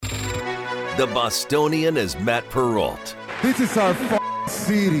The Bostonian is Matt Perrault. This is our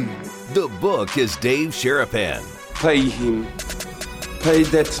city. The book is Dave Sherapan. Pay him. Pay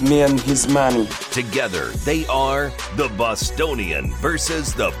that man his money. Together, they are The Bostonian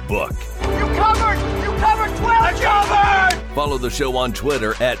versus The Book. You covered 12! I covered! Follow the show on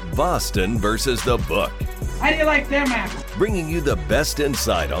Twitter at Boston versus The Book. How do you like them apples? Bringing you the best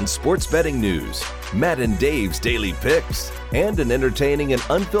insight on sports betting news, Matt and Dave's daily picks, and an entertaining and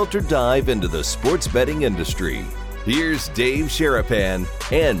unfiltered dive into the sports betting industry. Here's Dave Sherapan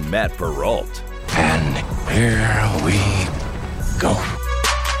and Matt Perrault. And here we go.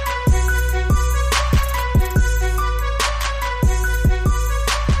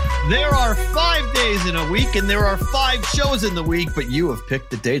 There are 5 days in a week and there are 5 shows in the week, but you have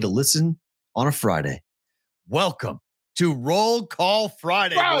picked the day to listen on a Friday. Welcome to Roll Call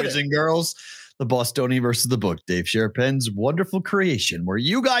Friday, boys and girls. The Bostonian versus The Book, Dave Sherapan's wonderful creation where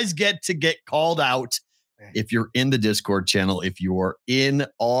you guys get to get called out if you're in the Discord channel, if you're in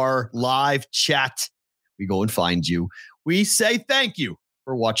our live chat. We go and find you. We say thank you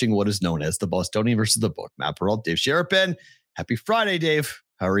for watching what is known as The Bostonian versus The Book. Matt Perrault, Dave Sherapan. Happy Friday, Dave.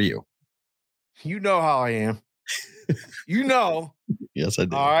 How are you? You know how I am. You know. Yes, I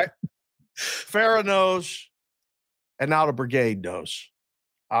do. All right. Farrah knows, and now the brigade knows.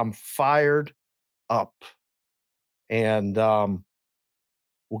 I'm fired up. And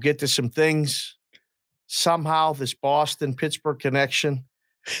we'll get to some things. Somehow this Boston-Pittsburgh connection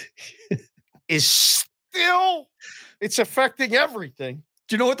is still, it's affecting everything.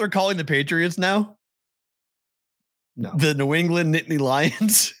 Do you know what they're calling the Patriots now? No. The New England Nittany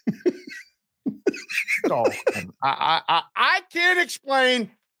Lions. No. I can't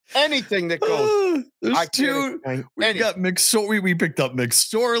explain anything that goes. There's two. We've got McSorley. We picked up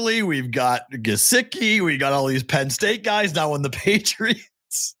McSorley. We've got Gesicki. We got all these Penn State guys now on the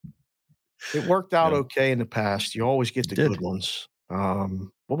Patriots. It worked out okay in the past. You always get the good ones.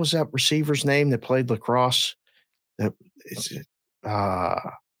 What was that receiver's name that played lacrosse? That is it. Right.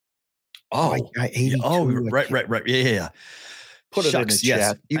 Yeah. Put it in the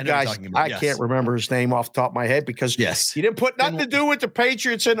chat. You guys, I can't remember his name off the top of my head because you didn't put nothing to do with the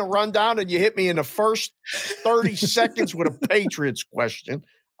Patriots in the rundown, and you hit me in the first 30 seconds with a Patriots question.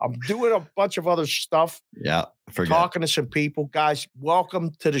 I'm doing a bunch of other stuff. Yeah, talking to some people. Guys,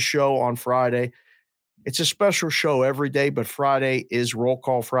 welcome to the show on Friday. It's a special show every day, but Friday is Roll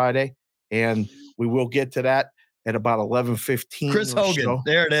Call Friday, and we will get to that at about 11:15. Chris Hogan. So.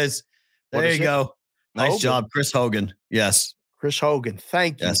 There it is. There you go. Nice job, Chris Hogan. Yes. Chris Hogan.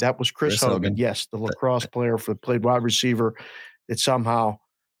 Thank you. Yes. That was Chris Hogan. Yes, the lacrosse player played wide receiver that somehow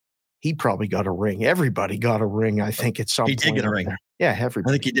he probably got a ring. Everybody got a ring, I think, at some point. He did get a ring. Yeah,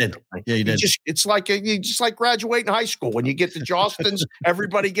 everybody. I think he did. Yeah, he did. It's like graduating high school. When you get to Jostens,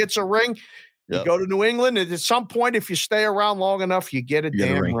 everybody gets a ring. You go to New England, and at some point, if you stay around long enough, you get a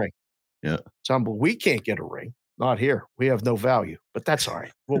damn ring. Yeah. We can't get a ring. Not here. We have no value, but that's all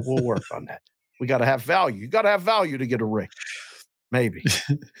right. We'll work on that. We got to have value. You got to have value to get a ring. Maybe.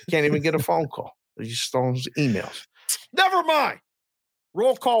 Can't even get a phone call. You just those emails. Never mind.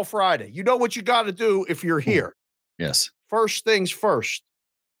 Roll Call Friday. You know what you got to do if you're here. Yes. First things first.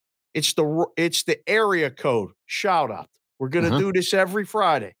 It's the area code shout out. We're going to do this every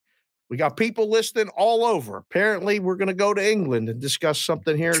Friday. We got people listening all over. Apparently, we're going to go to England and discuss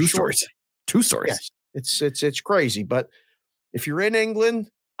something here. Two stories. Yes. It's crazy. But if you're in England,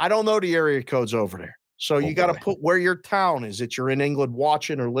 I don't know the area codes over there. So you got to put where your town is that you're in England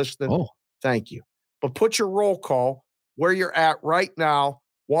watching or listening. Oh, thank you. But put your roll call where you're at right now,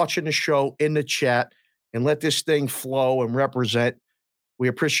 watching the show in the chat, and let this thing flow and represent. We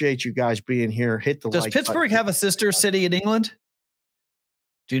appreciate you guys being here. Hit the like button. Does Pittsburgh have a sister city in England?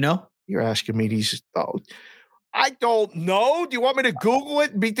 Do you know? You're asking me these. Oh, I don't know. Do you want me to Google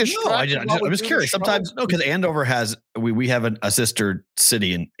it and be distracted? No, I'm just curious. Sometimes, because Andover has, we have a sister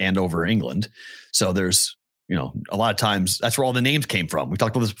city in Andover, England. So there's, a lot of times that's where all the names came from. We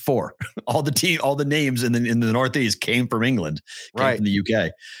talked about this before. all the names in the Northeast came from England, from the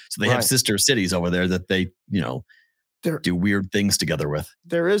UK. So they have sister cities over there that they, do weird things together with.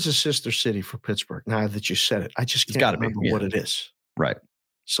 There is a sister city for Pittsburgh. Now that you said it, I just can't remember what it is. Right.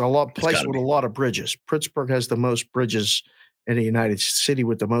 So a place with a lot of bridges. Pittsburgh has the most bridges in the United City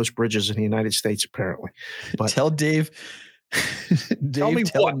with the most bridges in the United States, apparently. But tell Dave,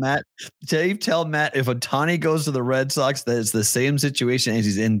 tell Matt, if Ohtani goes to the Red Sox, that it's the same situation as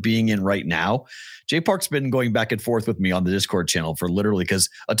he's being in right now. Jay Park's been going back and forth with me on the Discord channel for literally because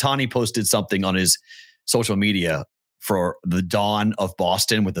Ohtani posted something on his social media for the dawn of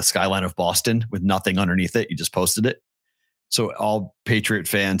Boston with the skyline of Boston with nothing underneath it. He just posted it. So all Patriot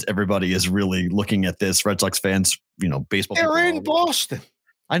fans, everybody is really looking at this. Red Sox fans, baseball. They're in Boston.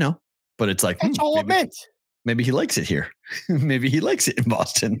 I know, but it's like that's all it meant. Maybe he likes it here. Maybe he likes it in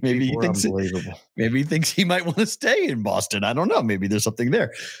Boston. Maybe he thinks maybe he thinks he might want to stay in Boston. I don't know. Maybe there's something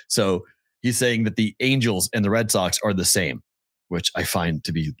there. So he's saying that the Angels and the Red Sox are the same, which I find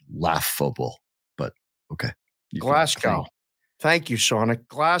to be laughable. But okay. Glasgow. Thank you, Sonic.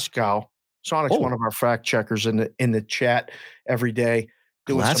 Glasgow. Sonic's one of our fact checkers in the chat every day.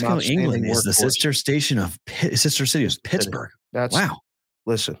 Glasgow, England is the sister city of Pittsburgh. That's wow.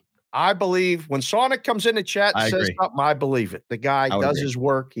 Listen, I believe when Sonic comes in the chat and says something, I believe it. The guy does his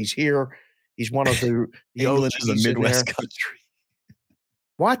work. He's here. He's one of the England is a Midwest country.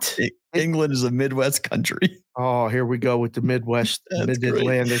 What? England is a Midwest country. Oh, here we go with the Midwest,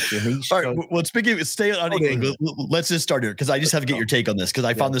 Mid-Atlantic, and East. All right. Well, speaking of stay on England, let's just start here because I just have to get your take on this because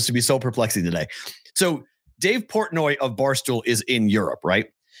I found this to be so perplexing today. So Dave Portnoy of Barstool is in Europe, right?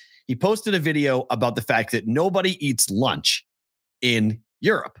 He posted a video about the fact that nobody eats lunch in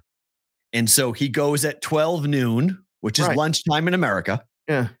Europe. And so he goes at 12 noon, which is lunchtime in America,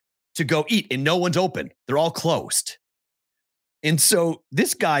 to go eat, and no one's open. They're all closed. And so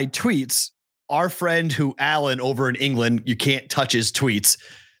this guy tweets, our friend Alan over in England, you can't touch his tweets.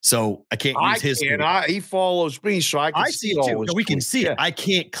 So I can't use his tweet. He follows me, so I can see it too. No, we can see it. I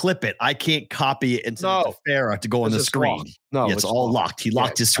can't clip it. I can't copy it and send it to Farrah to go on the screen. Locked. No, it's all locked. He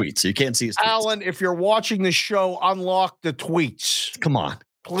locked his tweets, so you can't see his tweets. Alan, if you're watching the show, unlock the tweets. Come on.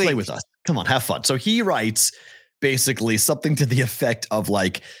 Please. Play with us. Come on, have fun. So he writes basically something to the effect of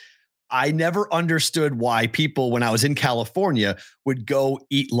like, I never understood why people, when I was in California, would go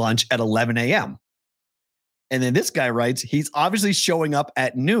eat lunch at 11 a.m. And then this guy writes, he's obviously showing up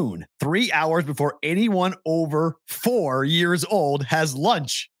at noon, 3 hours before anyone over 4 years old has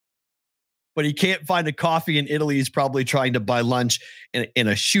lunch. But he can't find a coffee in Italy. He's probably trying to buy lunch in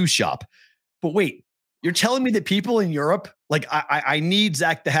a shoe shop. But wait, you're telling me that people in Europe, like I need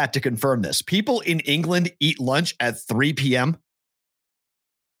Zach the Hat to confirm this. People in England eat lunch at 3 p.m.?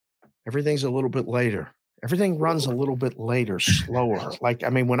 Everything's a little bit later. Everything runs a little bit later, slower. Like, I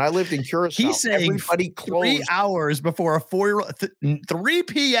mean, when I lived in Curacao, he's saying everybody closed 3 hours before a 4-year-old, 3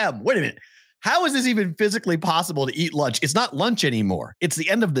 p.m. Wait a minute. How is this even physically possible to eat lunch? It's not lunch anymore. It's the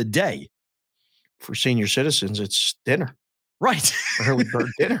end of the day. For senior citizens, it's dinner. Right. Early bird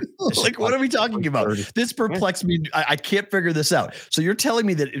dinner. Like, what are we talking about? This perplexed me. I can't figure this out. So you're telling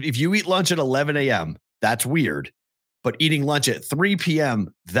me that if you eat lunch at 11 a.m., that's weird. But eating lunch at 3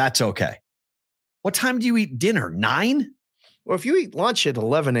 p.m., that's okay. What time do you eat dinner? 9? Well, if you eat lunch at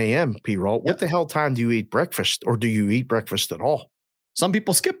 11 a.m., P-Roll, what the hell time do you eat breakfast? Or do you eat breakfast at all? Some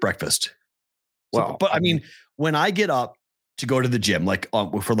people skip breakfast. Well, but I mean, when I get up to go to the gym,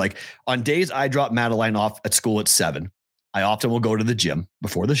 on days I drop Madeline off at school at 7, I often will go to the gym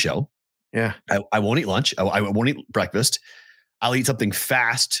before the show. Yeah. I won't eat lunch. I won't eat breakfast. I'll eat something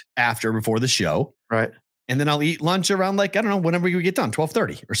fast before the show. Right. And then I'll eat lunch around whenever we get done,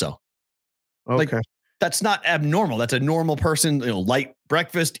 12:30 or so. Okay. Like, that's not abnormal. That's a normal person, light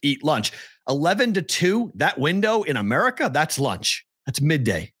breakfast, eat lunch. 11 to 2, that window in America, that's lunch. That's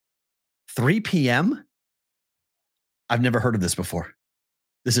midday. 3 p.m.? I've never heard of this before.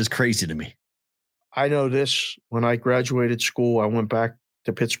 This is crazy to me. I know this. When I graduated school, I went back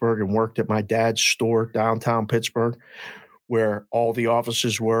to Pittsburgh and worked at my dad's store downtown Pittsburgh, where all the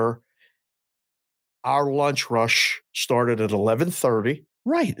offices were. Our lunch rush started at 11:30.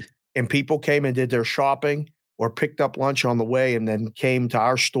 Right. And people came and did their shopping or picked up lunch on the way and then came to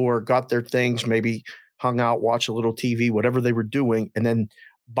our store, got their things, maybe hung out, watched a little TV, whatever they were doing. And then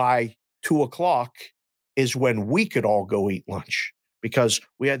by 2:00 is when we could all go eat lunch because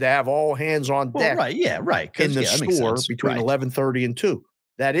we had to have all hands on deck. Right. Yeah. Right. In the store between 11:30 and 2.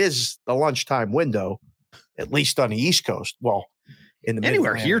 That is the lunchtime window, at least on the East Coast. Well, in the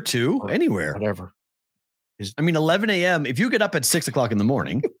anywhere here too, anywhere, whatever. 11 a.m. If you get up at 6:00 in the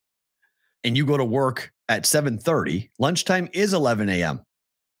morning and you go to work at 7:30, lunchtime is 11 a.m.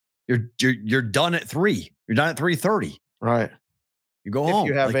 You're done at 3. You're done at 3:30. Right. You go home.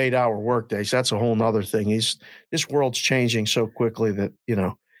 If you have 8-hour work days, that's a whole nother thing. This world's changing so quickly that,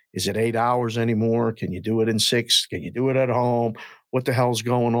 is it 8 hours anymore? Can you do it in 6? Can you do it at home? What the hell's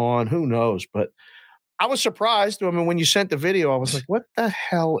going on? Who knows? But I was surprised. I mean, when you sent the video, I was like, what the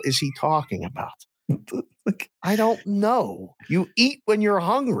hell is he talking about? I don't know. You eat when you're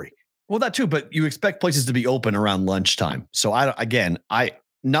hungry. Well, that too, but you expect places to be open around lunchtime. So I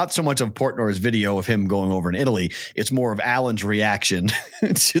not so much of Portnoy's video of him going over in Italy. It's more of Alan's reaction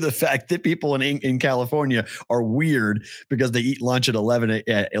to the fact that people in California are weird because they eat lunch at 11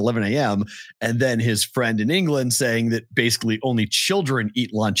 a.m. And then his friend in England saying that basically only children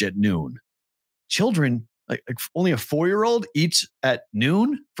eat lunch at noon. Children, like only a 4-year-old eats at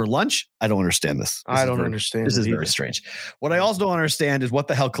noon for lunch. I don't understand this. I don't understand. This is very strange. What I also don't understand is what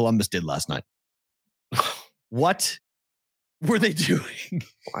the hell Columbus did last night. What were they doing?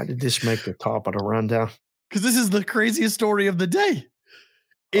 Why did this make the top of the rundown? Because this is the craziest story of the day.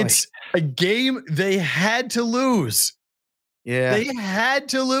 It's a game they had to lose. Yeah. They had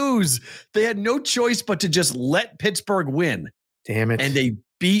to lose. They had no choice but to just let Pittsburgh win. Damn it. And they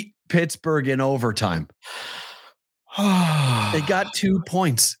beat Pittsburgh in overtime. They got 2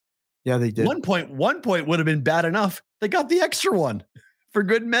 points. Yeah, they did. 1 point would have been bad enough. They got the extra one for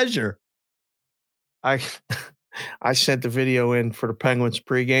good measure. I sent the video in for the Penguins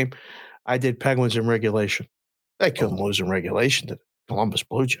pregame. I did Penguins in regulation. They couldn't lose in regulation to Columbus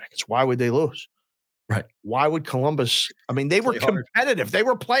Blue Jackets. Why would they lose? Right. Why would Columbus? I mean, they were competitive. They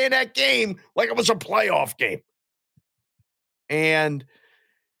were playing that game like it was a playoff game. And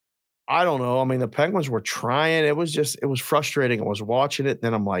I don't know. I mean, the Penguins were trying. It was frustrating. I was watching it. And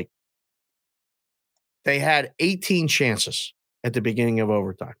then I'm like, they had 18 chances at the beginning of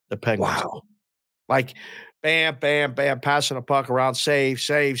overtime. The Penguins. Wow. Like, bam, bam, bam, passing the puck around, save.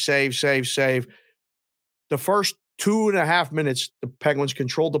 The first 2.5 minutes, the Penguins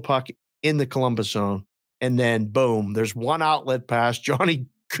controlled the puck in the Columbus zone. And then, boom, there's one outlet pass. Johnny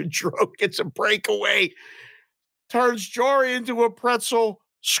Gaudreau gets a breakaway, turns Jory into a pretzel,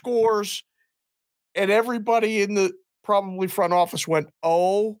 scores, and everybody in the probably front office went,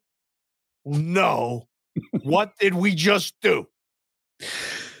 oh, no. What did we just do?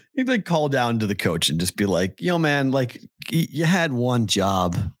 He'd like call down to the coach and just be like, yo, man, like you had one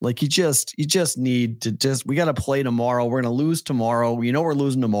job. Like you just need to we got to play tomorrow. We're going to lose tomorrow. We're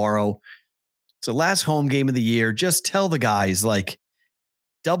losing tomorrow. It's the last home game of the year. Just tell the guys, like,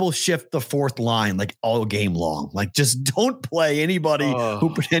 double shift the fourth line, like all game long. Like just don't play anybody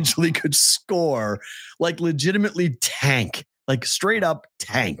who potentially could score, like legitimately tank, like straight up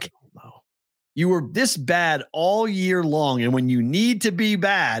tank. You were this bad all year long. And when you need to be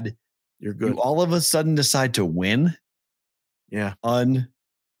bad, you're good. You all of a sudden decide to win. Yeah.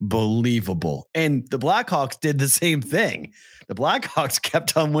 Unbelievable. And the Blackhawks did the same thing. The Blackhawks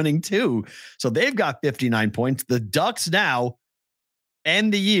kept on winning too. So they've got 59 points. The Ducks now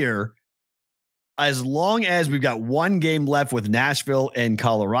end the year, as long as we've got one game left with Nashville and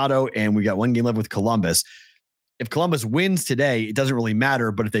Colorado, and we got one game left with Columbus. If Columbus wins today, it doesn't really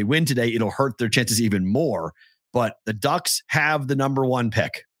matter. But if they win today, it'll hurt their chances even more. But the Ducks have the number one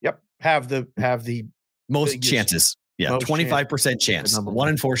pick. Yep. Have the most chances. Yeah. 25% chance. 1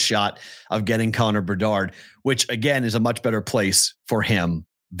 in 4 shot of getting Connor Bedard, which again is a much better place for him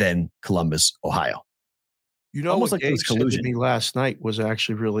than Columbus, Ohio. Almost like this collusion to me last night was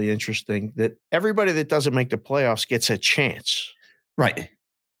actually really interesting, that everybody that doesn't make the playoffs gets a chance. Right.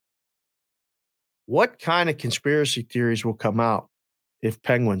 What kind of conspiracy theories will come out if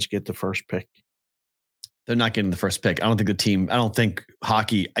Penguins get the first pick? They're not getting the first pick. I don't think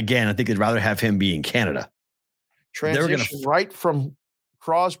hockey, again, I think they'd rather have him be in Canada. Transition right from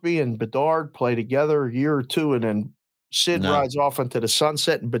Crosby and Bedard play together a year or two, and then Sid rides off into the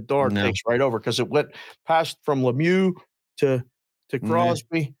sunset and Bedard takes right over, because it went past from Lemieux to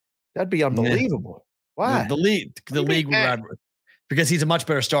Crosby. That'd be unbelievable. Why? The league would rather, because he's a much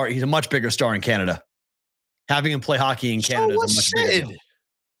better star. He's a much bigger star in Canada. Having him play hockey in Canada is a much bigger deal.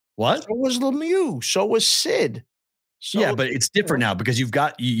 What? So was Lemieux. So was Sid. Yeah, but it's different now because you've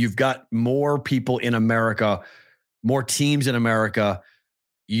got more people in America, more teams in America.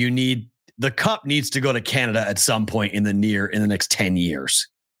 The cup needs to go to Canada at some point in the next 10 years.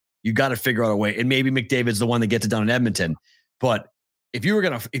 You got to figure out a way. And maybe McDavid's the one that gets it done in Edmonton. But if you were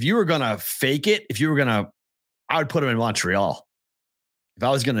gonna fake it, I would put him in Montreal. If I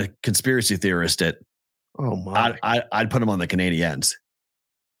was gonna conspiracy theorist it, I'd put him on the Canadiens.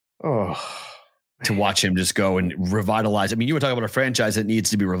 To watch him just go and revitalize. I mean, you were talking about a franchise that needs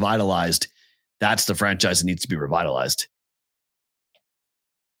to be revitalized. That's the franchise that needs to be revitalized.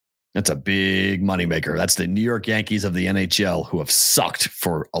 That's a big moneymaker. That's the New York Yankees of the NHL, who have sucked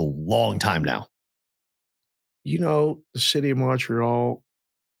for a long time now. The city of Montreal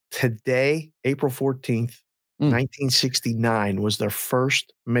today, April 14th, 1969, was their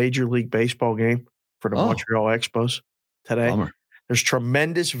first Major League Baseball game for the Montreal Expos today. Bummer. There's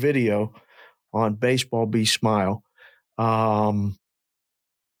tremendous video on Baseball Bee Smile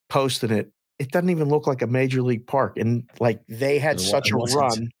posting it. it doesn't even look like a major league park. And like they had such a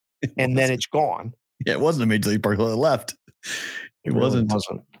run and then it's gone. Yeah, it wasn't a major league park until it left. It wasn't.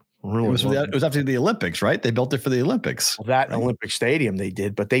 Really it was after the Olympics, right? They built it for the Olympics. Well, that Olympic Stadium they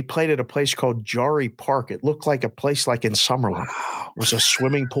did, but they played at a place called Jari Park. It looked like a place like in Summerlin. Wow. There was a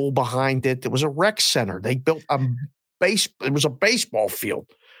swimming pool behind it. There was a rec center. They built it was a baseball field.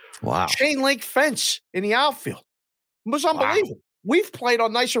 Wow. Chain link fence in the outfield. It was unbelievable. Wow. We've played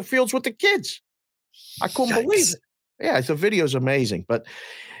on nicer fields with the kids. I couldn't believe it. Yeah, the video's amazing. But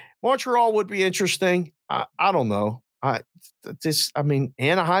Montreal would be interesting. I don't know.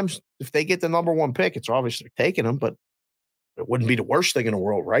 Anaheim's, if they get the number one pick, it's obviously taking them, but it wouldn't be the worst thing in the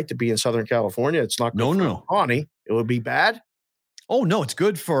world, right? To be in Southern California. It's not good for Connie. It would be bad. Oh, no, it's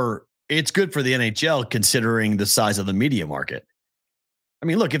good for the NHL considering the size of the media market. I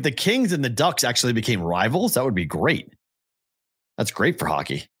mean, look, if the Kings and the Ducks actually became rivals, that would be great. That's great for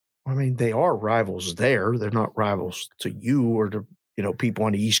hockey. I mean, they are rivals there. They're not rivals to you or to people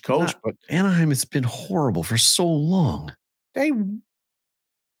on the East Coast. But Anaheim has been horrible for so long. They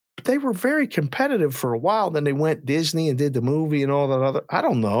were very competitive for a while. Then they went Disney and did the movie and all that other. I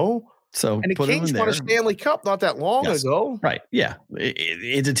don't know. So and the Kings won a Stanley Cup not that long ago. Right. Yeah.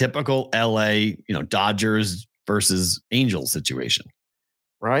 It's a typical LA, Dodgers versus Angels situation.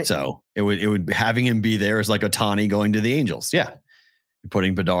 Right. So it would having him be there is like Ohtani going to the Angels. Yeah.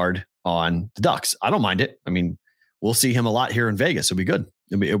 Putting Bedard on the Ducks. I don't mind it. I mean, we'll see him a lot here in Vegas. It'll be good.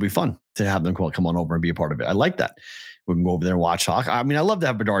 It'll be fun to have them come on over and be a part of it. I like that. We can go over there and watch hockey. I mean, I love to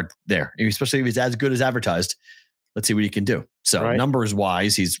have Bedard there, especially if he's as good as advertised. Let's see what he can do. So numbers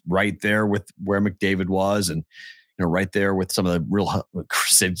wise, he's right there with where McDavid was, and right there with some of the real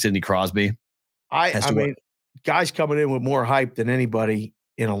Sidney Crosby. I mean, guys coming in with more hype than anybody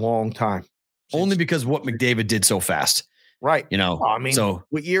in a long time. Only because what McDavid did so fast. Right. So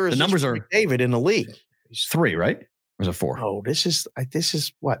what year is the numbers are McDavid in the league? He's 3, right? Or is it 4? Oh, this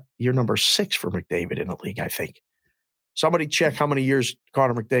is what, year number 6 for McDavid in the league, I think. Somebody check how many years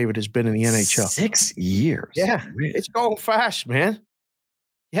Connor McDavid has been in the NHL. 6 years. Yeah. It's going fast, man.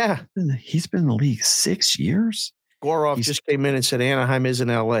 Yeah. He's been in the league 6 years. Gorov just came in and said Anaheim is in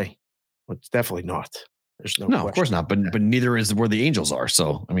LA. Well, it's definitely not. There's no of course not. But neither is where the Angels are.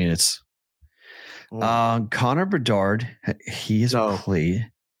 So, I mean, it's Connor Bedard. He has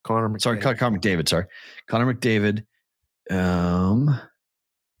played. Connor McDavid. Sorry. Connor McDavid.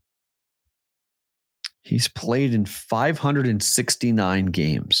 He's played in 569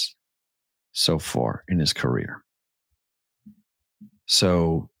 games so far in his career.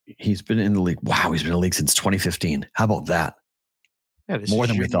 So he's been in the league. Wow, he's been in the league since 2015. How about that? Yeah, more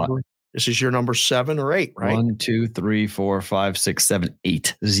than we thought. This is your number 7 or 8, right? 1, 2, 3, 4, 5, 6, 7,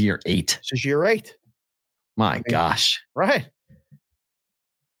 8. This is year 8. This is year 8. My gosh. Right.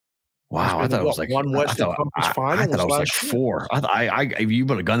 Wow, I thought it was like one Western Conference Final. I thought it was like 4. If you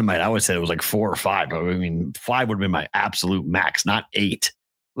put a gun in my head, I would say it was like 4 or 5. I mean, 5 would have been my absolute max, not 8.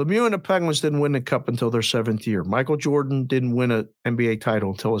 Lemieux and the Penguins didn't win the cup until their 7th year. Michael Jordan didn't win an NBA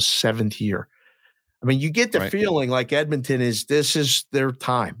title until his 7th year. I mean, you get the feeling like Edmonton this is their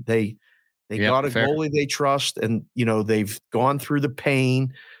time. They got a goalie they trust, and they've gone through the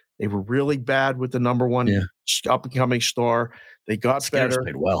pain. They were really bad with the number 1 up and coming star. They got Skinner's better.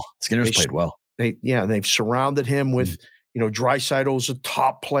 Played well. Skinner's played well. They've surrounded him with, Draisaitl's a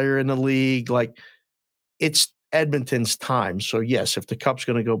top player in the league. Like, it's Edmonton's time. So yes, if the cup's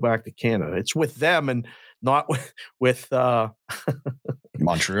going to go back to Canada, it's with them and not with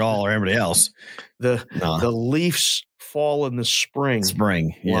Montreal or anybody else. The Leafs fall in the spring. It's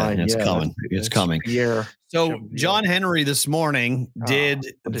coming. It's coming. Yeah. So John Henry this morning did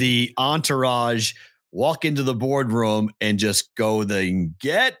the entourage walk into the boardroom and just go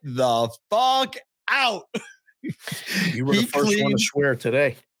get the fuck out. You were the first one to swear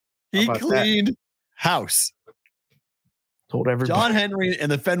today. He cleaned house. Told everybody. John Henry and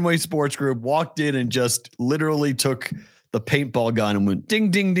the Fenway Sports Group walked in and just literally took the paintball gun and went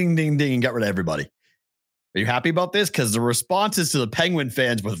ding, ding, ding, ding, ding, and got rid of everybody. Are you happy about this? Because the responses to the Penguin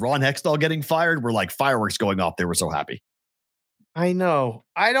fans with Ron Hextall getting fired were like fireworks going off. They were so happy. I know.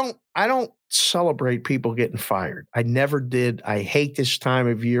 I don't celebrate people getting fired. I never did. I hate this time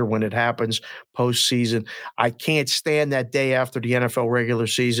of year when it happens postseason. I can't stand that day after the NFL regular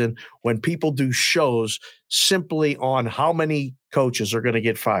season when people do shows simply on how many coaches are going to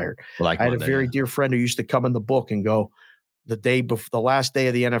get fired. I had a very dear friend who used to come in the book and go the day before the last day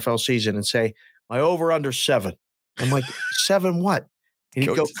of the NFL season and say, my over under 7. I'm like, 7 what? And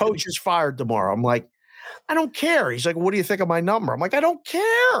he'd go, coach is fired tomorrow. I'm like, I don't care. He's like, what do you think of my number? I'm like, I don't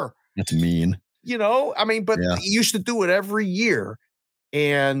care. That's mean. But he used to do it every year.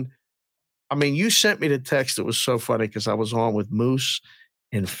 And I mean, you sent me the text. It was so funny because I was on with Moose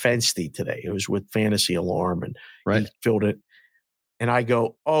and Fensty today. It was with Fantasy Alarm, and he filled it. And I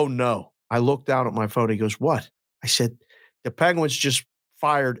go, oh, no. I looked down at my phone. He goes, what? I said, the Penguins just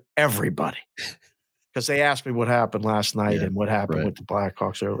fired everybody. Because they asked me what happened last night and what happened with the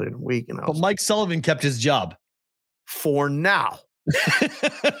Blackhawks earlier in the week. And but Mike Sullivan kept his job. For now.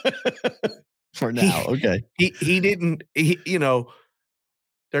 For now, okay. He didn't,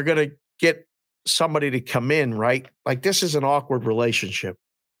 they're going to get somebody to come in, right? Like, this is an awkward relationship.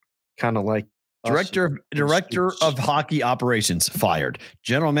 Kind of like Director of hockey operations fired.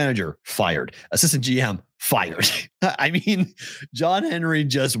 General manager fired. Assistant GM fired. I mean, John Henry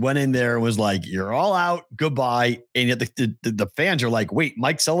just went in there and was like, "You're all out. Goodbye." And yet the fans are like, "Wait,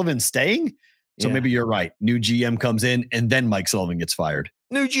 Mike Sullivan's staying?" So maybe you're right. New GM comes in, and then Mike Sullivan gets fired.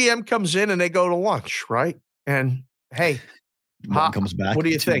 New GM comes in, and they go to lunch, right? And hey, one comes back. What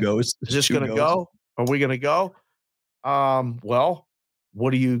do you think? Is this going to go? Are we going to go? Well,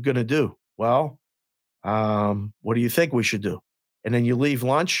 what are you going to do? Well, what do you think we should do? And then you leave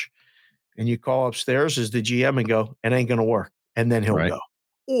lunch and you call upstairs as the GM and go, it ain't going to work. And then he'll go.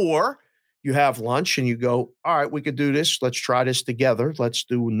 Or you have lunch and you go, all right, we could do this. Let's try this together. Let's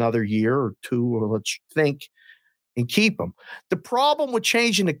do another year or two, or let's think and keep them. The problem with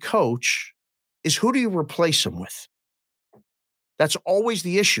changing the coach is, who do you replace him with? That's always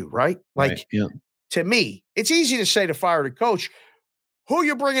the issue, right? Like, to me, it's easy to say to fire the coach. Who are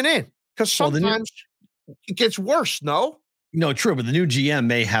you bringing in? Because sometimes it gets worse, no? No, true. But the new GM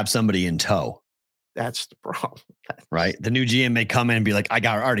may have somebody in tow. That's the problem. Right? The new GM may come in and be like, I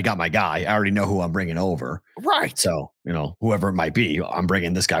already got my guy. I already know who I'm bringing over. Right. So, whoever it might be, I'm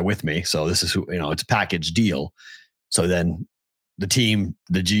bringing this guy with me. So this is who, it's a package deal. So then the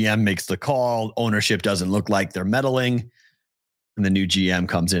GM makes the call. Ownership doesn't look like they're meddling. And the new GM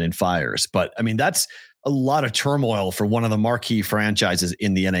comes in and fires. But I mean, that's a lot of turmoil for one of the marquee franchises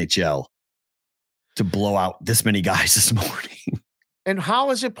in the NHL to blow out this many guys this morning. And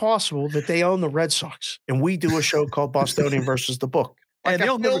how is it possible that they own the Red Sox and we do a show called Bostonian versus the Book? Like, and they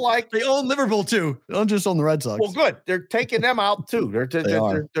own Liverpool too. They don't just own the Red Sox. Well, good. They're taking them out too.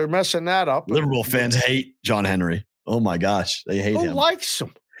 They're messing that up. Liverpool fans hate John Henry. Oh my gosh, they hate him. Who likes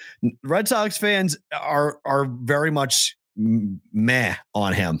him? Red Sox fans are very much meh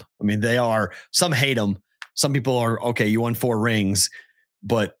on him. I mean, they are. Some hate him. Some people are okay. You won 4 rings,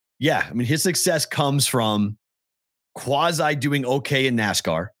 but yeah, I mean, his success comes from quasi doing okay in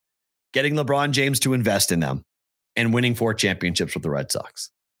NASCAR, getting LeBron James to invest in them, and winning 4 championships with the Red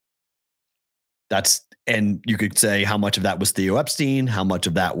Sox. And you could say how much of that was Theo Epstein, how much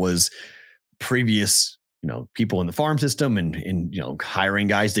of that was previous, people in the farm system and hiring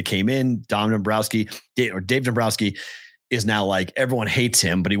guys that came in. Dave Dombrowski is now like, everyone hates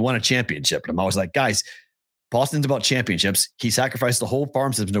him, but he won a championship. And I'm always like, guys, Boston's about championships. He sacrificed the whole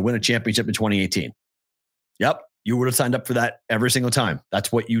farm system to win a championship in 2018. Yep. You would have signed up for that every single time.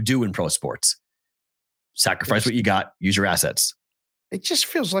 That's what you do in pro sports. Sacrifice what you got, use your assets. It just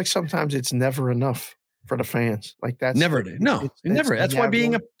feels like sometimes it's never enough for the fans. Like that's never. That's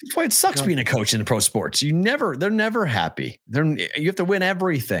why it sucks being a coach in the pro sports. They're never happy. You have to win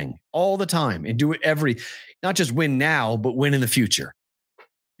everything all the time and do it not just win now, but win in the future.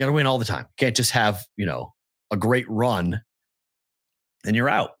 You got to win all the time. You can't just have, a great run and you're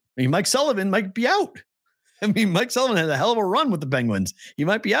out. I mean, Mike Sullivan might be out. I mean, Mike Sullivan had a hell of a run with the Penguins. He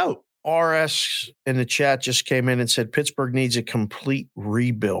might be out. RS in the chat just came in and said Pittsburgh needs a complete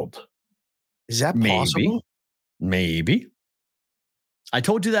rebuild. Is that possible? Maybe. I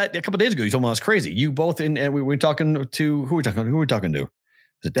told you that a couple of days ago. You told me I was crazy. You both and we were talking to who were we talking to? Was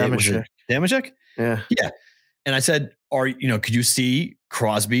it Damashek? Yeah. And I said, could you see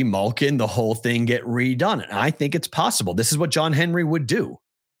Crosby, Malkin, the whole thing get redone? And I think it's possible. This is what John Henry would do.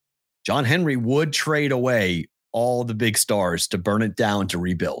 John Henry would trade away all the big stars to burn it down to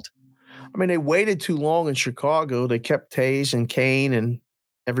rebuild. I mean, they waited too long in Chicago. They kept Taves and Kane and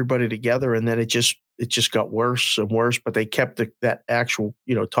everybody together, and then it just got worse and worse. But they kept that actual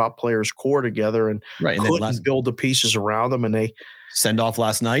top players core together and couldn't build the pieces around them. And they send off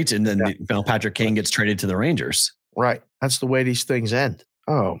last night, and then Patrick Kane gets traded to the Rangers. Right, that's the way these things end.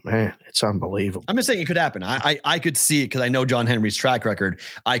 Oh man, it's unbelievable. I'm just saying it could happen. I could see it because I know John Henry's track record.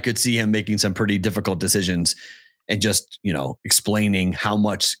 I could see him making some pretty difficult decisions and just explaining how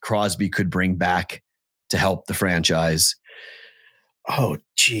much Crosby could bring back to help the franchise. Oh,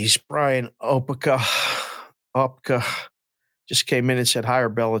 geez. Brian Opka just came in and said, hire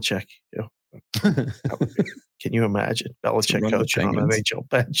Belichick. Can you imagine Belichick coaching on an NHL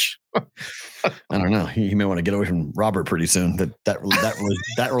bench? I don't know. He may want to get away from Robert pretty soon.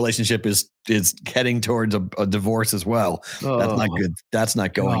 That relationship is heading towards a divorce as well. That's not good. That's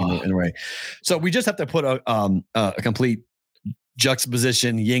not going in a way. So we just have to put a complete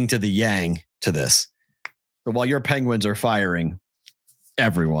juxtaposition, yin to the yang to this. So while your Penguins are firing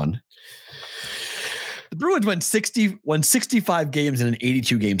everyone, the Bruins won 65 games in an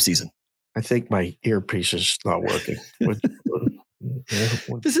 82 game season. I think my earpiece is not working.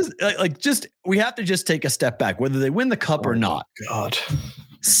 This is we have to just take a step back, whether they win the cup or not. God,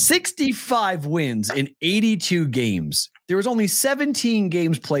 65 wins in 82 games. There was only 17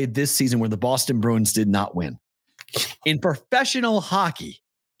 games played this season where the Boston Bruins did not win. In professional hockey,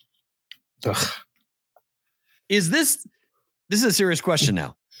 this is a serious question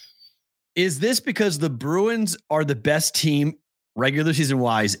now. Is this because the Bruins are the best team regular season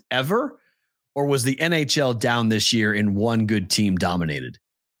wise ever? Or was the NHL down this year and one good team dominated?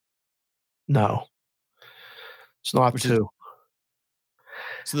 No, it's not two.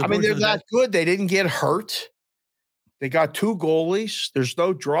 So they're that good. They didn't get hurt. They got two goalies. There's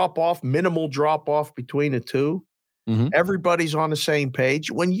no drop off, minimal drop off between the two. Mm-hmm. Everybody's on the same page.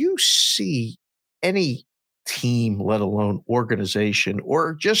 When you see any team, let alone organization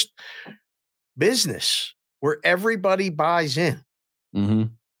or just business, where everybody buys in, mm-hmm.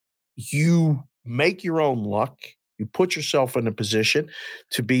 You make your own luck. You put yourself in a position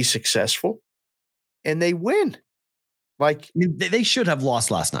to be successful, and they win. Like they should have lost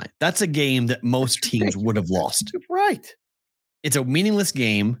last night. That's a game that most teams would have lost. Right. It's a meaningless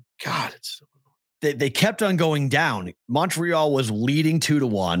game. God, they kept on going down. Montreal was leading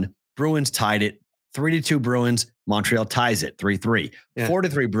 2-1. Bruins tied it 3-2 Bruins. Montreal ties it 3-3.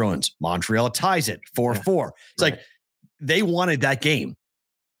 4-3 Bruins. Montreal ties it 4-4. It's like they wanted that game.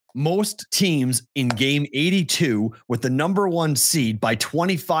 Most teams in game 82 with the number one seed by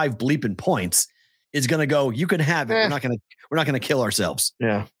 25 bleeping points is going to go, you can have it. We're not going to kill ourselves.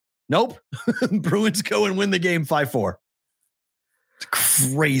 Yeah. Nope. Bruins go and win the game 5-4. It's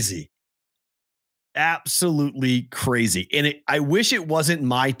crazy. Absolutely crazy. And I wish it wasn't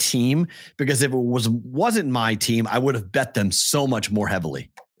my team, because if it wasn't my team, I would have bet them so much more heavily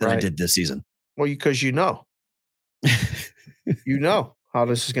than I did this season. Well, because you know how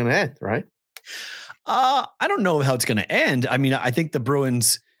this is going to end, right? I don't know how it's going to end. I mean, I think the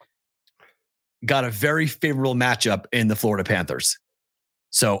Bruins got a very favorable matchup in the Florida Panthers.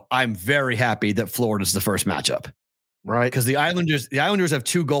 So I'm very happy that Florida's the first matchup. Right. Because the Islanders have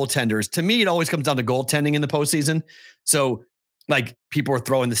two goaltenders. To me, it always comes down to goaltending in the postseason. So like people are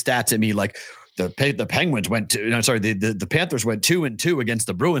throwing the stats at me like the Penguins the Panthers went 2-2 against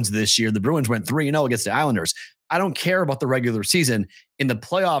the Bruins this year. The Bruins went 3-0 against the Islanders. I don't care about the regular season. In the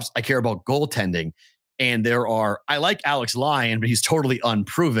playoffs, I care about goaltending. And I like Alex Lyon, but he's totally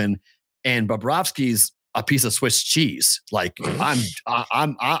unproven. And Bobrovsky's a piece of Swiss cheese. Like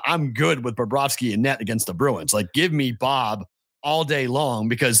I'm good with Bobrovsky in net against the Bruins. Like give me Bob all day long,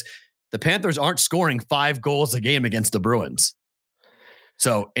 because the Panthers aren't scoring 5 goals a game against the Bruins.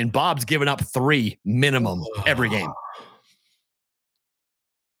 So, and Bob's given up 3 minimum every game.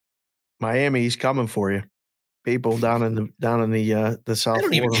 Miami's coming for you. People down in the South. They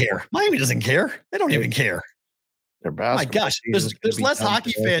don't even care. Miami doesn't care. They don't even care. Their basketball. My gosh, there's less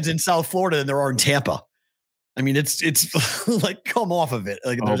hockey fans in South Florida than there are in Tampa. I mean, it's like come off of it.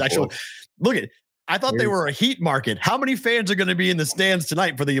 Like there's look at. I thought they were a Heat market. How many fans are going to be in the stands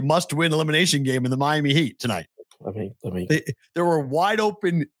tonight for the must-win elimination game in the Miami Heat tonight? There were wide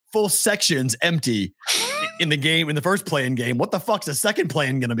open, full sections empty in the first play-in game. What the fuck's the second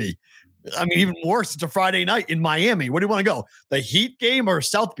play-in going to be? I mean, even worse, it's a Friday night in Miami. Where do you want to go? The Heat game or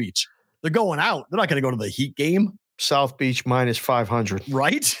South Beach? They're going out. They're not going to go to the Heat game. South Beach minus 500.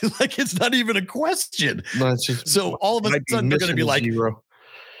 Right? Like, it's not even a question. So all of a sudden, they're going to be like, 0.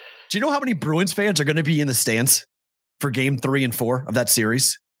 Do you know how many Bruins fans are going to be in the stands for game 3 and 4 of that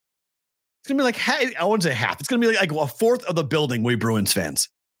series? It's going to be like, I wouldn't say half. It's going to be like a fourth of the building will be Bruins fans.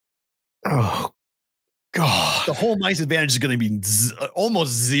 Oh, God. The home ice advantage is going to be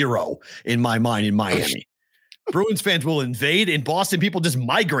almost 0 in my mind in Miami. Bruins fans will invade. In Boston, people just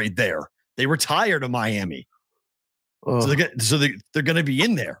migrate there. They retire to Miami. So they're going to be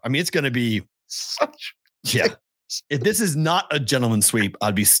in there. I mean, it's going to be If this is not a gentleman's sweep,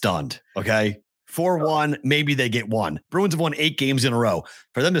 I'd be stunned. Okay. 4-1, maybe they get 1. Bruins have won 8 games in a row.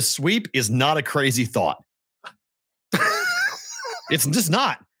 For them to sweep is not a crazy thought. It's just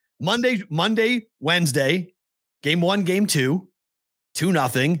not. Monday, Wednesday, game 1, game 2,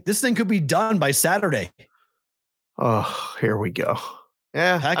 2-0. This thing could be done by Saturday. Oh, here we go.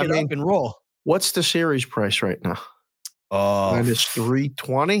 Yeah. Pack it up and roll. What's the series price right now? Minus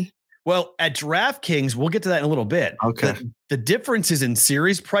 320. Well, at DraftKings, we'll get to that in a little bit. Okay. The differences in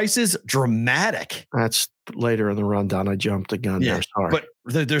series prices, dramatic. That's later in the rundown. I jumped the gun there. Sorry. But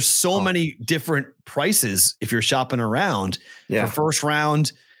there's so many different prices if you're shopping around. Yeah. For first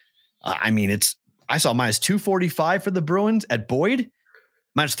round, I saw minus 245 for the Bruins at Boyd,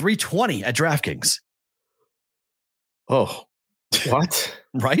 minus 320 at DraftKings. Oh, what?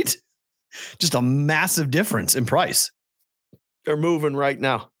 Right? Just a massive difference in price. They're moving right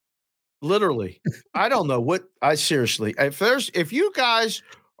now. Literally. I don't know what seriously, if you guys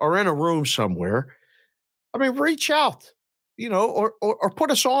are in a room somewhere, reach out, or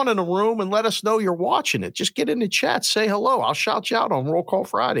put us on in a room and let us know you're watching it. Just get in the chat, say hello. I'll shout you out on Roll Call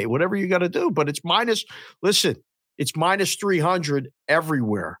Friday, whatever you got to do. But it's minus 300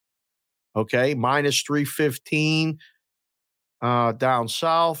 everywhere. Okay. Minus 315 down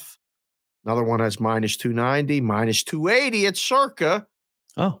south. Another one has minus 290, minus 280 at Circa.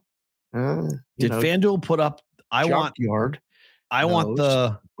 Oh. Did FanDuel put up? I want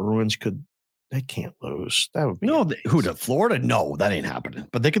the Bruins they can't lose. That would be who to Florida? No, that ain't happening.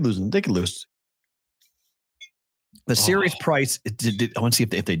 But they could lose. They could lose. The series price. I want to see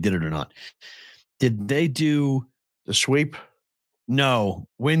if they did it or not. Did they do the sweep? No,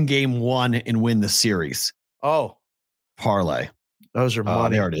 win game 1 and win the series. Oh, parlay. Those are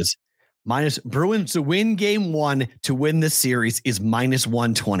money. There it is. Minus Bruins to win game 1 to win the series is minus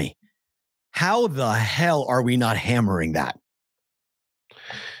 120. How the hell are we not hammering that?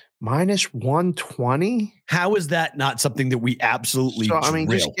 Minus 120? How is that not something that we absolutely drill?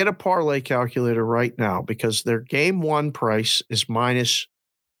 Just get a parlay calculator right now because their game 1 price is minus,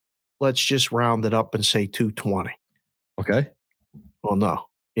 let's just round it up and say 220. Okay. Well, no.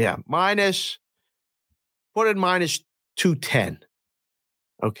 Yeah. Put in minus 210.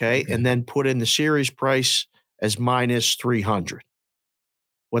 Okay. And then put in the series price as minus 300.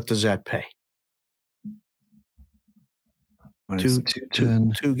 What does that pay? Two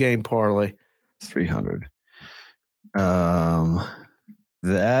game parlay. 300. That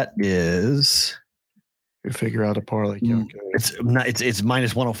is. You figure out a parlay calculator. It's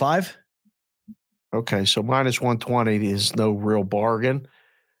minus 105. Okay, so minus 120 is no real bargain,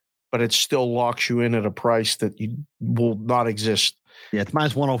 but it still locks you in at a price that you will not exist. Yeah, it's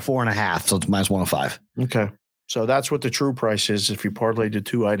minus 104.5, so it's minus 105. Okay. So that's what the true price is if you parlay the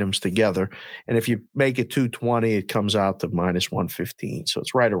two items together. And if you make it 220, it comes out to minus 115. So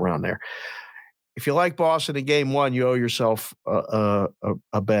it's right around there. If you like Boston in game 1, you owe yourself a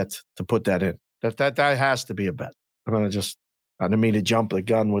bet to put that in. That has to be a bet. I didn't mean to jump the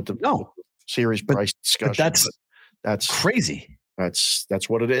gun with the series price discussion. But that's crazy. That's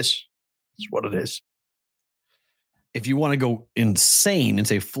what it is. It's what it is. If you want to go insane and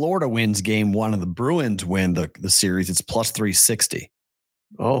say Florida wins game 1 and the Bruins win the series, it's plus 360.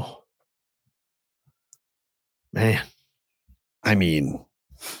 Oh, man.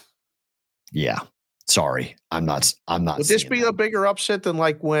 Yeah. Sorry. I'm not. Would this be a bigger upset than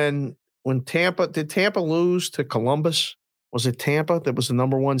like when did Tampa lose to Columbus? Was it Tampa that was the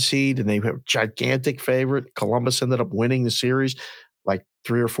number 1 seed and they were a gigantic favorite? Columbus ended up winning the series like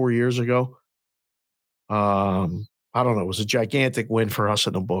 3 or 4 years ago. I don't know. It was a gigantic win for us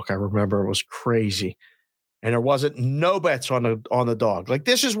in the book. I remember it was crazy. And there wasn't no bets on the dog. Like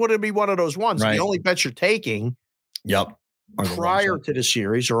this is what it'd be one of those ones. Right. The only bets you're taking prior to the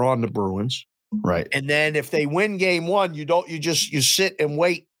series are on the Bruins. Right. And then if they win game 1, you sit and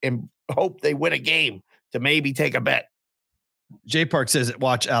wait and hope they win a game to maybe take a bet. Jay Park says,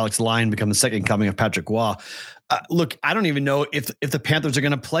 watch Alex Lyon become the second coming of Patrick Waugh. Look, I don't even know if the Panthers are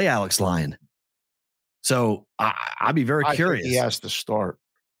going to play Alex Lyon. So I'd be very curious. Think he has to start.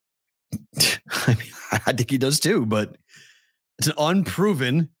 I think he does too, but it's an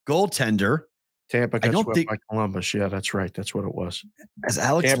unproven goaltender. Tampa got swept by Columbus. Yeah, that's right. That's what it was. As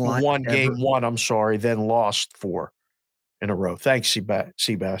Alex Tampa Lyon won game 1, I'm sorry, then lost 4 in a row. Thanks, Sebastian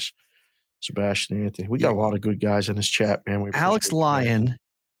Anthony. We got a lot of good guys in this chat, man. Alex Lyon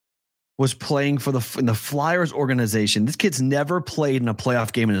was playing for in the Flyers organization. This kid's never played in a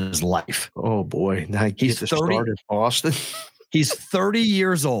playoff game in his life. Oh boy. Now he's 30 in Boston. He's 30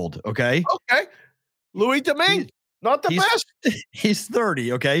 years old. Okay. Okay. Louis Domingue. Not the best. He's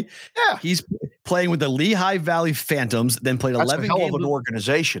 30. Okay. Yeah. He's playing with the Lehigh Valley Phantoms, then played 11 games. That's a hell of an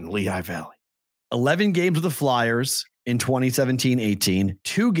organization, Lehigh Valley. 11 games with the Flyers in 2017-18,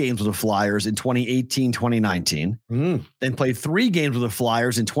 2 games with the Flyers in 2018-2019, then played 3 games with the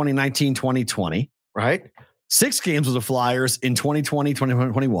Flyers in 2019-2020, right? 6 games with the Flyers in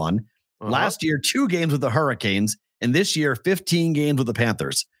 2020-2021, last year 2 games with the Hurricanes, and this year 15 games with the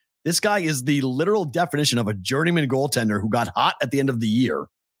Panthers. This guy is the literal definition of a journeyman goaltender who got hot at the end of the year.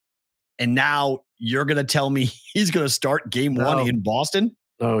 And now you're going to tell me he's going to start game one in Boston?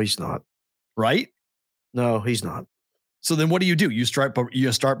 No, he's not. Right? No, he's not. So then what do? You start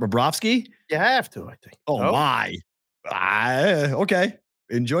Bobrovsky? You have to, I think. Oh, my. Okay.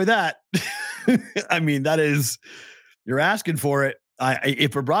 Enjoy that. I mean, you're asking for it.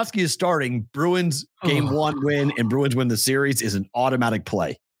 If Bobrovsky is starting, Bruins game one win and Bruins win the series is an automatic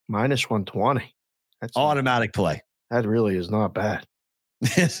play. Minus 120. That's automatic play. That really is not bad.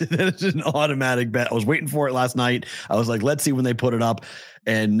 That is an automatic bet. I was waiting for it last night. I was like, let's see when they put it up.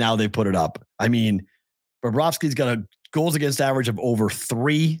 And now they put it up. I mean, Bobrovsky's got a goals against average of over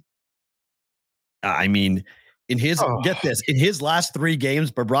 3. I mean, get this, in his last 3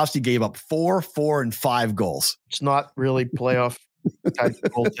 games, Bobrovsky gave up 4, 4, and 5 goals. It's not really playoff type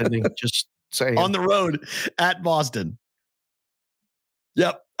goaltending. Just saying. On the road at Boston.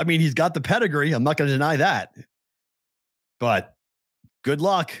 Yep. I mean, he's got the pedigree. I'm not going to deny that. But good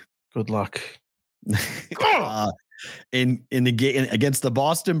luck. Good luck. In the game against the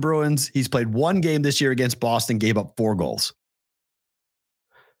Boston Bruins, he's played 1 game this year against Boston, gave up 4 goals.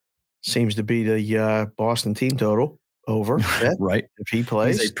 Seems to be the Boston team total over. Right. If he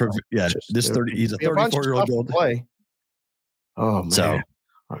plays. He's a 34-year-old goaltender. Oh, man. So,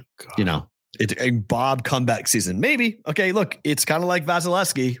 it's a Bob comeback season. Maybe. Okay, look, it's kind of like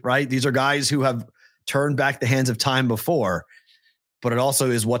Vasilevsky, right? These are guys who have turned back the hands of time before, but it also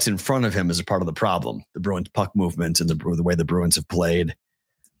is what's in front of him as a part of the problem. The Bruins puck movement and the way the Bruins have played.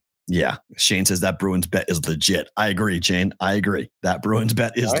 Yeah. Shane says that Bruins bet is legit. I agree, Shane. I agree. That Bruins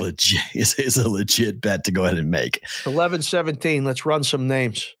bet is legit. Is a legit bet to go ahead and make. 11-17. Let's run some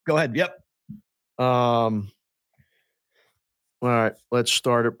names. Go ahead. Yep. All right. Let's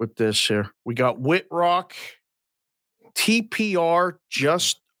start it with this here. We got Whitrock. TPR.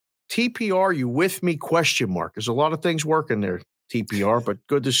 TPR, you with me? ? There's a lot of things working there, TPR, but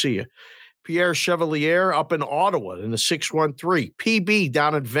good to see you. Pierre Chevalier up in Ottawa in the 613. PB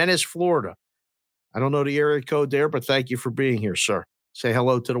down in Venice, Florida. I don't know the area code there, but thank you for being here, sir. Say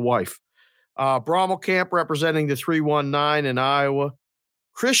hello to the wife. Brommelkamp representing the 319 in Iowa.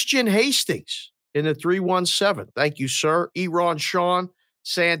 Christian Hastings in the 317. Thank you, sir. Eron Sean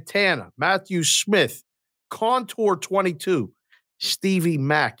Santana. Matthew Smith. Contour 22. Stevie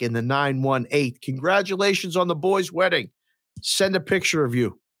Mack in the 918. Congratulations on the boys' wedding. Send a picture of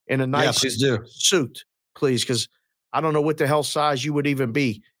you in a nice suit, please, because I don't know what the hell size you would even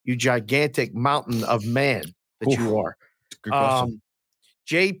be, you gigantic mountain of man that you are. Good question.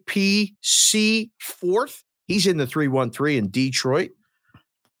 JPC Fourth, he's in the 313 in Detroit.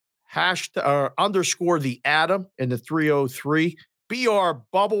 Underscore the Adam in the 303. BR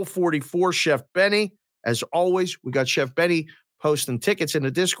Bubble 44, Chef Benny. As always, we got Chef Benny posting tickets in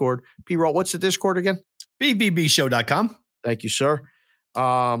the Discord. P-Roll, what's the Discord again? BBBshow.com. Thank you, sir.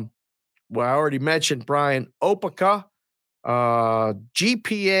 Well, I already mentioned Brian Opaka,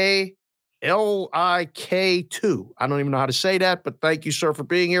 GPA LIK2. I don't even know how to say that, but thank you, sir, for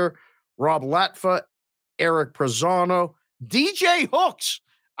being here. Rob Latva, Eric Prazzano, DJ Hooks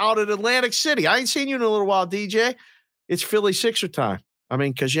out at Atlantic City. I ain't seen you in a little while, DJ. It's Philly Sixer time. I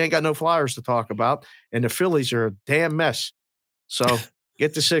mean, because you ain't got no Flyers to talk about, and the Phillies are a damn mess. So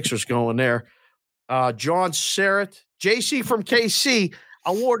get the Sixers going there. John Serrett, JC from KC.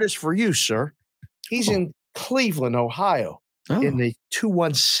 Award is for you, sir. He's in Cleveland, Ohio, in the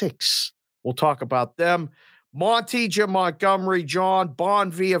 216. We'll talk about them. Monty, Jim Montgomery, John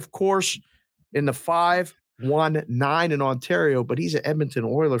Bonvie, of course, in the 519 in Ontario, but he's an Edmonton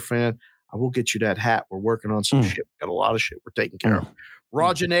Oiler fan. I will get you that hat. We're working on some shit. Got a lot of shit we're taking care of.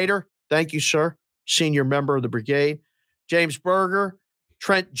 Roger Nader, thank you, sir. Senior member of the brigade. James Berger,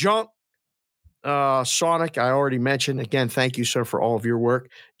 Trent Junk, Sonic, I already mentioned. Again, thank you, sir, for all of your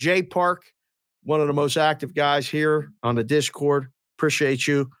work. Jay Park, one of the most active guys here on the Discord. Appreciate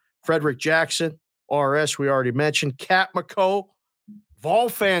you. Frederick Jackson, RS, we already mentioned. Cat McCall,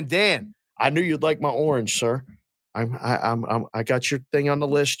 Volfan Dan. I knew you'd like my orange, sir. I got your thing on the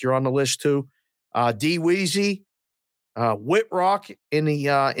list. You're on the list too. D Weezy, Whitrock in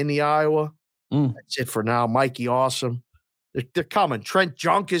the Iowa. That's it for now. Mikey Awesome. They're coming. Trent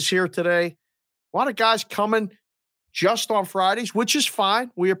Junk is here today. A lot of guys coming just on Fridays, which is fine.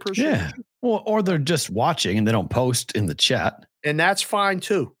 We appreciate it. Well, or they're just watching and they don't post in the chat. And that's fine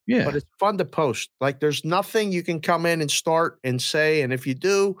too. Yeah. But it's fun to post. Like there's nothing you can come in and start and say. And if you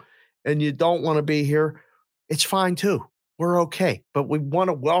do and you don't want to be here, it's fine too. We're okay. But we want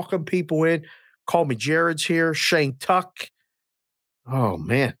to welcome people in. Call me Jared's here. Shane Tuck. Oh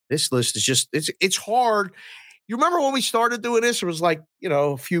man, this list is just it's hard. You remember when we started doing this? It was like,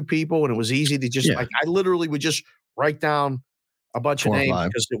 a few people, and it was easy to just I literally would just write down a bunch of names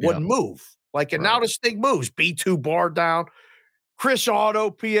because it wouldn't move. And now this thing moves. B2 bar down. Chris Auto,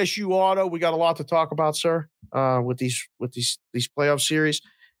 PSU Auto. We got a lot to talk about, sir, with these playoff series.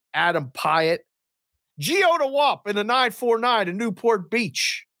 Adam Pyatt. Gio DeWop in the 949 in Newport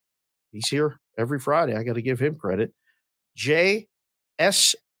Beach. He's here every Friday. I got to give him credit.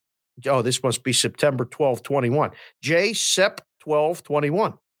 J.S. Oh, this must be September 12, 21. J. Sep 12,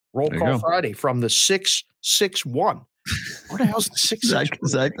 21. Roll call Friday from the 661. What the hell's the 661?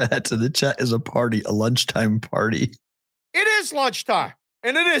 Zach, that's in the chat is a party, a lunchtime party. It is lunchtime,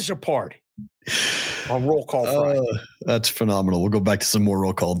 and it is a party. On Roll Call Friday. That's phenomenal. We'll go back to some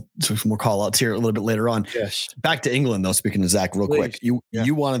more call outs here a little bit later on. Yes. Back to England, though, speaking to Zach real quick. You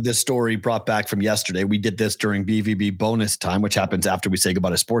wanted this story brought back from yesterday. We did this during BVB bonus time, which happens after we say goodbye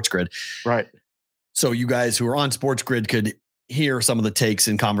to Sports Grid. Right. So you guys who are on Sports Grid could hear some of the takes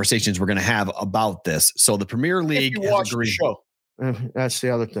and conversations we're going to have about this. So the Premier League if you watch the show. That's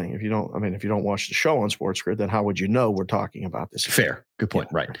the other thing. If you don't watch the show on Sports Grid, then how would you know we're talking about this? Fair. Good point.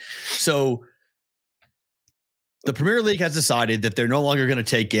 Yeah. Right. So the Premier League has decided that they're no longer going to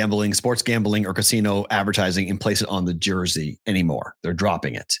take sports gambling or casino advertising and place it on the jersey anymore. They're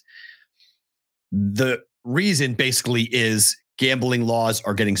dropping it. The reason basically is gambling laws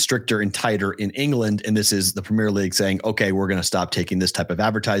are getting stricter and tighter in England. And this is the Premier League saying, okay, we're going to stop taking this type of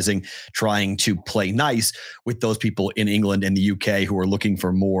advertising, trying to play nice with those people in England and the UK who are looking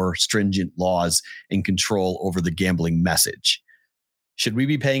for more stringent laws and control over the gambling message. Should we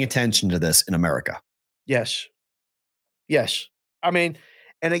be paying attention to this in America? Yes. Yes. And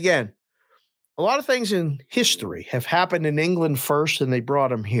again, a lot of things in history have happened in England first and they brought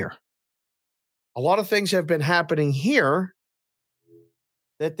them here. A lot of things have been happening here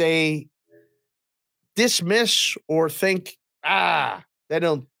that they dismiss or think, they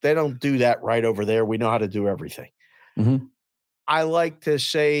don't do that right over there. We know how to do everything. Mm-hmm. I like to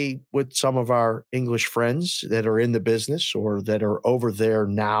say with some of our English friends that are in the business or that are over there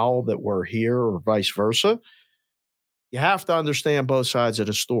now that we're here or vice versa, you have to understand both sides of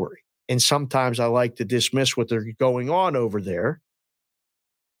the story. And sometimes I like to dismiss what they're going on over there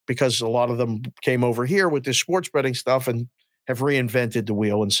because a lot of them came over here with this sports betting stuff and have reinvented the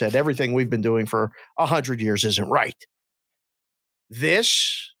wheel and said everything we've been doing for 100 years isn't right.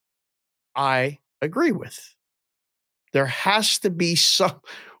 This I agree with. There has to be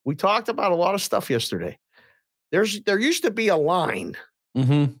we talked about a lot of stuff yesterday. There used to be a line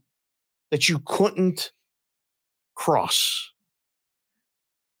that you couldn't cross.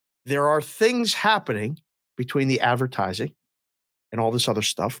 There are things happening between the advertising and all this other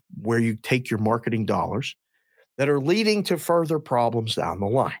stuff where you take your marketing dollars that are leading to further problems down the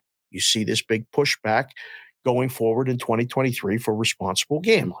line. You see this big pushback going forward in 2023 for responsible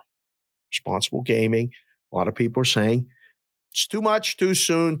gambling. Responsible gaming, a lot of people are saying it's too much, too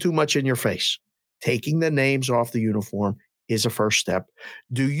soon, too much in your face. Taking the names off the uniform is a first step.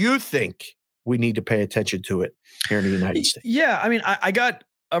 Do you think we need to pay attention to it here in the United States? Yeah, I got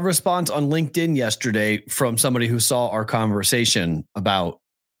a response on LinkedIn yesterday from somebody who saw our conversation about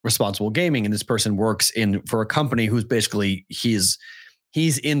responsible gaming, and this person works for a company who's basically he's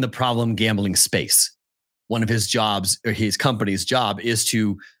in the problem gambling space. One of his jobs, or his company's job, is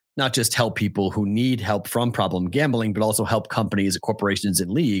to not just help people who need help from problem gambling, but also help companies, corporations,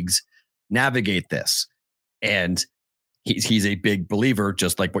 and leagues navigate this. And he's a big believer,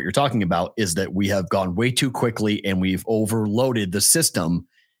 just like what you're talking about, is that we have gone way too quickly and we've overloaded the system.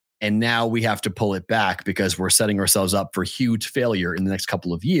 And now we have to pull it back because we're setting ourselves up for huge failure in the next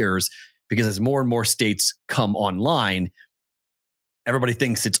couple of years. Because as more and more states come online, everybody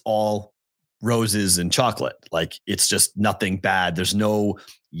thinks it's all roses and chocolate. Like it's just nothing bad. There's no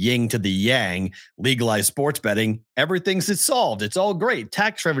yin to the yang. Legalized sports betting, everything's solved. It's all great.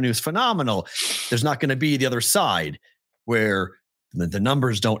 Tax revenue is phenomenal. There's not going to be the other side where the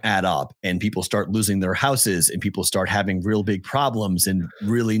numbers don't add up and people start losing their houses and people start having real big problems and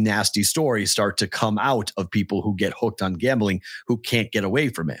really nasty stories start to come out of people who get hooked on gambling who can't get away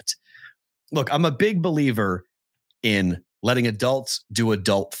from it. Look, I'm a big believer in letting adults do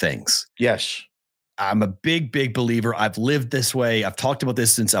adult things. Yes. I'm a big, big believer. I've lived this way. I've talked about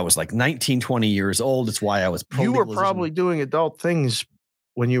this since I was like 19, 20 years old. It's why I was pro. You were probably doing adult things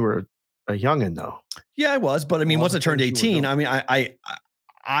when you were a youngin', though. Yeah, I was. But once I turned 18,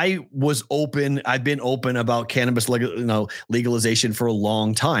 I was open. I've been open about cannabis legalization for a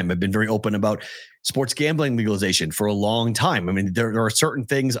long time. I've been very open about sports gambling legalization for a long time. There are certain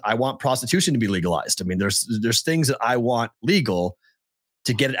things I want prostitution to be legalized. There's things that I want legal,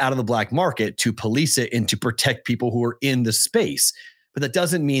 to get it out of the black market, to police it, and to protect people who are in the space. But that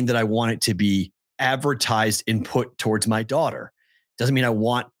doesn't mean that I want it to be advertised and put towards my daughter. Doesn't mean I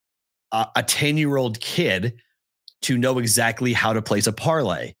want a 10-year-old kid to know exactly how to place a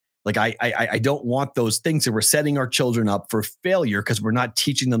parlay. Like I don't want those things that we're setting our children up for failure because we're not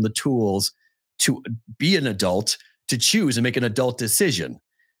teaching them the tools to be an adult, to choose and make an adult decision.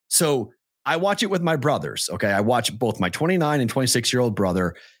 So I watch it with my brothers. Okay. I watch both my 29 and 26-year-old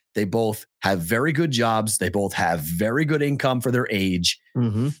brother. They both have very good jobs. They both have very good income for their age,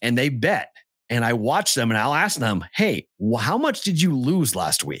 and they bet. And I watch them and I'll ask them, hey, how much did you lose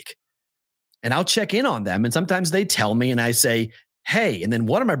last week? And I'll check in on them. And sometimes they tell me and I say, hey, and then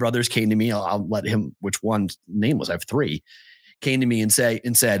one of my brothers came to me. I'll let him, which one's name was, I have 3, came to me and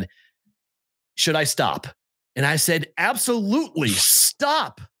said, should I stop? And I said, absolutely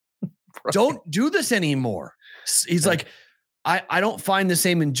stop. Right. Don't do this anymore. He's like, I don't find the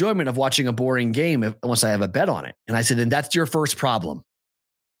same enjoyment of watching a boring game unless I have a bet on it. And I said, and that's your first problem.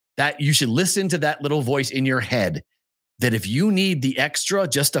 That you should listen to that little voice in your head that if you need the extra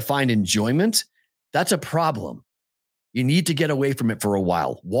just to find enjoyment, that's a problem. You need to get away from it for a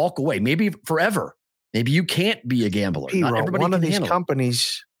while. Walk away, maybe forever. Maybe you can't be a gambler. Not everybody one can of these handle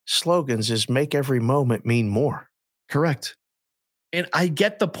companies' slogans is make every moment mean more. Correct. And I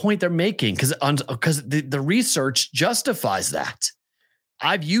get the point they're making because the research justifies that.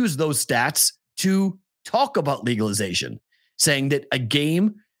 I've used those stats to talk about legalization, saying that a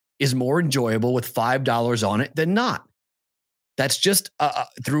game is more enjoyable with $5 on it than not. That's just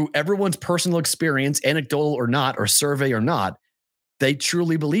through everyone's personal experience, anecdotal or not, or survey or not, they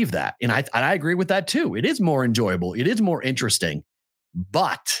truly believe that. And I agree with that too. It is more enjoyable. It is more interesting.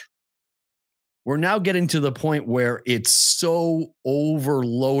 But we're now getting to the point where it's so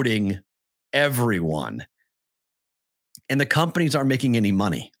overloading everyone. And the companies aren't making any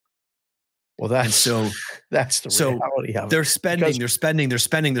money. Well, that's the reality of it. They're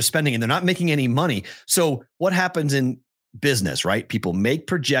spending, and they're not making any money. So what happens in business, right? People make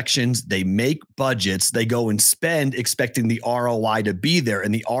projections, they make budgets, they go and spend expecting the ROI to be there,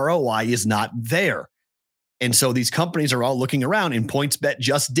 and the ROI is not there. And so these companies are all looking around, and PointsBet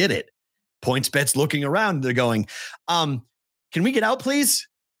just did it. PointsBet's looking around, they're going, can we get out, please?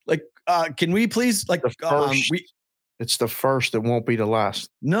 Like, can we please, like, it's the first, it won't be the last.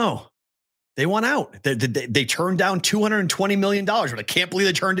 No, they want out. They turned down $220 million, but I can't believe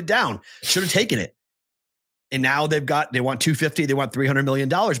they turned it down. Should have taken it. And now they want $250, they want $300 million,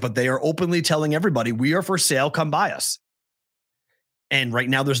 but they are openly telling everybody, we are for sale, come buy us. And right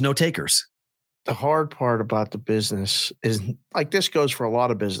now there's no takers. The hard part about the business is, like, this goes for a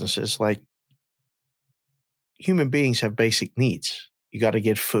lot of businesses, like, human beings have basic needs. You got to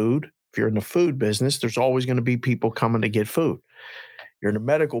get food. If you're in the food business, there's always going to be people coming to get food. You're in the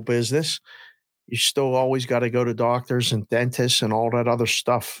medical business, you still always got to go to doctors and dentists and all that other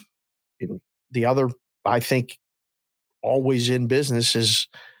stuff. The other, I think, always in business is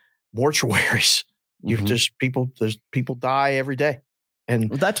mortuaries. There's people die every day.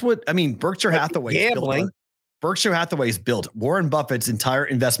 And that's what, I mean, Berkshire Hathaway is built. Warren Buffett's entire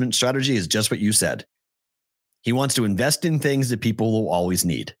investment strategy is just what you said. He wants to invest in things that people will always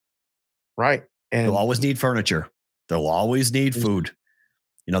need. Right. And they'll always need furniture. They'll always need food.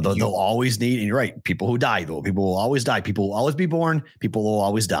 They'll always need, and you're right, people who die, though. People will always die. People will always be born. People will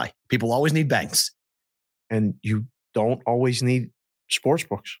always die. People always need banks. And you don't always need sports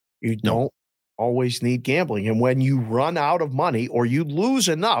books. You don't always need gambling. And when you run out of money or you lose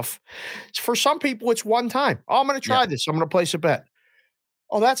enough, for some people, it's one time. Oh, I'm going to try this. I'm going to place a bet.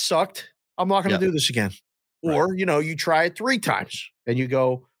 Oh, that sucked. I'm not going to do this again. Or, you try it 3 times and you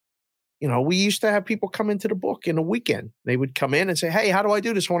go, we used to have people come into the book in a weekend. They would come in and say, hey, how do I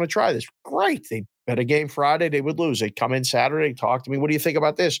do this? I want to try this. Great. They bet a game Friday. They would lose. They'd come in Saturday, talk to me. What do you think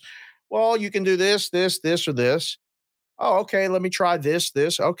about this? Well, you can do this, this, this, or this. Oh, okay. Let me try this.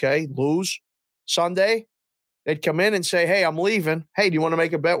 Okay. Lose. Sunday, they'd come in and say, hey, I'm leaving. Hey, do you want to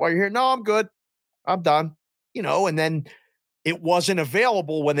make a bet while you're here? No, I'm good. I'm done. And then it wasn't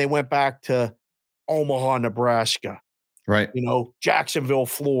available when they went back to Omaha, Nebraska. Right. Jacksonville,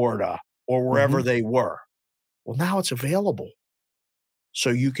 Florida, or wherever they were. Well, now it's available. So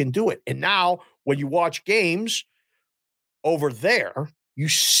you can do it. And now when you watch games over there, you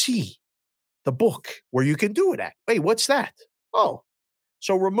see the book where you can do it at. Wait, what's that? Oh,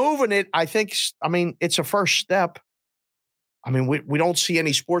 so removing it, it's a first step. We don't see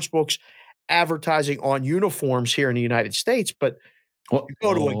any sports books advertising on uniforms here in the United States, but you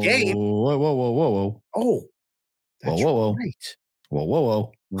go to a game. Whoa. Oh, that's right.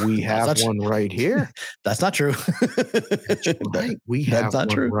 Whoa. We have one right here. That's not true. That's right. We have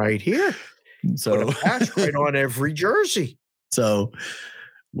one right here. So put a patch right on every jersey. So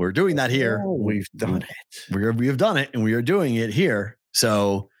we're doing that here. We've done it. We have done it, and we are doing it here.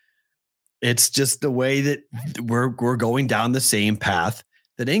 So it's just the way that we're going down the same path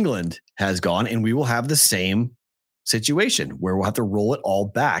that England has gone, and we will have the same situation where we'll have to roll it all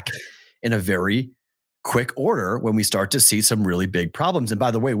back in a very quick order when we start to see some really big problems. And by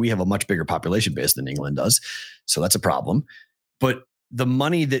the way, we have a much bigger population base than England does. So that's a problem. But the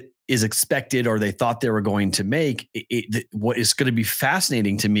money that is expected or they thought they were going to make, what is going to be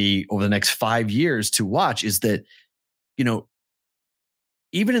fascinating to me over the next 5 years to watch is that, you know,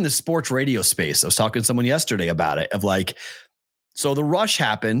 even in the sports radio space, I was talking to someone yesterday about it, of like, so the rush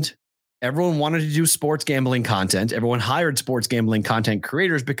happened. Everyone wanted to do sports gambling content. Everyone hired sports gambling content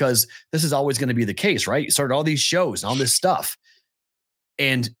creators because this is always going to be the case, right? You started all these shows and all this stuff.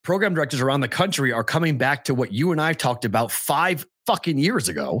 And program directors around the country are coming back to what you and I talked about 5 fucking years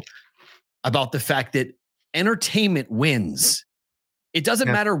ago about the fact that entertainment wins. It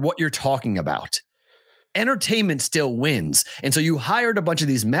doesn't matter what you're talking about. Entertainment still wins. And so you hired a bunch of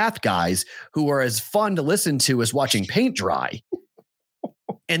these math guys who are as fun to listen to as watching paint dry.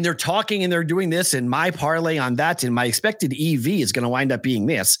 And they're talking and they're doing this, and my parlay on that, and my expected EV is going to wind up being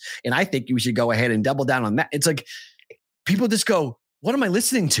this. And I think you should go ahead and double down on that. It's like people just go, what am I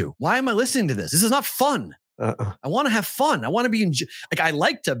listening to? Why am I listening to this? This is not fun. I want to have fun. I want to be like, I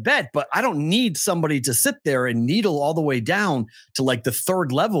like to bet, but I don't need somebody to sit there and needle all the way down to like the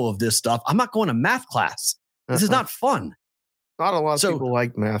 3rd level of this stuff. I'm not going to math class. This is not fun. Not a lot of people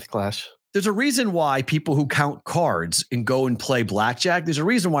like math class. There's a reason why people who count cards and go and play blackjack, there's a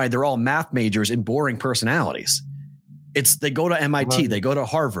reason why they're all math majors and boring personalities. They go to MIT, they go to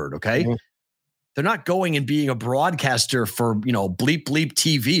Harvard, okay? Mm-hmm. They're not going and being a broadcaster for, Bleep Bleep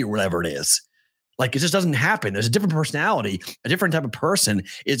TV or whatever it is. Like, it just doesn't happen. There's a different personality. A different type of person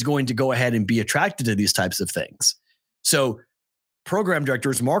is going to go ahead and be attracted to these types of things. So program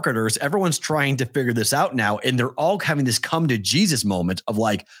directors, marketers, everyone's trying to figure this out now. And they're all having this come to Jesus moment of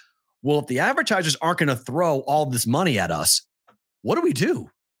like, well, if the advertisers aren't going to throw all this money at us, what do we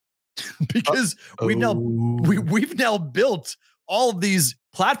do? Because we've now built all of these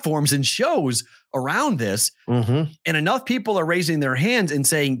platforms and shows around this. Mm-hmm. And enough people are raising their hands and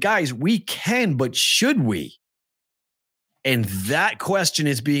saying, guys, we can, but should we? And that question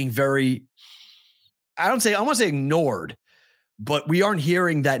is being very, I want to say ignored, but we aren't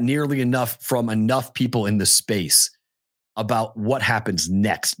hearing that nearly enough from enough people in the space about what happens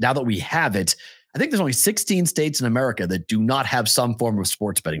next. Now that we have it, I think there's only 16 states in America that do not have some form of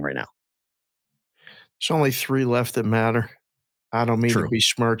sports betting right now. There's only 3 left that matter. I don't mean to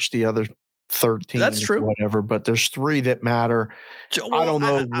besmirch the other 13. That's true. Whatever, but there's 3 that matter. Well, I don't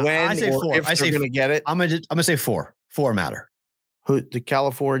know when or if they're going to get it. I'm going to say 4. 4 matter. The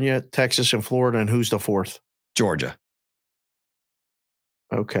California, Texas, and Florida, and who's the 4th? Georgia.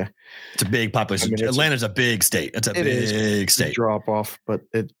 Okay. It's a big population. Atlanta's a big state. It's a big state. Drop off, but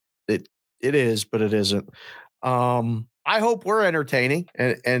it is, but it isn't. I hope we're entertaining,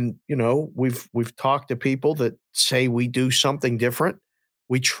 and we've talked to people that say we do something different.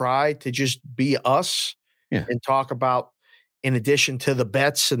 We try to just be us and talk about, in addition to the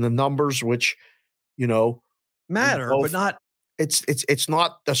bets and the numbers, which matter, but not. It's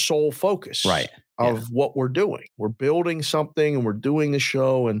not the sole focus, right? Of what we're doing. We're building something and we're doing the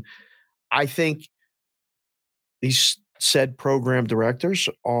show. And I think these said program directors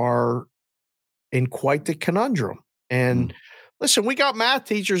are in quite the conundrum. And listen, we got math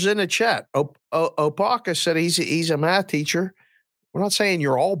teachers in the chat. Opaka said he's a math teacher. We're not saying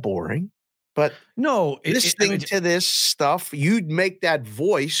you're all boring, but listening to this stuff, you'd make that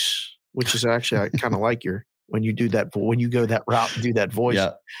voice, which is actually, I kind of like when you do that, when you go that route and do that voice.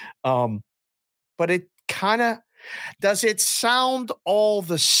 Yeah. But it does it sound all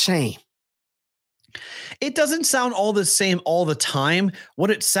the same? It doesn't sound all the same all the time.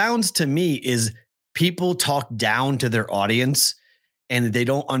 What it sounds to me is people talk down to their audience and they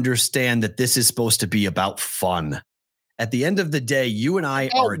don't understand that this is supposed to be about fun. At the end of the day, you and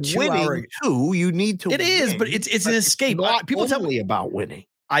I are a 2-hour. You need to. It is, but it's an escape. People tell me about winning.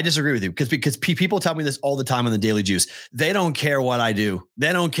 I disagree with you because people tell me this all the time on the Daily Juice. They don't care what I do.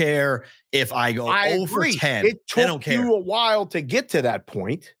 They don't care if I go 0 for 10. It took you a while to get to that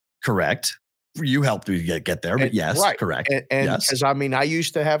point. Correct. You helped me get there, but yes, right. Correct. And because I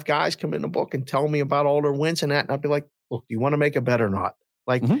used to have guys come in the book and tell me about all their wins and that, and I'd be like, look, do you want to make a bet or not?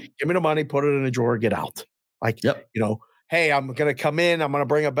 Like, give me the money, put it in a drawer, get out. Like, hey, I'm going to come in, I'm going to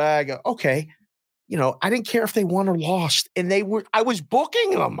bring a bag. Okay. I didn't care if they won or lost. And I was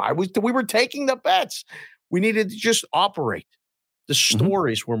booking them. We were taking the bets. We needed to just operate. The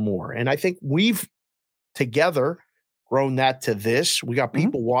stories were more. And I think we've together grown that to this. We got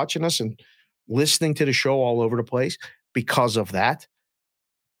people watching us and listening to the show all over the place because of that.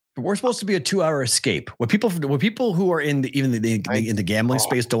 We're supposed to be a 2-hour escape. What people who are in the gambling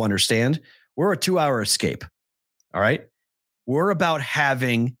space don't understand, we're a 2-hour escape. All right. We're about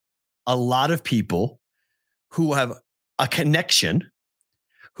having a lot of people who have a connection,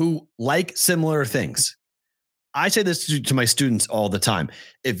 who like similar things. I say this to my students all the time.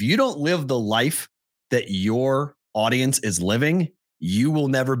 If you don't live the life that your audience is living, you will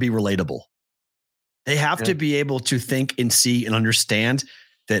never be relatable. They have to be able to think and see and understand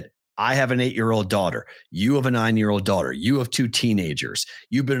that I have an 8-year-old daughter. You have a 9-year-old daughter. You have 2 teenagers.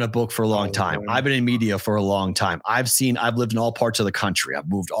 You've been in a book for a long time. I've been in media for a long time. I've lived in all parts of the country. I've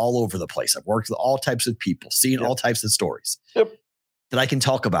moved all over the place. I've worked with all types of people, seen all types of stories that I can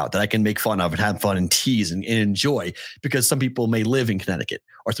talk about, that I can make fun of and have fun and tease and enjoy, because some people may live in Connecticut,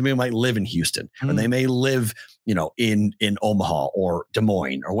 or some people might live in Houston, or they may live, in Omaha or Des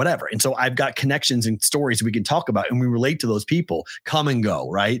Moines or whatever. And so I've got connections and stories we can talk about, and we relate to those people. Come and go,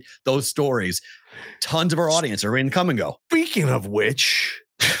 right? Those stories, tons of our audience are in come and go. Speaking of which,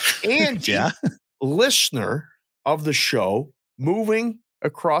 Andy, listener of the show, moving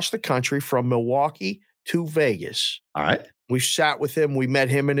across the country from Milwaukee to Vegas. All right. We sat with him. We met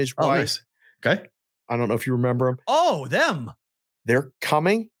him and his wife. Nice. Okay. I don't know if you remember him. Oh, them. They're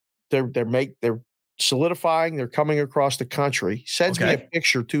coming. They're solidifying. They're coming across the country. Sends me a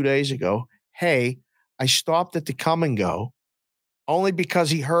picture 2 days ago. Hey, I stopped at the come and go only because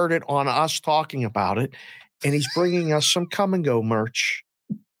he heard it on us talking about it, and he's bringing us some come and go merch.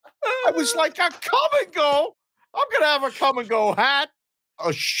 I was like, a come and go? I'm going to have a come and go hat,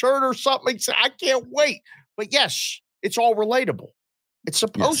 a shirt or something. I can't wait. But yes, it's all relatable. It's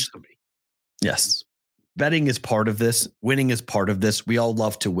supposed to be. Yes. Betting is part of this. Winning is part of this. We all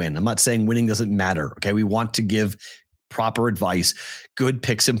love to win. I'm not saying winning doesn't matter. Okay. We want to give proper advice, good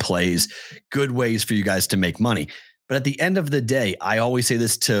picks and plays, good ways for you guys to make money. But at the end of the day, I always say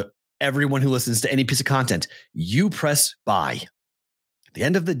this to everyone who listens to any piece of content. You press buy. At the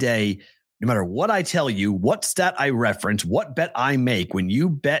end of the day, no matter what I tell you, what stat I reference, what bet I make, when you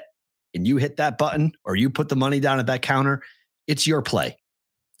bet and you hit that button or you put the money down at that counter, it's your play.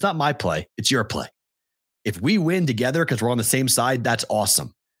 It's not my play. It's your play. If we win together because we're on the same side, that's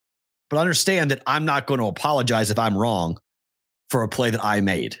awesome. But understand that I'm not going to apologize if I'm wrong for a play that I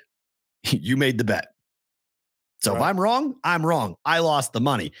made. You made the bet. So if I'm wrong, I'm wrong. I lost the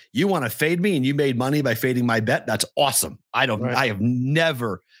money. You want to fade me and you made money by fading my bet? That's awesome. I have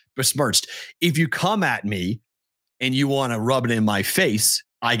never besmirched. If you come at me and you want to rub it in my face,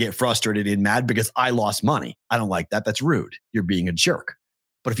 I get frustrated and mad because I lost money. I don't like that. That's rude. You're being a jerk.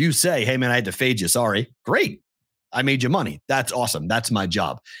 But if you say, hey, man, I had to fade you. Sorry. Great. I made you money. That's awesome. That's my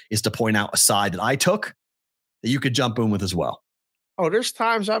job, is to point out a side that I took that you could jump in with as well. Oh, there's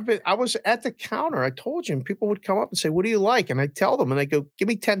times I was at the counter. I told you, and people would come up and say, what do you like? And I tell them, and I go, give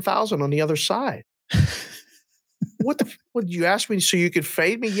me 10,000 on the other side. What you ask me so you could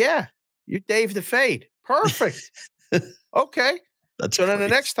fade me? Yeah. You're Dave the Fade. Perfect. Okay. So then the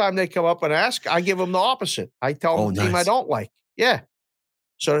next time they come up and ask, I give them the opposite. I tell them the team I don't like. Yeah.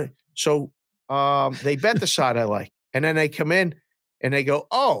 So they bet the side I like. And then they come in and they go,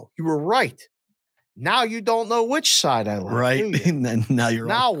 oh, you were right. Now you don't know which side I like. Right. And then now you're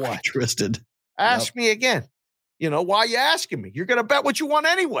what? Twisted. Ask me again. Why are you asking me? You're going to bet what you want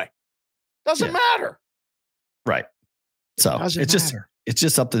anyway. Doesn't matter. Right. So it's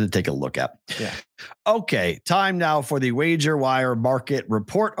just something to take a look at. Yeah. Okay. Time now for the WagerWire Market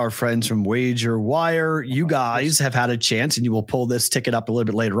Report. Our friends from WagerWire, you guys have had a chance, and you will pull this ticket up a little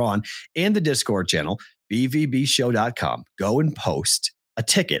bit later on in the Discord channel, bvbshow.com. Go and post a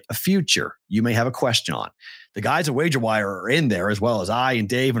ticket, a future you may have a question on. The guys at WagerWire are in there, as well as I and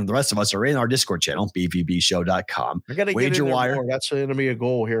Dave and the rest of us are in our Discord channel, bvbshow.com. I got to get in there more. That's going to be a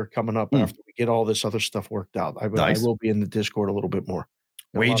goal here coming up after we get all this other stuff worked out. I will be in the Discord a little bit more.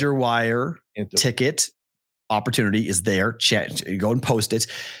 WagerWire ticket opportunity is there. Go and post it.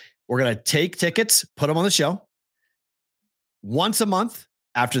 We're going to take tickets, put them on the show. Once a month,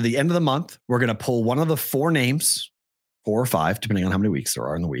 after the end of the month, we're going to pull one of the 4 names, 4 or 5, depending on how many weeks there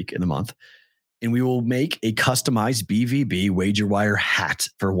are in the month. And we will make a customized BVB WagerWire hat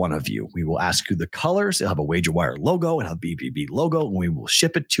for one of you. We will ask you the colors. It'll have a WagerWire logo and a BVB logo, and we will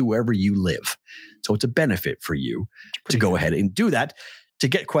ship it to wherever you live. So it's a benefit for you to go ahead and do that. To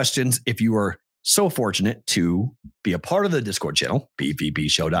get questions, if you are so fortunate to be a part of the Discord channel,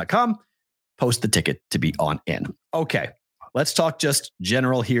 bvbshow.com, post the ticket to be on in. Okay. Let's talk just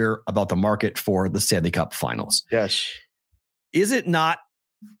general here about the market for the Stanley Cup Finals. Yes. Is it not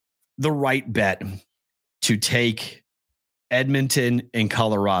the right bet to take Edmonton and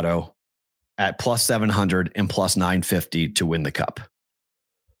Colorado at plus 700 and plus 950 to win the cup?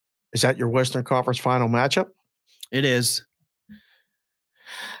 Is that your Western Conference final matchup? It is.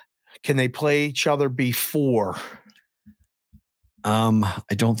 Can they play each other before?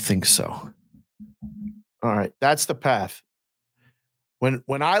 I don't think so. All right. That's the path.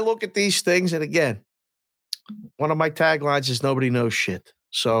 When I look at these things, and again, one of my taglines is nobody knows shit.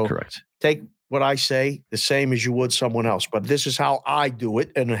 So correct. Take what I say the same as you would someone else. But this is how I do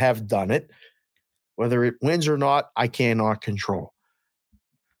it and have done it. Whether it wins or not, I cannot control.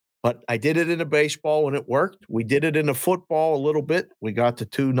 But I did it in a baseball when it worked. We did it in a football a little bit. We got the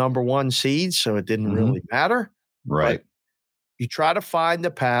 2 number 1 seeds, so it didn't really matter. Right. But you try to find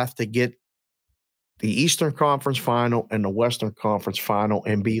the path to get the Eastern Conference Final and the Western Conference Final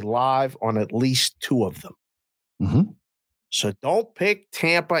and be live on at least 2 of them. Mm-hmm. So don't pick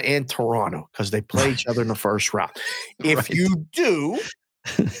Tampa and Toronto because they play each other in the first round. If you do,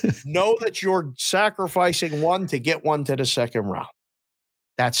 know that you're sacrificing one to get one to the second round.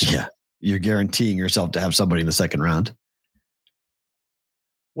 You're guaranteeing yourself to have somebody in the second round.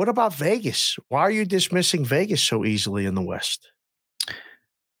 What about Vegas? Why are you dismissing Vegas so easily in the West?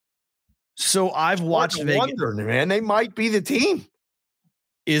 So I've watched Vegas. Wonder, man, they might be the team.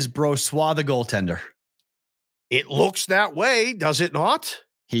 Is Brossoit the goaltender? It looks that way, does it not?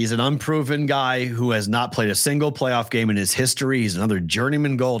 He's an unproven guy who has not played a single playoff game in his history. He's another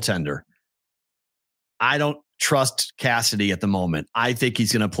journeyman goaltender. I don't trust Cassidy at the moment. I think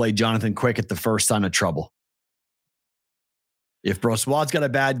he's going to play Jonathan Quick at the first sign of trouble. If Brossoit's got a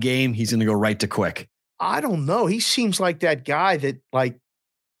bad game, he's going to go right to Quick. I don't know. He seems like that guy that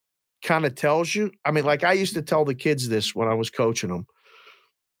kind of tells you. I mean, I used to tell the kids this when I was coaching them.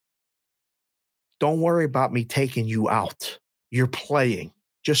 Don't worry about me taking you out. You're playing.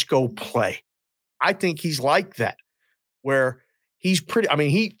 Just go play. I think he's like that, where he's pretty. I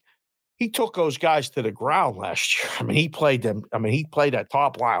mean, he took those guys to the ground last year. I mean, he played them. I mean, he played that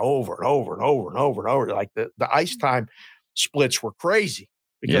top line over and over and over and over and over. Like the ice time splits were crazy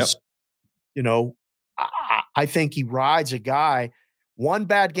because, I think he rides a guy. 1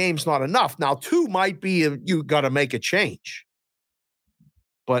 bad game's not enough. Now 2 might be you got to make a change.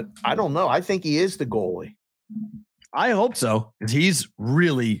 But I don't know. I think he is the goalie. I hope so, because he's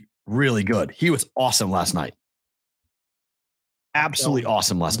really, really good. He was awesome last night. Absolutely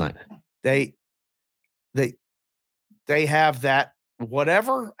awesome last night. They have that,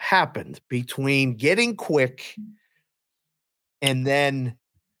 whatever happened between getting Quick and then,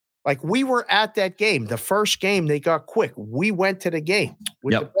 we were at that game. The first game, they got Quick. We went to the game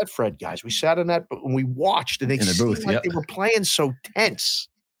with the Betfred guys. We sat in that and we watched, and they seemed like they were playing so tense.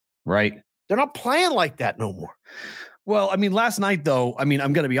 Right. They're not playing like that no more. Well, I mean, last night, though, I'm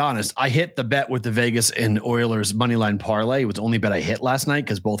going to be honest. I hit the bet with the Vegas and Oilers moneyline parlay. It was the only bet I hit last night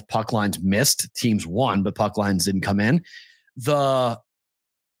because both puck lines missed. Teams won, but puck lines didn't come in. The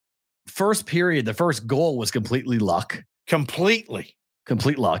first period, the first goal was completely luck. Complete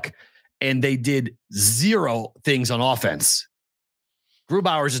luck. And they did 0 things on offense.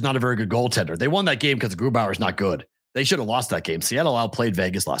 Grubauer's is not a very good goaltender. They won that game because Grubauer's not good. They should have lost that game. Seattle outplayed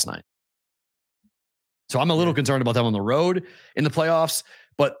Vegas last night. So I'm a little concerned about them on the road in the playoffs.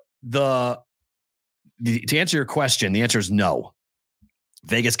 But to answer your question, the answer is no.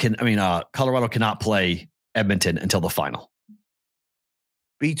 Colorado cannot play Edmonton until the final.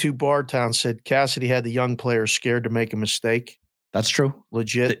 B2 Bartown said Cassidy had the young players scared to make a mistake. That's true.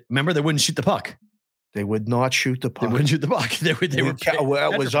 Legit. Remember, they wouldn't shoot the puck. They would not shoot the puck. They wouldn't shoot the puck.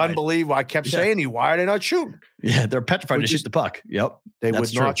 It was unbelievable. I kept saying to you, why are they not shooting? Yeah, they're petrified to shoot the puck. Yep. They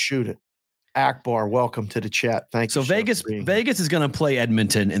would not shoot it. Akbar, welcome to the chat. Thanks. So Vegas is going to play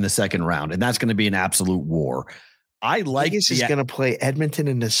Edmonton in the second round, and that's going to be an absolute war. Vegas is going to play Edmonton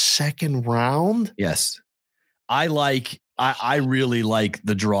in the second round? Yes. I really like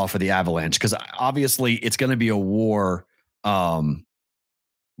the draw for the Avalanche because obviously it's going to be a war.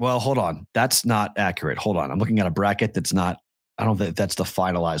 Well, hold on. That's not accurate. Hold on. I'm looking at a bracket that's not, I don't think that's the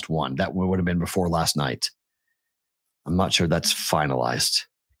finalized one. That would have been before last night. I'm not sure that's finalized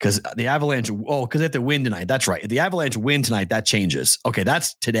because the Avalanche, because they have to win tonight. That's right. If the Avalanche win tonight, that changes. Okay,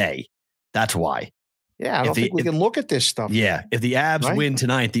 that's today. That's why. Yeah, I don't think we can look at this stuff. Yeah, if the Avs win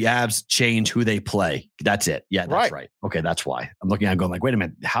tonight, the Avs change who they play. That's it. Yeah, that's right. Okay, that's why. I'm looking at it going wait a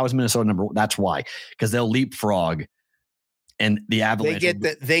minute. How is Minnesota number 1? That's why. Because they'll leapfrog. And the Avalanche,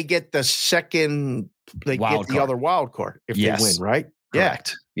 they get the second, they get the other wild card if they win, right?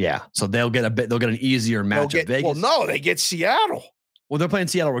 Correct. Yeah. So they'll get an easier matchup. Well, no, they get Seattle. Well, they're playing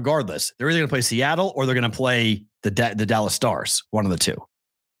Seattle regardless. They're either going to play Seattle or they're going to play the Dallas Stars, one of the two.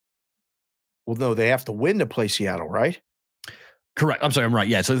 Well, no, they have to win to play Seattle, right? Correct. I'm sorry. I'm right.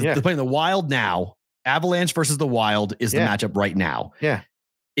 Yeah. So they're playing the Wild now. Avalanche versus the Wild is the matchup right now. Yeah.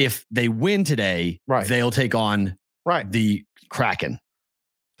 If they win today, they'll take on the Kraken.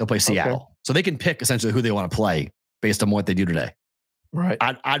 They'll play Seattle. Okay. So they can pick essentially who they want to play based on what they do today. Right.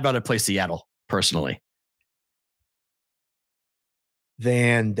 I'd rather play Seattle personally.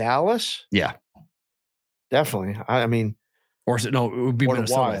 Than Dallas? Yeah. Definitely. I mean. It would be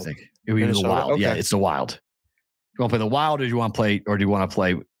Minnesota, I think. It would be the Wild. Okay. Yeah, it's the Wild. You want to play the Wild or do you want to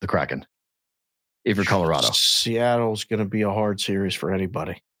play the Kraken? If you're Colorado. Seattle's going to be a hard series for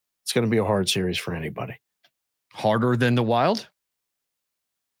anybody. It's going to be a hard series for anybody. Harder than the Wild?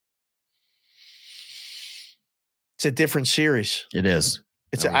 It's a different series. It is.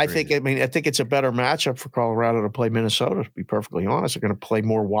 I think it's a better matchup for Colorado to play Minnesota, to be perfectly honest. They're going to play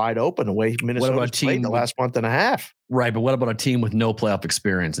more wide open the way Minnesota's played the last month and a half. Right, but what about a team with no playoff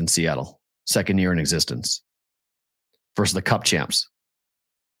experience in Seattle? Second year in existence. Versus the Cup champs.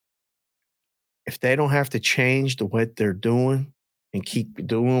 If they don't have to change what they're doing and keep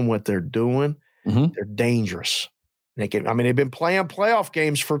doing what they're doing, they're dangerous. They've been playing playoff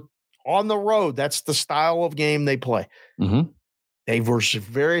games on the road. That's the style of game they play. They were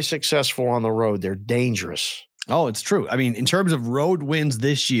very successful on the road. They're dangerous. Oh, it's true. I mean, in terms of road wins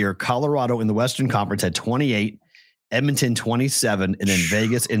this year, Colorado in the Western Conference had 28, Edmonton 27, and then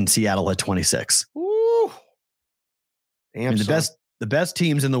Vegas and Seattle had 26. Woo. Damn, the best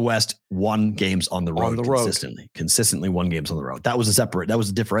teams in the West won games on the road consistently won games on the road. That was a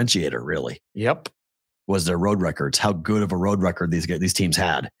differentiator, really. Yep. Was their road records, how good of a road record these teams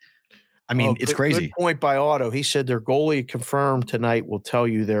had. I mean, it's crazy. Good point by Otto. He said their goalie confirmed tonight will tell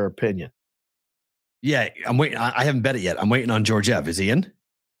you their opinion. Yeah, I'm waiting. I haven't bet it yet. I'm waiting on Georgiev. Is he in?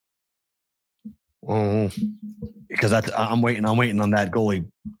 Because I'm waiting on that goalie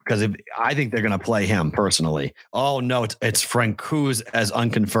because I think they're going to play him personally. Oh no, it's Francouz as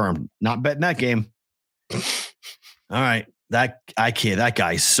unconfirmed. Not betting that game. All right, that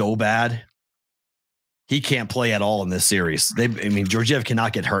guy's so bad. He can't play at all in this series. Georgiev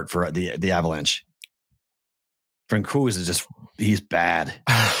cannot get hurt for the Avalanche. Francouz is he's bad.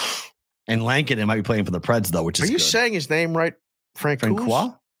 And Lankinen might be playing for the Preds though, which is. Are you saying his name right?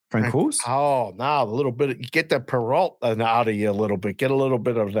 Francouz? Oh, now a little bit. Get the Perrault out of you a little bit. Get a little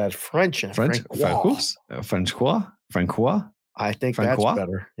bit of that French. Francouz? Francouz? I think that's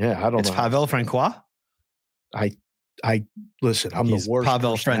better. Yeah, I don't know. It's Pavel Francouz? I listen. He's the worst.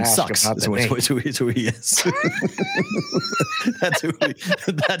 Pavel Friend sucks. That's who he is. That's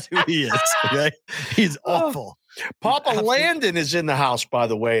who he is. Okay, he's awful. Papa Landon is in the house, by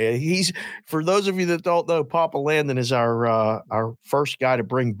the way. He's, for those of you that don't know, Papa Landon is our first guy to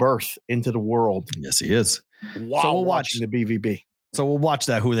bring birth into the world. Yes, he is. Wow, so we'll watch the BVB. So we'll watch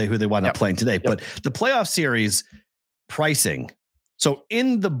that who they wind up playing today. Yep. But the playoff series pricing. So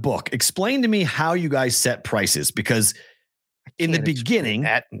in the book, explain to me how you guys set prices, because in the beginning,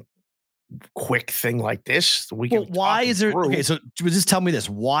 that quick thing like this, why is there? Okay, so just tell me this: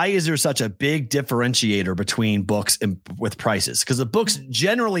 why is there such a big differentiator between books and with prices? Because the books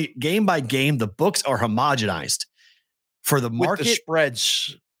generally, game by game, the books are homogenized for the market. With the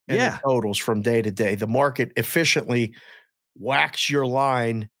spreads and the totals from day to day, the market efficiently whacks your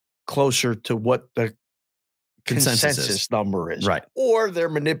line closer to what the consensus number is, right? Or they're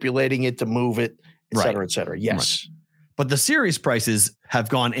manipulating it to move it, et cetera, et cetera. Yes. Right. But the series prices have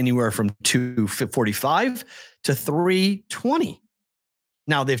gone anywhere from $245 to $320.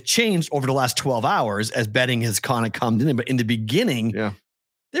 Now they've changed over the last 12 hours as betting has kind of come in. But in the beginning,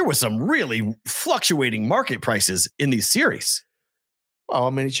 there was some really fluctuating market prices in these series. Well,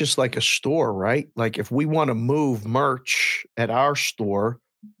 I mean, it's just like a store, right? Like if we want to move merch at our store,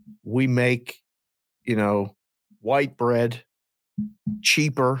 we make, white bread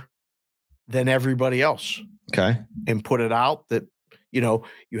cheaper than everybody else. Okay. And put it out that, you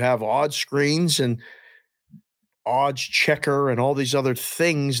have odds screens and odds checker and all these other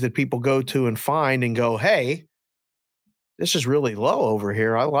things that people go to and find and go, hey, this is really low over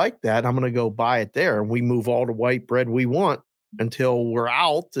here. I like that. I'm going to go buy it there. And we move all the white bread we want until we're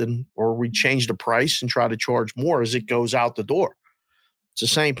out or we change the price and try to charge more as it goes out the door. It's the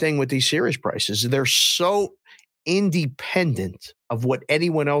same thing with these series prices. They're so independent of what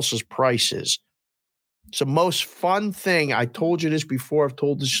anyone else's price is. It's the most fun thing. I told you this before. I've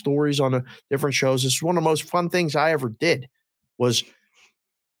told the stories on different shows. It's one of the most fun things I ever did was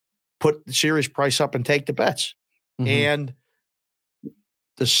put the series price up and take the bets. Mm-hmm. And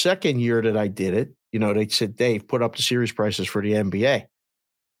the second year that I did it, they said, Dave, put up the series prices for the NBA.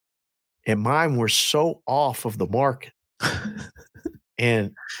 And mine were so off of the market.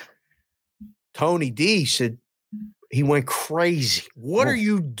 And Tony D said, he went crazy. What are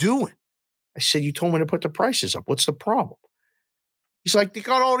you doing? I said, you told me to put the prices up. What's the problem? He's like, they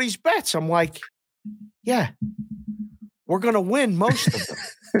got all these bets. I'm like, yeah, we're going to win most of them.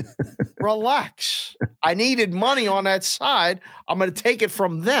 Relax. I needed money on that side. I'm going to take it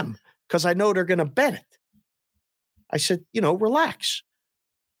from them because I know they're going to bet it. I said, relax.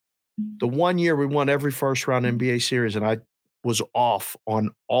 The 1 year we won every first round NBA series, and I was off on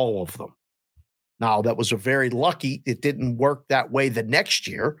all of them. Now, that was a very lucky. It didn't work that way the next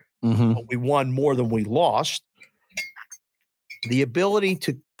year. But we won more than we lost. The ability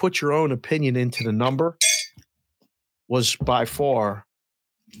to put your own opinion into the number was by far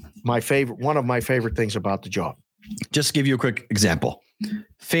one of my favorite things about the job. Just to give you a quick example.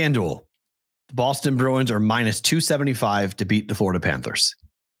 FanDuel, the Boston Bruins are minus 275 to beat the Florida Panthers.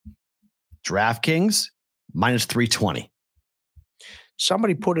 DraftKings, minus 320.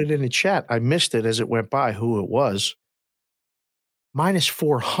 Somebody put it in the chat. I missed it as it went by who it was. Minus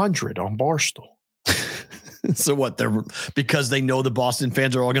 400 on Barstool. So what? Because they know the Boston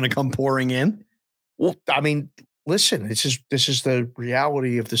fans are all going to come pouring in? Well, I mean, listen, this is the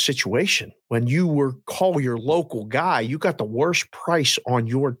reality of the situation. When you call your local guy, you got the worst price on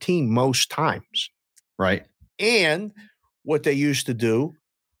your team most times. Right. And what they used to do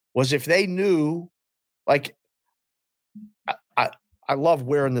was if they knew, like, I love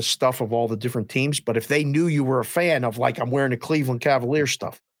wearing the stuff of all the different teams, but if they knew you were a fan of, like, I'm wearing the Cleveland Cavaliers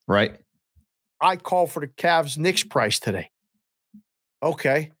stuff. Right. I call for the Cavs Knicks price today.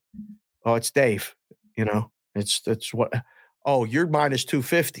 Okay. Oh, it's Dave. It's what? Oh, you're minus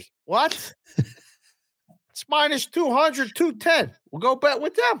 250. What? It's minus 200, 210. We'll go bet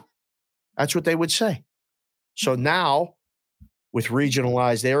with them. That's what they would say. So now, with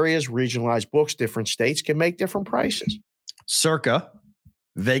regionalized areas, regionalized books, different states can make different prices. Circa,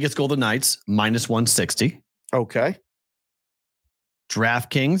 Vegas Golden Knights, minus 160. Okay.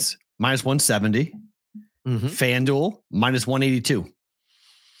 DraftKings, minus 170. FanDuel, minus 182.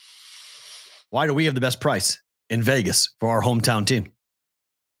 Why do we have the best price in Vegas for our hometown team?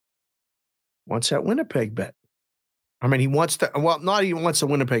 Wants that Winnipeg bet. I mean, he wants to, not even wants a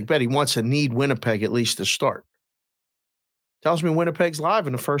Winnipeg bet. He wants to need Winnipeg at least to start. Tells me Winnipeg's live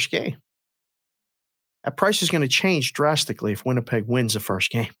in the first game. That price is going to change drastically if Winnipeg wins the first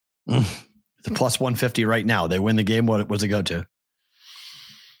game. The plus 150 right now. They win the game. What does it go to?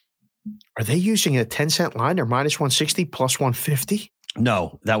 Are they using a 10-cent line or minus 160 plus 150?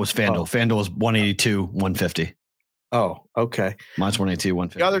 No, that was FanDuel. Oh. FanDuel was 182, 150. Oh, okay. Minus 182,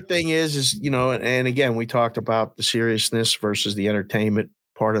 150. The other thing is, and again, we talked about the seriousness versus the entertainment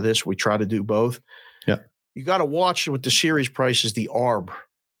part of this. We try to do both. Yeah. You got to watch with the series prices, the ARB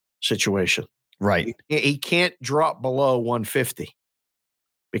situation. Right. He can't drop below 150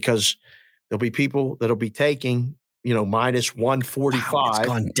 because there'll be people that'll be taking, minus 145. Wow, it's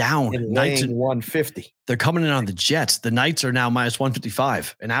gone down. And laying 150. They're coming in on the Jets. The Knights are now minus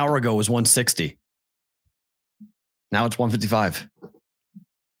 155. An hour ago was 160. Now it's 155.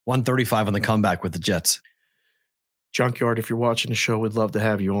 135 on the comeback with the Jets. Junkyard, if you're watching the show, we'd love to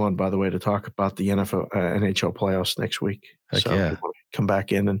have you on, by the way, to talk about the NHL playoffs next week. Heck yeah. Come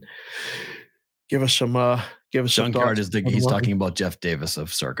back in and give us some Junkyard is he's talking about Jeff Davis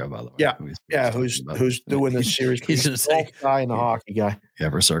of Circa, by the way. Who's doing this series. He's going to say guy and the hockey guy. Yeah,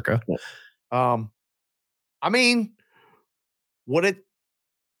 for Circa. I mean, the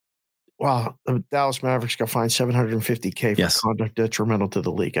Dallas Mavericks got fined $750K for conduct detrimental to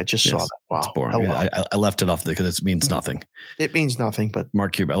the league. I just saw that. Wow. It's boring. I left it off because it means nothing. It means nothing, but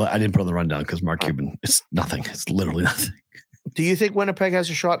Mark Cuban. I didn't put it on the rundown because Mark Cuban, it's nothing. It's literally nothing. Do you think Winnipeg has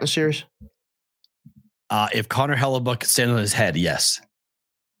a shot in the series? If Connor Hellebuck stands on his head, yes.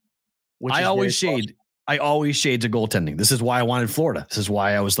 I always shade the goaltending. This is why I wanted Florida. This is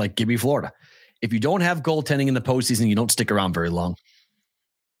why I was like, give me Florida. If you don't have goaltending in the postseason, you don't stick around very long.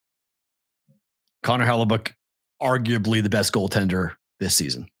 Connor Hellebuck, arguably the best goaltender this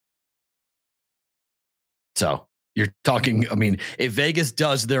season. So you're talking, I mean, if Vegas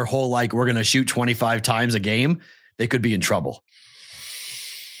does their whole, like, we're going to shoot 25 times a game, they could be in trouble.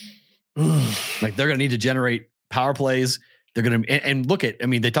 Like, they're going to need to generate power plays. They're going to, and look at, I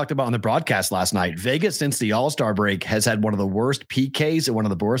mean, they talked about on the broadcast last night, Vegas since the All-Star break has had one of the worst PKs and one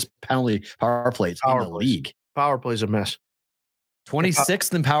of the worst penalty power plays in the league. Power play's a mess.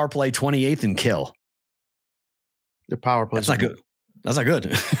 26th in power play, 28th in kill. The power play. That's not good. That's not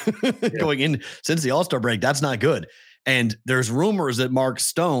good. Going in since the All-Star break, that's not good. And there's rumors that Mark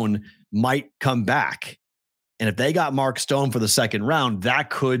Stone might come back. And if they got Mark Stone for the second round,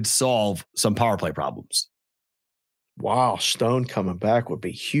 that could solve some power play problems. Wow. Stone coming back would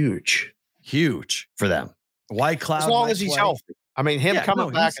be huge. Huge for them. White Cloud. As long as he's healthy. I mean, him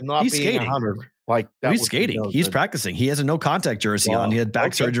coming back and not being skating. 100. Like he's skating. He's practicing. He has a no contact jersey on. He had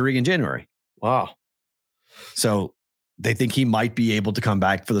back surgery in January. Wow. So they think he might be able to come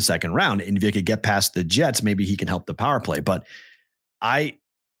back for the second round. And if he could get past the Jets, maybe he can help the power play. But I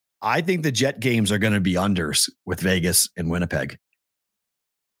think the Jet games are going to be unders with Vegas and Winnipeg.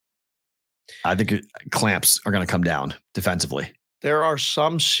 I think clamps are going to come down defensively. There are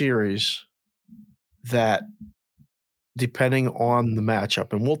some series that, depending on the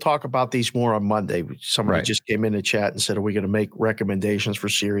matchup, and we'll talk about these more on Monday. Somebody just came in the chat and said, are we going to make recommendations for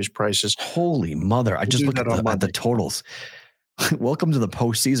series prices? Holy mother. I just looked at the totals. Welcome to the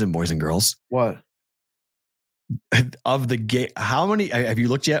postseason, boys and girls. What? Of the game, how many have you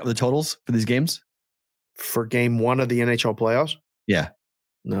looked yet at the totals for these games? For game 1 of the NHL playoffs? Yeah.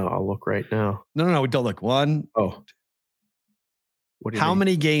 No, I'll look right now. No, don't look. One. Oh. What do you How mean?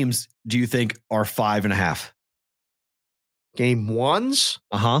 many games do you think are 5.5? Game 1s?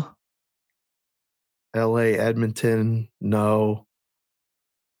 Uh-huh. LA, Edmonton, no.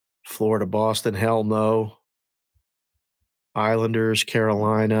 Florida, Boston, hell no. Islanders,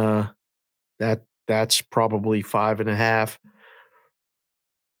 Carolina, that's probably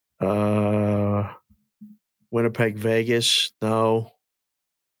 5.5. Winnipeg, Vegas, no.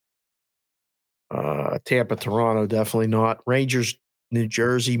 Tampa, Toronto, definitely not. Rangers, New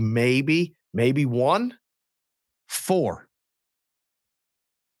Jersey, maybe 1. 4.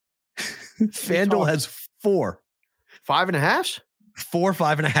 FanDuel has 4. 5.5s? 4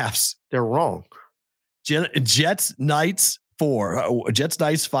 5.5s. They're wrong. Jets, Knights, 4. Jets,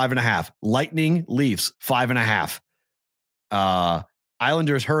 Knights, 5.5. Lightning, Leafs, 5.5.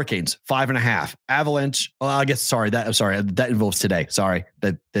 Islanders, Hurricanes, 5.5. Avalanche. Oh, I guess. That involves today. Sorry,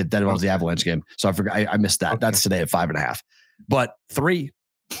 that involves the Avalanche game. So I forgot. I missed that. Okay. That's today at 5.5. But 3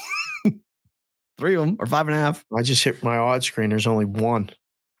 of them are 5.5. I just hit my odds screen. There's only 1.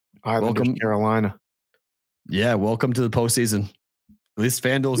 Islanders, Carolina. Yeah, welcome to the postseason. At least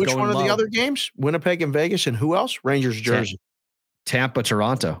FanDuel's Which going one of low. the other games? Winnipeg and Vegas, and who else? Rangers, Jersey. Tampa,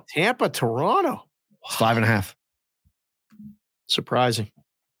 Toronto. Tampa, Toronto. 5.5. Surprising.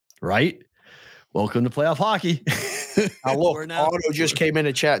 Right? Welcome to playoff hockey. Now look, Otto just came in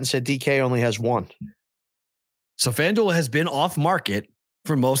the chat and said DK only has 1. So FanDuel has been off market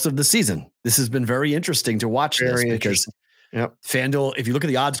for most of the season. This has been very interesting to watch this because FanDuel, if you look at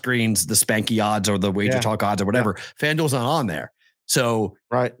the odds screens, the Spanky odds or the Wager Talk odds or whatever, FanDuel's not on there. So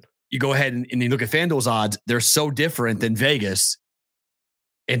you go ahead and you look at FanDuel's odds. They're so different than Vegas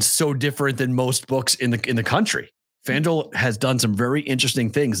and so different than most books in the country. FanDuel has done some very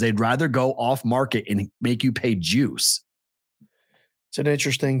interesting things. They'd rather go off market and make you pay juice. It's an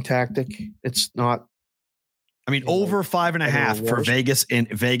interesting tactic. It's not. I mean, over 5.5 for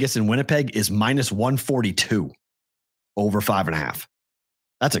Vegas and Winnipeg is minus 142. Over 5.5.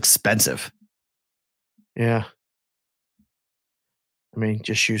 That's expensive. Yeah. I mean,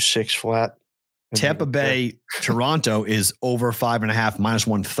 just use 6 flat. Tampa Bay, Toronto is over 5.5, minus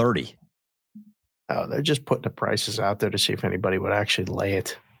 130. Oh, they're just putting the prices out there to see if anybody would actually lay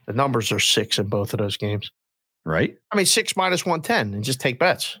it. The numbers are 6 in both of those games. Right? I mean, 6 minus 110 and just take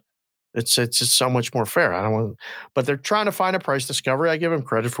bets. It's just so much more fair. I don't want, but they're trying to find a price discovery. I give them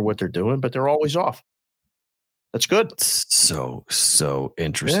credit for what they're doing, but they're always off. That's good. So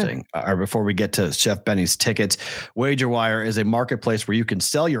interesting. Yeah. Before we get to Chef Benny's tickets, WagerWire is a marketplace where you can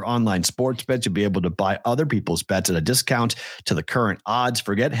sell your online sports bets. You'll be able to buy other people's bets at a discount to the current odds.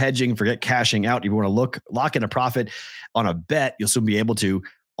 Forget hedging, forget cashing out. If you want to lock in a profit on a bet, you'll soon be able to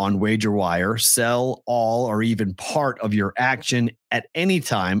on WagerWire. Sell all or even part of your action at any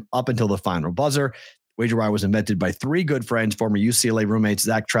time up until the final buzzer. WagerWire was invented by 3 good friends, former UCLA roommates,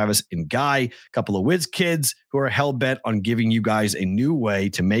 Zach, Travis, and Guy, a couple of whiz kids who are hell-bent on giving you guys a new way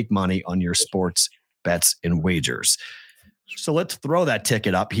to make money on your sports bets and wagers. So let's throw that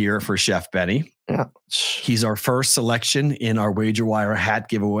ticket up here for Chef Benny. Yeah. He's our first selection in our WagerWire hat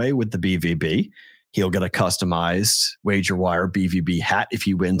giveaway with the BVB. He'll get a customized WagerWire BVB hat if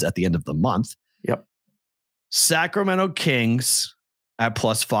he wins at the end of the month. Yep. Sacramento Kings at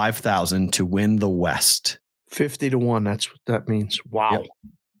plus 5,000 to win the West. 50-1. That's what that means. Wow. Yep.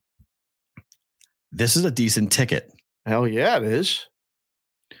 This is a decent ticket. Hell yeah, it is.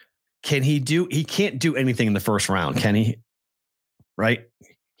 He can't do anything in the first round, can he? Right?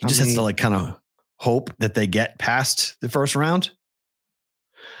 He just has to kind of hope that they get past the first round.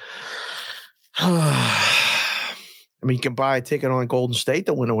 I mean, you can buy a ticket on Golden State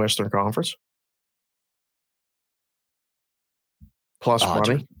to win the Western Conference. Plus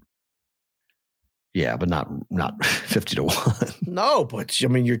money. Yeah, but not 50 to 1. No, but I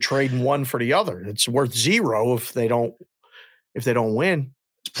mean, you're trading one for the other. It's worth zero if they don't win.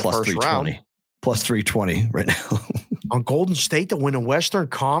 It's plus 320. Plus 320 right now. On Golden State to win a Western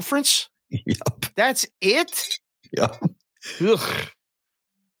Conference? Yep. That's it? Yep. Ugh.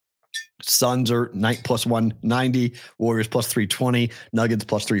 Suns are plus 190, Warriors plus 320, Nuggets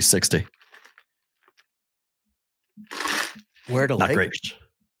plus 360. Where are the Lakers? Great.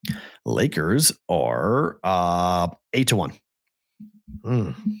 Lakers are 8 to 1.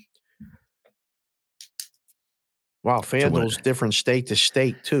 Wow, FanDuel's different state to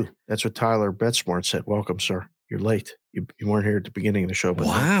state too. That's what Tyler Betsmart said. Welcome, sir. You're late. You weren't here at the beginning of the show, but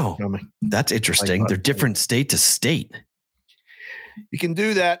wow, that's interesting. They're different state to state. You can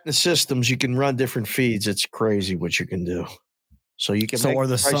do that in the systems. You can run different feeds. It's crazy what you can do. So you can make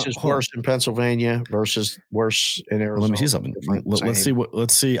the prices worse in Pennsylvania versus worse in Arizona. Let me see something.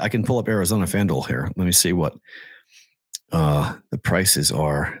 Let's see. I can pull up Arizona FanDuel here. Let me see what the prices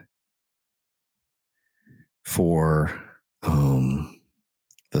are for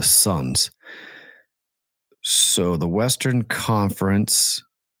the Suns. So the Western Conference,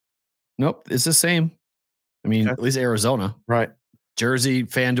 nope, it's the same. I mean, at least Arizona, right? Jersey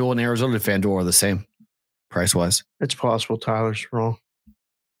FanDuel and Arizona FanDuel are the same price wise. It's possible Tyler's wrong.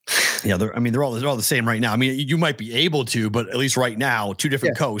 Yeah, they're all the same right now. I mean, you might be able to, but at least right now, two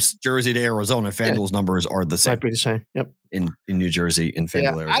different coasts, Jersey to Arizona, FanDuel's numbers are the same. Might be the same. Yep. In New Jersey, in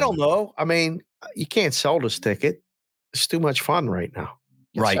FanDuel, Arizona. I don't know. I mean, you can't sell this ticket. It's too much fun right now.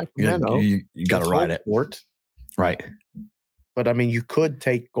 Right. You got to ride it. Right. But I mean, you could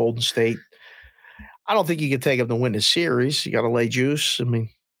take Golden State. I don't think you could take them to win the series. You got to lay juice. I mean,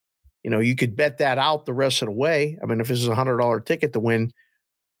 you could bet that out the rest of the way. I mean, if this is a $100 ticket to win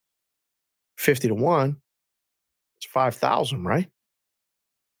 50 to 1, it's 5,000, right?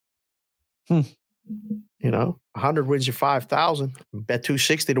 100 wins you 5,000. Bet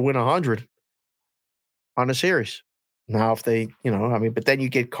 260 to win 100 on a series. Now, if they, but then you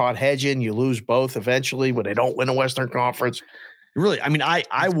get caught hedging, you lose both eventually when they don't win a Western Conference. Really, I mean,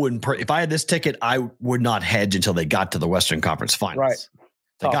 I wouldn't. If I had this ticket, I would not hedge until they got to the Western Conference Finals. Right.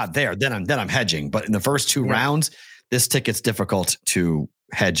 They got there, then I'm hedging. But in the first two rounds, this ticket's difficult to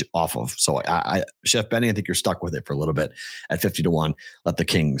hedge off of. So, Chef Benny, I think you're stuck with it for a little bit at 50 to 1. Let the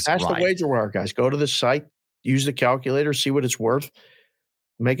Kings Ask ride. The WagerWire guys. Go to the site, use the calculator, see what it's worth,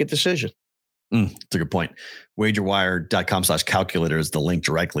 make a decision. That's a good point. WagerWire.com/calculator is the link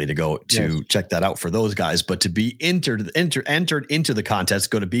directly to go to check that out for those guys. But to be entered into the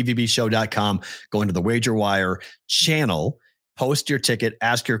contest, go to bvbshow.com, go into the WagerWire channel, post your ticket,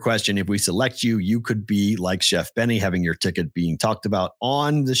 ask your question. If we select you, you could be like Chef Benny, having your ticket being talked about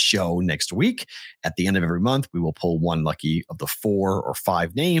on the show next week. At the end of every month, we will pull one lucky of the 4 or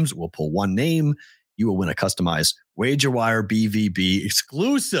 5 names. We'll pull one name. You will win a customized WagerWire BVB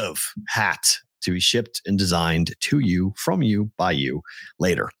exclusive hat to be shipped and designed to you, from you, by you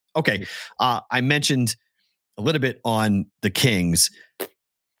later. Okay. I mentioned a little bit on the Kings.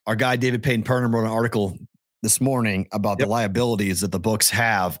 Our guy, David Payne Purnham, wrote an article this morning about the liabilities that the books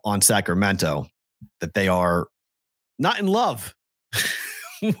have on Sacramento, that they are not in love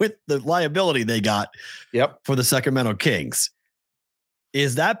with the liability they got for the Sacramento Kings.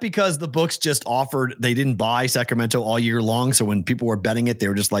 Is that because the books just offered, they didn't buy Sacramento all year long? So when people were betting it, they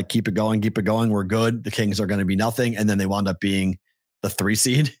were just like, keep it going. We're good. The Kings are going to be nothing. And then they wound up being the 3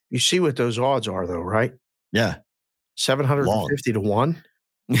 seed. You see what those odds are though, right? Yeah. 750 to 1.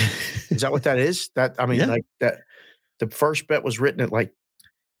 Is that what that is? Like that, the first bet was written at like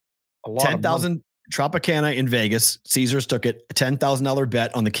a lot 10,000 Tropicana in Vegas. Caesars took it, a $10,000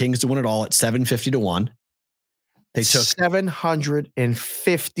 bet on the Kings to win it all at 750 to 1. They took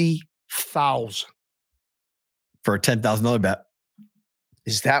 750,000 for a $10,000 bet.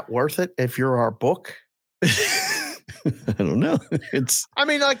 Is that worth it if you're our book? I don't know.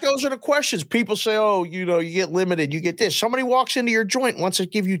 Those are the questions. People say, oh, you get limited, you get this. Somebody walks into your joint, wants to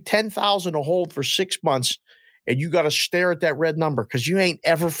give you 10,000 to hold for 6 months, and you got to stare at that red number because you ain't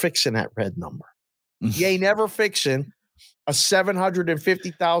ever fixing that red number. You ain't ever fixing a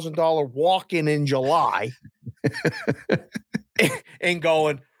 $750,000 walk-in in July and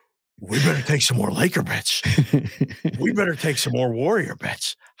going, we better take some more Laker bets. We better take some more Warrior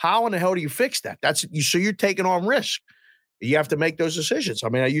bets. How in the hell do you fix that? So you're taking on risk. You have to make those decisions. I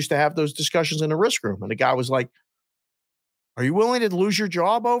mean, I used to have those discussions in the risk room, and the guy was like, are you willing to lose your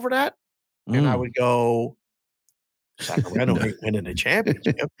job over that? And I would go, Sacramento ain't winning the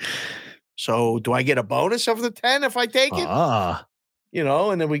championship. So do I get a bonus of the 10 if I take it?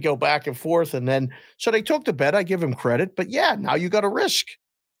 And then we go back and forth. And then, so they took the bet. I give him credit. But yeah, now you got a risk.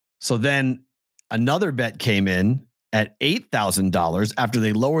 So then another bet came in at $8,000 after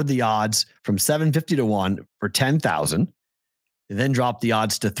they lowered the odds from $750 to 1 for $10,000. They then dropped the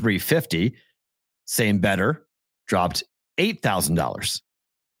odds to $350. Same better, dropped $8,000.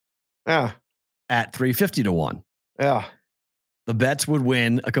 Yeah. At $350 to 1. Yeah. The bets would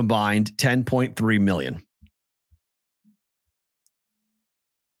win a combined $10.3 million.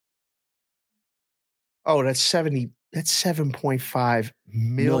 Oh, that's 7.5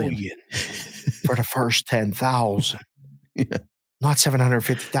 million for the first 10,000. Yeah. Not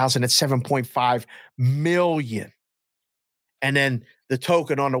 750,000. It's 7.5 million. And then the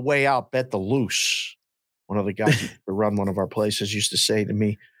token on the way out, bet the loose. One of the guys who run one of our places used to say to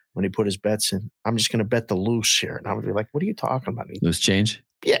me when he put his bets in, I'm just going to bet the loose here. And I would be like, what are you talking about? Loose change?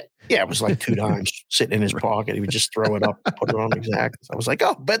 Yeah. It was like $2 sitting in his pocket. He would just throw it up, put it on exact. I was like,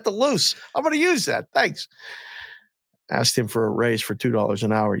 oh, bet the loose. I'm going to use that. Thanks. Asked him for a raise for $2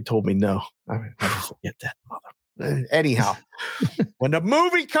 an hour. He told me no. I never forget that, mother. Anyhow, when the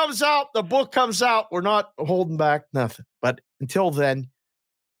movie comes out, the book comes out, we're not holding back nothing. But until then,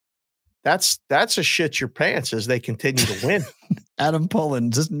 that's a shit your pants as they continue to win. Adam Pullen,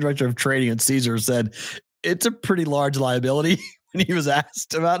 assistant director of trading at Caesar, said it's a pretty large liability when he was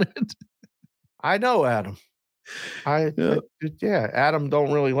asked about it. I know Adam. Adam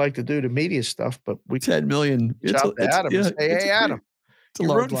don't really like to do the media stuff, but we 10 million. Adam. Yeah, hey, Adam,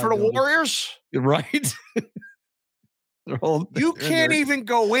 you rooting for the Warriors? Right. You can't even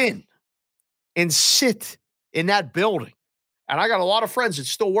go in and sit in that building. And I got a lot of friends that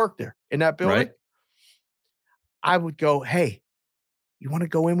still work there in that building. Right. I would go, hey, you want to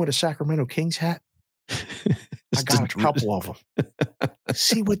go in with a Sacramento Kings hat? I got a couple of them.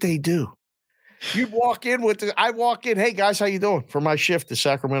 See what they do. You'd walk in I walk in, hey guys, how you doing? For my shift, the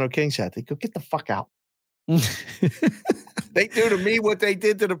Sacramento Kings hat. They go, get the fuck out. They do to me what they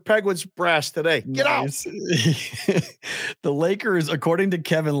did to the Penguins brass today. Get out. The Lakers, according to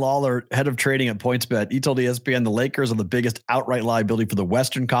Kevin Lawler, head of trading at PointsBet, he told ESPN the Lakers are the biggest outright liability for the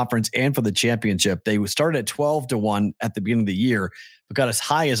Western Conference and for the championship. They started at 12 to 1 at the beginning of the year, but got as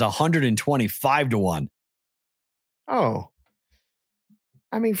high as 125 to 1. Oh.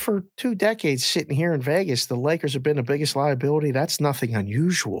 I mean, for 2 decades sitting here in Vegas, the Lakers have been the biggest liability. That's nothing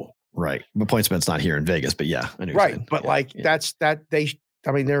unusual. Right. But PointsBet's not here in Vegas, but yeah. I know right. But it's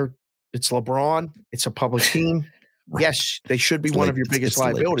LeBron. It's a public team. Right. Yes, they should be one of your biggest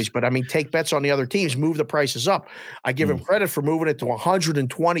liabilities. But I mean, take bets on the other teams, move the prices up. I give him credit for moving it to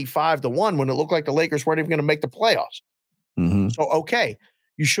 125 to 1 when it looked like the Lakers weren't even going to make the playoffs. Mm-hmm. So, okay,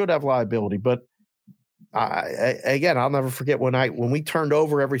 you should have liability. But again, I'll never forget when we turned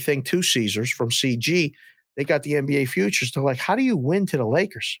over everything to Caesars from CG, they got the NBA futures. They're like, how do you win to the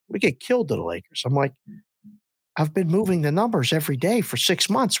Lakers? We get killed to the Lakers. I'm like, I've been moving the numbers every day for 6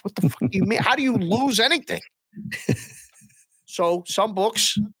 months. What the fuck do you mean? How do you lose anything? So some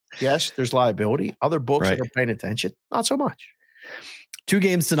books, yes, there's liability. Other books that are paying attention, not so much. 2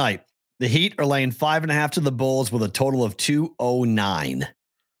 games tonight. The Heat are laying 5.5 to the Bulls with a total of 209.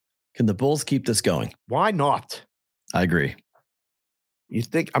 Can the Bulls keep this going? Why not? I agree. You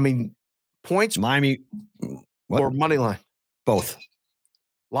think, points, Miami, or money line? Both.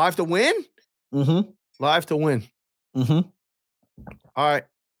 Live to win? Mm-hmm. Live to win. Mm-hmm. All right.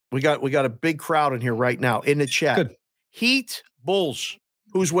 We got a big crowd in here right now in the chat. Good. Heat, Bulls.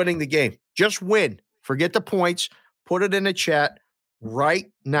 Who's winning the game? Just win. Forget the points. Put it in the chat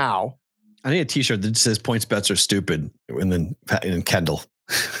right now. I need a t-shirt that says points bets are stupid. And then Kendall.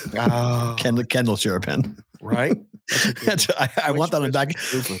 Kendall Sherapan. Right? I want that on the back.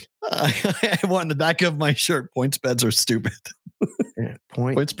 I want on the back of my shirt. Point spreads are stupid. Yeah,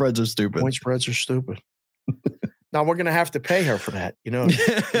 point spreads are stupid. Point spreads are stupid. Now we're going to have to pay her for that.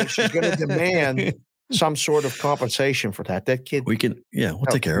 She's going to demand some sort of compensation for that. That kid. We'll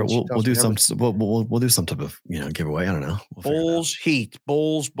take care of it. We'll do some. We'll do some type of giveaway. I don't know. Bulls, Heat,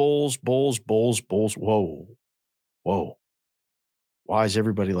 Bulls. Whoa. Why does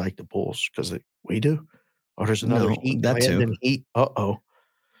everybody like the Bulls? Because we do. Oh, there's another Heat. That too. Heat.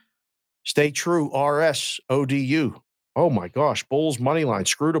 Stay true. RSODU. Oh my gosh. Bulls money line.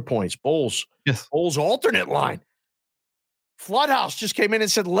 Screw the points. Bulls. Yes. Bulls alternate line. Floodhouse just came in and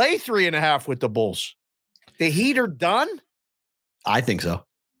said lay 3.5 with the Bulls. The Heat are done? I think so.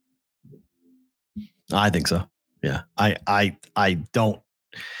 Yeah. I don't.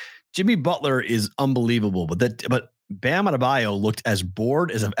 Jimmy Butler is unbelievable, but Bam Adebayo looked as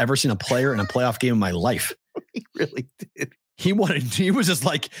bored as I've ever seen a player in a playoff game in my life. He really did. He was just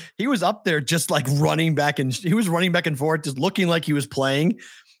like, he was up there just like running back and forth, just looking like he was playing.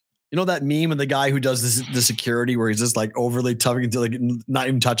 You know that meme of the guy who does the security where he's just like overly tough until like not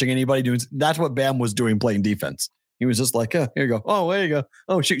even touching anybody. That's what Bam was doing playing defense. He was just like, here you go. Oh, there you go.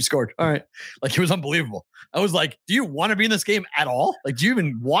 Oh, shoot, you scored. All right. Like, it was unbelievable. I was like, do you want to be in this game at all? Like, do you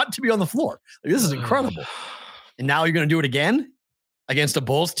even want to be on the floor? Like, this is incredible. And now you're going to do it again against a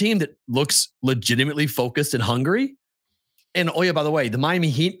Bulls team that looks legitimately focused and hungry. And oh yeah, by the way, the Miami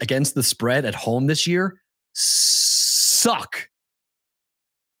Heat against the spread at home this year suck.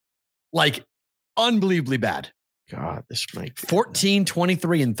 Like, unbelievably bad. God, this might be 14,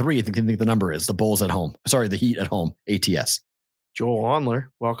 23, and 3. I think the number is the Bulls at home. Sorry, the Heat at home. ATS. Joel Onler,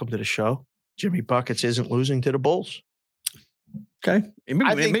 welcome to the show. Jimmy Buckets isn't losing to the Bulls. Okay,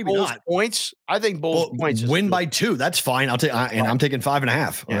 maybe Bulls not points. I think Bulls points win by 2. That's fine. I'm taking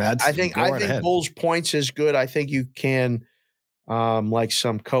 5.5. Yeah, I think Bulls points is good. I think you can, like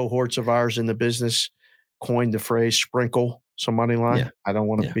some cohorts of ours in the business, coined the phrase "sprinkle some money line." Yeah. I don't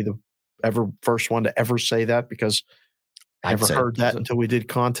want to be the first one to ever say that because I never heard that until we did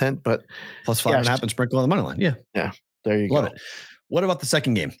content. But plus 5.5 and sprinkle on the money line. Yeah, yeah. There you Love go. It. What about the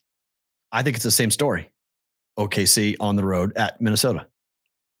second game? I think it's the same story. OKC on the road at Minnesota.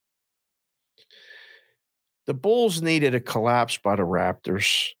 The Bulls needed a collapse by the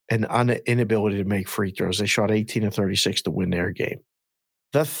Raptors and inability to make free throws. They shot 18 of 36 to win their game.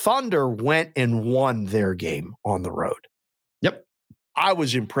 The Thunder went and won their game on the road. Yep. I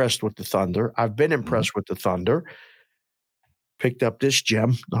was impressed with the Thunder. I've been impressed with the Thunder. Picked up this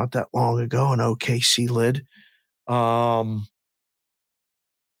gem not that long ago, an OKC lid.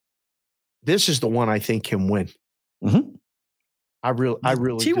 This is the one I think can win. Mm-hmm. I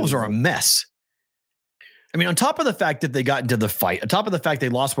really T-Wolves are a mess. I mean, on top of the fact that they got into the fight, on top of the fact they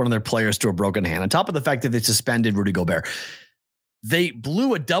lost one of their players to a broken hand, on top of the fact that they suspended Rudy Gobert, they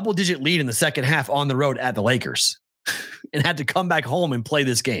blew a double-digit lead in the second half on the road at the Lakers and had to come back home and play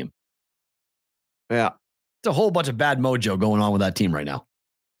this game. Yeah. It's a whole bunch of bad mojo going on with that team right now.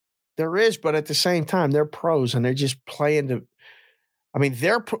 There is, but at the same time, they're pros and they're just playing to – I mean,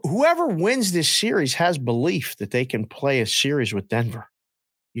 whoever wins this series has belief that they can play a series with Denver.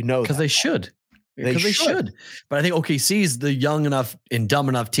 You know, because they should. Because they should. But I think OKC is the young enough and dumb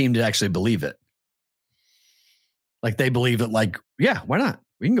enough team to actually believe it. Like they believe it. Like, yeah, why not?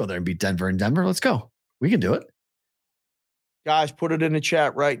 We can go there and beat Denver in Denver. Let's go. We can do it. Guys, put it in the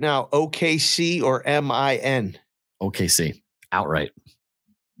chat right now. OKC or MIN? OKC. Outright.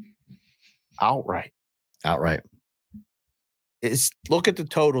 Look at the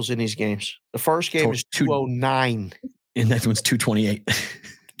totals in these games. The first game is 209. And that one's 228.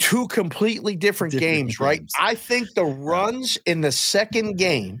 Two completely different games, right? I think the runs in the second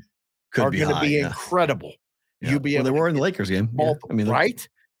game are going to be incredible. Yeah. They were in the Lakers game. Yeah. I mean, right?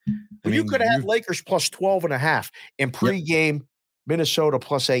 You could have had Lakers plus 12.5 and pregame Minnesota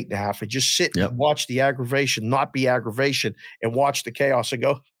plus 8.5 and just sit and watch the aggravation, not be aggravation, and watch the chaos and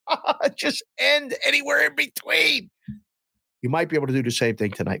go, just end anywhere in between. You might be able to do the same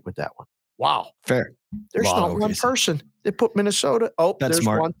thing tonight with that one. Wow. Fair. There's not one person. They put Minnesota. Oh, that's there's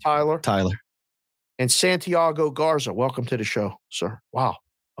smart. One. Tyler. And Santiago Garza. Welcome to the show, sir. Wow.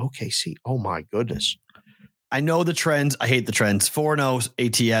 OKC. Oh, my goodness. I know the trends. I hate the trends.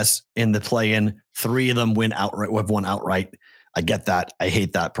 4-0 ATS in the play-in. 3 of them win outright. We've won outright. I get that. I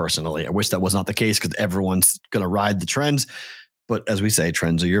hate that personally. I wish that was not the case because everyone's going to ride the trends. But as we say,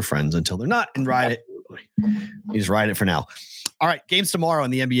 trends are your friends until they're not. And ride it. You just ride it for now. All right. Games tomorrow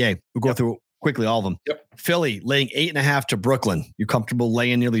in the NBA. We'll go through quickly all of them. Yep. Philly laying 8.5 to Brooklyn. You comfortable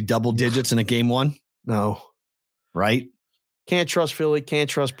laying nearly double digits in a game one? No. Right? Can't trust Philly. Can't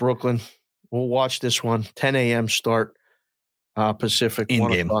trust Brooklyn. We'll watch this one. 10 a.m. start Pacific. In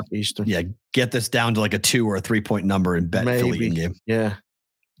 1 game. o'clock Eastern. Yeah. Get this down to like a 2 or a 3-point number and bet Philly in game. Yeah.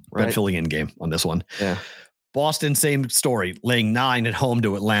 Right. Bet Philly in game on this one. Yeah. Boston, same story. Laying 9 at home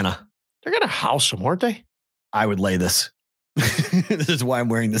to Atlanta. They're going to house them, aren't they? I would lay this. This is why I'm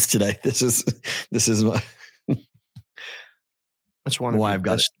wearing this today. This is my. That's one. Why I've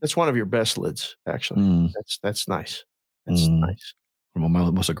got it. That's one of your best lids, actually. That's nice. That's nice. I'm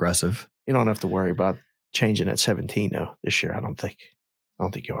most aggressive. You don't have to worry about changing at 17 though this year. I don't think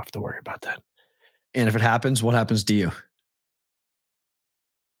you'll have to worry about that. And if it happens, what happens to you?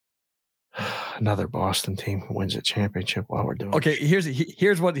 Another Boston team wins a championship while we're doing. Okay, here's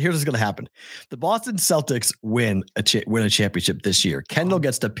what's going to happen. The Boston Celtics win a championship this year. Kendall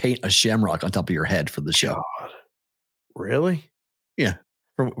gets to paint a shamrock on top of your head for the show. God. Really? Yeah.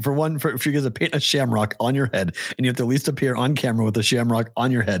 If you get to paint a shamrock on your head, and you have to at least appear on camera with a shamrock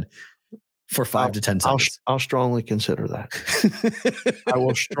on your head for 5 to 10 seconds. I'll strongly consider that. I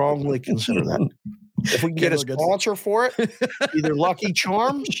will strongly consider that. If we can get a sponsor for it, either Lucky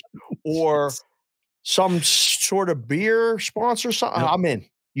Charms or some sort of beer sponsor, I'm in.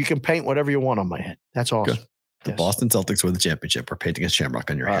 You can paint whatever you want on my head. That's awesome. Good. The Boston Celtics win the championship. We're painting a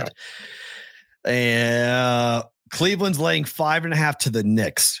shamrock on your head. Right. And Cleveland's laying 5.5 to the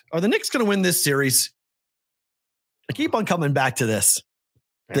Knicks. Are the Knicks going to win this series? I keep on coming back to this.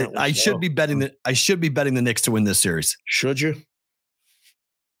 I should be betting the Knicks to win this series. Should you?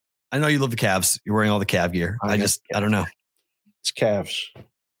 I know you love the Cavs. You're wearing all the Cav gear. I don't know. It's Cavs.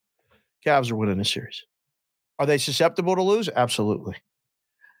 Cavs are winning this series. Are they susceptible to lose? Absolutely.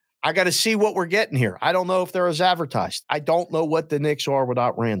 I got to see what we're getting here. I don't know if they're as advertised. I don't know what the Knicks are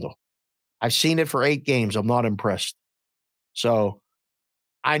without Randall. I've seen it for 8 games. I'm not impressed. So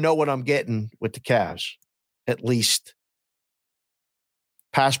I know what I'm getting with the Cavs, at least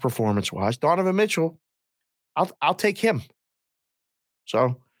past performance-wise. Donovan Mitchell, I'll take him.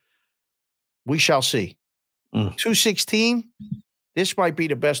 So we shall see. 216, this might be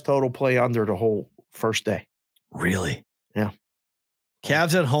the best total play under the whole first day. Really? Yeah.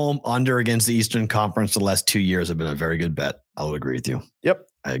 Cavs at home under against the Eastern Conference the last 2 years have been a very good bet. I'll agree with you. Yep.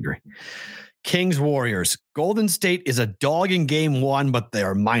 I agree. Kings Warriors. Golden State is a dog in game 1, but they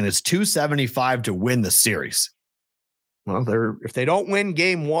are minus 275 to win the series. Well, if they don't win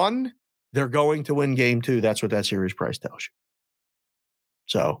game 1, they're going to win game 2. That's what that series price tells you.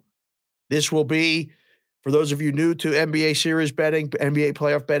 So this will be, for those of you new to NBA series betting, NBA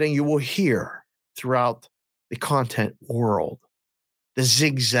playoff betting, you will hear throughout the content world the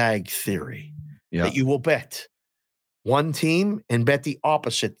zigzag theory that you will bet one team and bet the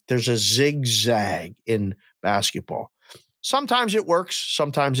opposite. There's a zigzag in basketball. Sometimes it works,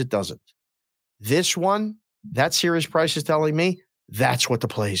 sometimes it doesn't. This one, that series price is telling me that's what the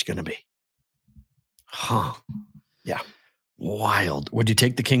play is going to be. Huh. Yeah. Wild. Would you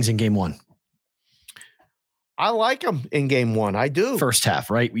take the Kings in game 1? I like them in game 1. I do. First half,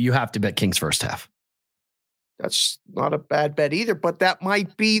 right? You have to bet Kings first half. That's not a bad bet either, but that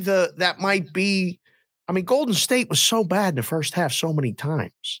might be, I mean, Golden State was so bad in the first half so many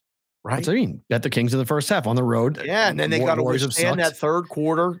times, right? That's what I mean. Bet the Kings in the first half on the road. Yeah, and then they got to withstand that third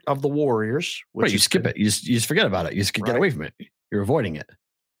quarter of the Warriors. Right, you skip it. You just forget about it. You just get away from it. You're avoiding it.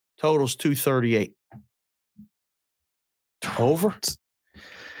 Total's 238. Over?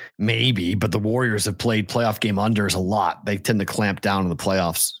 Maybe, but the Warriors have played playoff game unders a lot. They tend to clamp down in the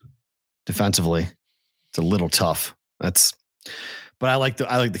playoffs defensively. It's a little tough. But I like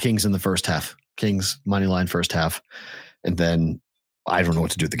the Kings in the first half. Kings money line first half, and then I don't know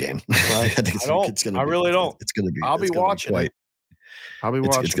what to do with the game. Right. I really don't. It's going to be. I'll be watching. I'll be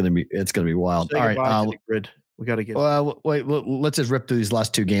watching. It's going to be wild. Say all right, Grid. We got to get. Well, wait. Let's just rip through these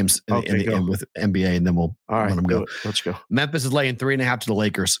last 2 games in the end with NBA, and then we'll let them go. Let's go. Memphis is laying 3.5 to the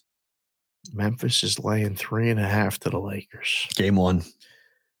Lakers. Memphis is laying 3.5 to the Lakers. Game 1.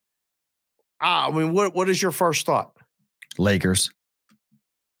 I mean, what is your first thought? Lakers.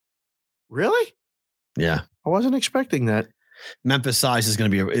 Really? Yeah. I wasn't expecting that. Memphis size is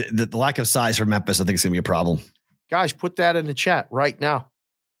going to be the lack of size for Memphis. I think it's going to be a problem. Guys, put that in the chat right now.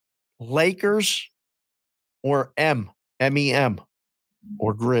 Lakers or MEM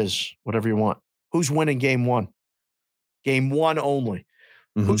or Grizz, whatever you want. Who's winning game 1? Game 1 only.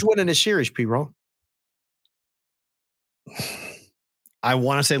 Mm-hmm. Who's winning this series, P-Roll? I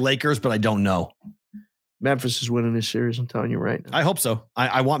want to say Lakers, but I don't know. Memphis is winning this series. I'm telling you right now. I hope so.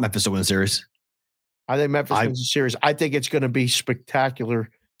 I want Memphis to win the series. I think Memphis wins the series. I think it's going to be spectacular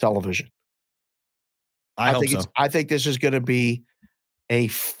television. I hope so. I think this is going to be a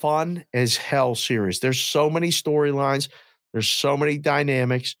fun as hell series. There's so many storylines. There's so many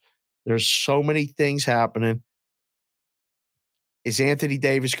dynamics. There's so many things happening. Is Anthony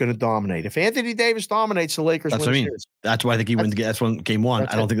Davis going to dominate? If Anthony Davis dominates, the Lakers win the series. That's why I think he wins. That's when game 1.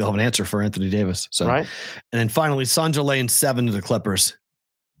 I don't think they'll have an answer for Anthony Davis. So, right. And then finally, Suns are laying 7 to the Clippers.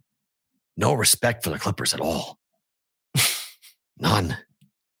 No respect for the Clippers at all. None.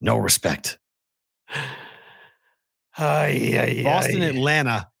 No respect. Boston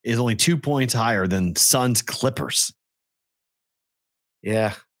Atlanta is only 2 points higher than Suns Clippers.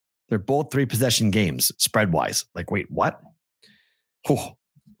 Yeah. They're both 3 possession games spread wise. Like, wait, what? Oh,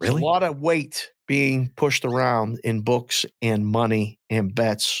 really? There's a lot of weight being pushed around in books and money and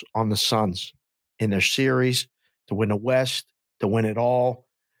bets on the Suns in their series to win the West, to win it all.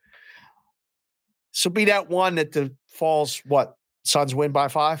 So be that one that the falls, what? Suns win by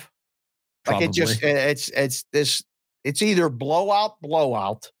 5? Probably. Like it's either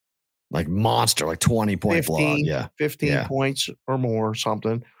blowout. Like monster, like 20-point blowout. Yeah. 15 points or more,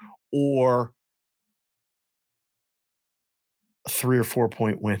 something. or a 3 or 4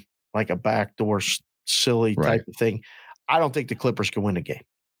 point win, like a backdoor silly type of thing. I don't think the Clippers can win a game.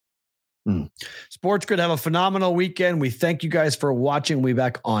 Sports Grid, have a phenomenal weekend. We thank you guys for watching. We'll be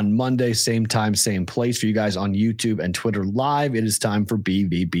back on Monday, same time, same place for you guys on YouTube and Twitter Live. It is time for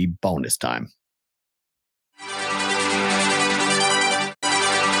BVB bonus time.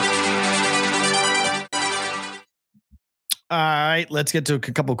 All right, let's get to a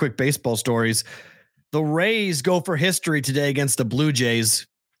couple of quick baseball stories. The Rays go for history today against the Blue Jays.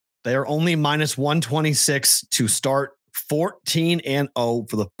 They are only minus 126 to start 14-0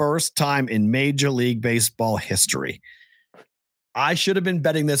 for the first time in Major League Baseball history. I should have been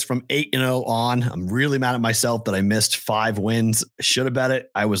betting this from 8-0 on. I'm really mad at myself that I missed 5 wins. Should have bet it.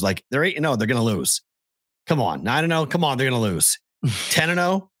 I was like, they're 8-0. They're going to lose. Come on. 9-0. Come on. They're going to lose.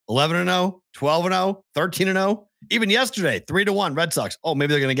 10-0, 11-0, 12-0, 13-0. Even yesterday, 3-1 Red Sox. Oh,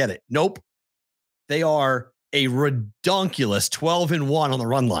 maybe they're going to get it. Nope. They are a redonkulous 12-1 on the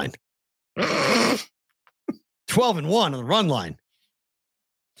run line. 12-1 on the run line.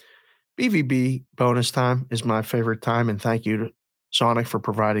 BVB bonus time is my favorite time, and thank you to Sonic for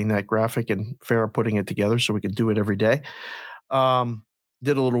providing that graphic and Farrah putting it together so we can do it every day.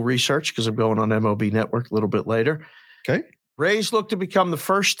 Did a little research because I'm going on MLB Network a little bit later. Okay. Rays look to become the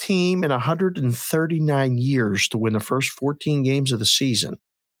first team in 139 years to win the first 14 games of the season. It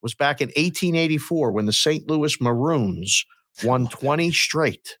was back in 1884 when the St. Louis Maroons won 20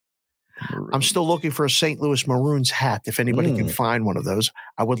 straight. I'm still looking for a St. Louis Maroons hat. If anybody can find one of those,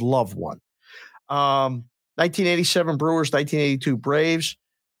 I would love one. 1987 Brewers, 1982 Braves.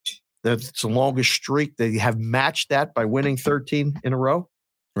 That's the longest streak. They have matched that by winning 13 in a row.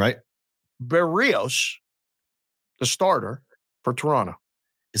 Right. Berrios, the starter for Toronto.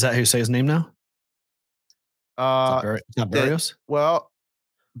 Is that how you say his name now? It's not Berrios?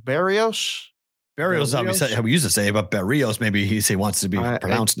 Berrios. Berrios, obviously, how we used to say, but Berrios, maybe he wants to be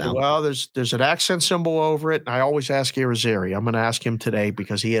pronounced now. Well, there's an accent symbol over it. And I always ask Irizarry. I'm going to ask him today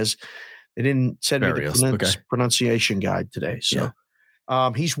because they didn't send Berrios, me the pronunciation guide today. So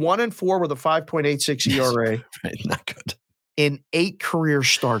he's 1-4 with a 5.86 ERA. Right, not good. In 8 career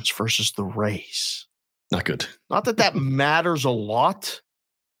starts versus the Rays. Not good. Not that matters a lot,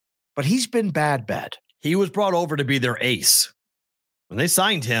 but he's been bad. He was brought over to be their ace. When they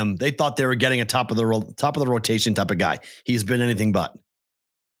signed him, they thought they were getting a top of the rotation type of guy. He's been anything but.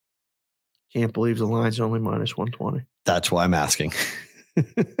 Can't believe the line's only minus 120. That's why I'm asking.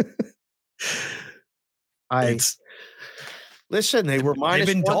 Listen, they were minus.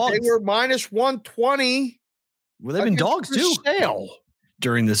 They've been dogs. They were minus 120. Well, they've been dogs too.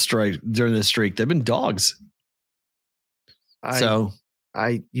 During this streak, they've been dogs.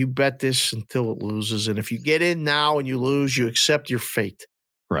 You bet this until it loses. And if you get in now and you lose, you accept your fate.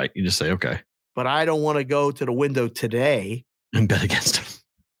 Right. You just say, okay. But I don't want to go to the window today and bet against him.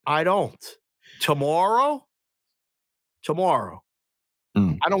 I don't. Tomorrow.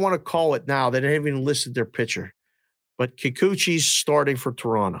 I don't want to call it now. They didn't even listed their pitcher. But Kikuchi's starting for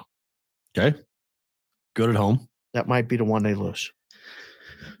Toronto. Okay. Good at home. That might be the one they lose.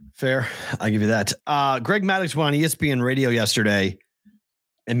 Fair. I'll give you that. Greg Maddux went on ESPN radio yesterday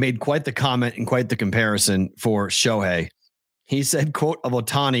and made quite the comment and quite the comparison for Shohei. He said, quote, of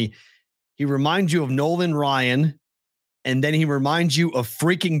Ohtani, he reminds you of Nolan Ryan, and then he reminds you of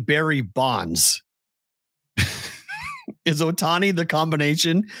freaking Barry Bonds. Is Ohtani the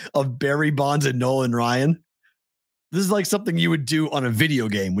combination of Barry Bonds and Nolan Ryan? This is like something you would do on a video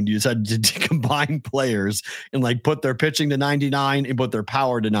game when you decided to combine players and like put their pitching to 99 and put their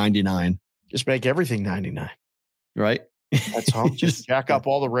power to 99. Just make everything 99. Right? That's all. Just jack up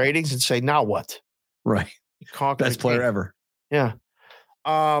all the ratings and say, now what? Right. Best player ever. Yeah.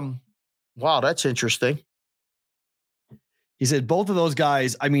 Wow, that's interesting. He said both of those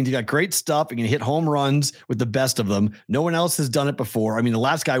guys, I mean, they got great stuff. You can hit home runs with the best of them. No one else has done it before. I mean, the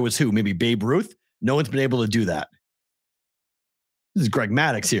last guy was who? Maybe Babe Ruth? No one's been able to do that. This is Greg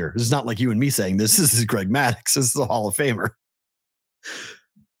Maddux here. This is not like you and me saying this. This is Greg Maddux. This is a Hall of Famer.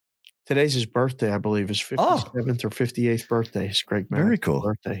 Today's his birthday, I believe. His 57th or 58th birthday. It's Greg Maddux. Very cool.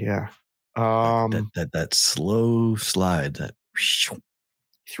 Birthday, yeah. That slow slide. He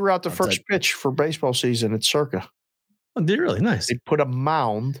threw out the first pitch for baseball season at Circa. Oh, they're really nice. They put a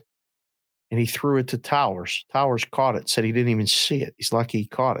mound, and he threw it to Towers. Towers caught it. Said he didn't even see it. He's lucky he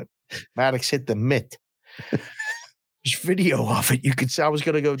caught it. Maddux hit the mitt. There's video of it. You could say I was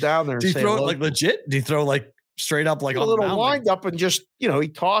going to go down there. Did he throw it like legit? Did he throw like straight up like a little wind up and just he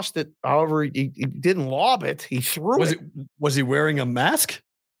tossed it? However, he didn't lob it. He threw it. Was he wearing a mask?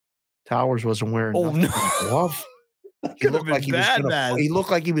 Towers wasn't wearing. Oh no! Glove. He looked like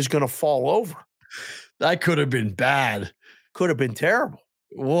he was going to fall over. That could have been bad. Could have been terrible.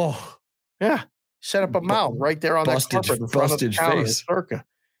 Whoa. Yeah. Set up a mound right there on that carpet in front of the counter in Circa.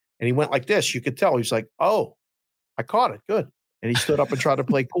 And he went like this. You could tell. He was like, oh, I caught it. Good. And he stood up and tried to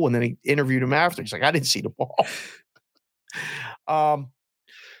play cool. And then he interviewed him after. He's like, I didn't see the ball.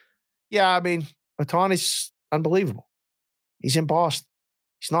 Yeah, I mean, Ohtani's unbelievable. He's in Boston.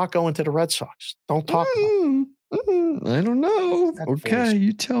 He's not going to the Red Sox. Don't talk about him. I don't know. That okay, voice.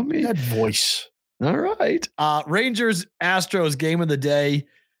 you tell me. That voice. All right. Rangers, Astros, game of the day.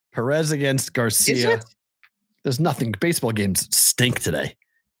 Perez against Garcia. Is it? There's nothing. Baseball games stink today.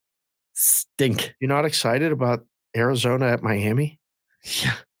 Stink. You're not excited about Arizona at Miami?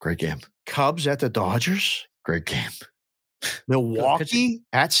 Yeah, great game. Cubs at the Dodgers? Great game. Milwaukee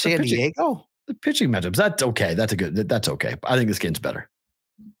at San Diego? The pitching matchups. That's okay. That's okay. I think this game's better.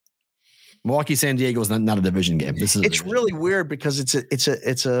 Milwaukee, San Diego is not a division game. It's really weird because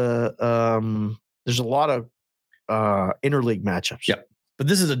there's a lot of interleague matchups. Yeah. But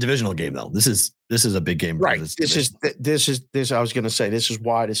this is a divisional game though. This is a big game. Right. This is I was going to say, this is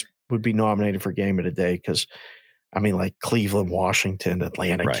why this would be nominated for game of the day. Cause I mean, like Cleveland, Washington,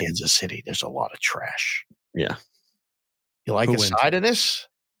 Atlanta, right. Kansas City, there's a lot of trash. Yeah. You like a side of this?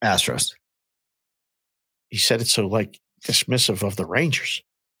 Astros. You said it so like dismissive of the Rangers.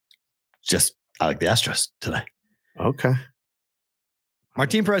 I like the Astros today. Okay.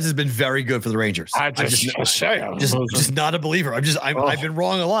 Martin Perez has been very good for the Rangers. I'm just not a believer. I've been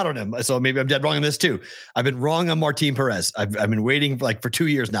wrong a lot on him. So maybe I'm dead wrong on this too. I've been wrong on Martin Perez. I've been waiting for 2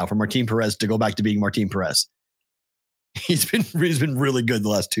 years now for Martin Perez to go back to being Martin Perez. He's been really good the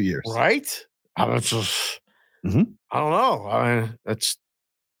last 2 years. Right? I don't know. That's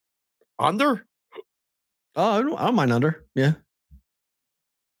under. Oh, I don't mind under. Yeah.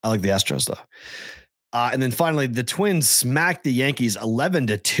 I like the Astros though. And then finally, the Twins smacked the Yankees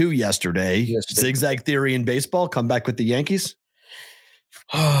 11-2 yesterday. Yes, zigzag theory in baseball. Come back with the Yankees.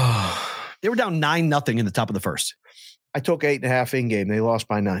 They were down 9-0 in the top of the first. I took 8.5 in game. They lost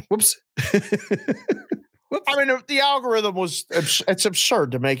by 9. Whoops. I mean, the algorithm it's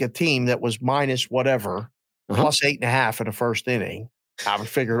absurd to make a team that was minus whatever, plus 8.5 in the first inning. I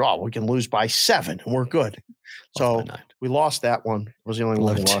figured, we can lose by 7 and we're good. So we lost that one. It was the only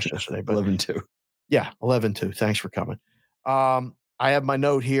one we lost yesterday. 11-2. Yeah, 11-2. Thanks for coming. I have my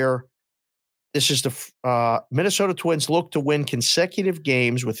note here. This is the Minnesota Twins look to win consecutive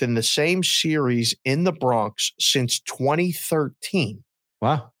games within the same series in the Bronx since 2013.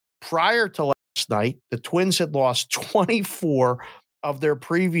 Wow. Prior to last night, the Twins had lost 24 of their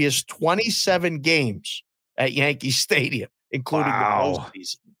previous 27 games at Yankee Stadium, including the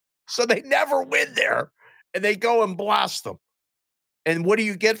postseason. So they never win there, and they go and blast them. And what do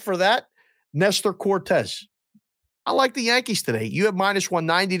you get for that? Nestor Cortez. I like the Yankees today. You have minus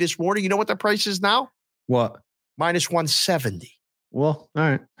 190 this morning. You know what the price is now? What? Minus 170. Well, all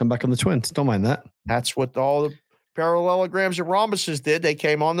right. I'm back on the Twins. Don't mind that. That's what all the parallelograms and rhombuses did. They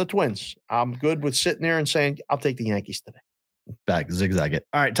came on the Twins. I'm good with sitting there and saying, I'll take the Yankees today. Back, zigzag it.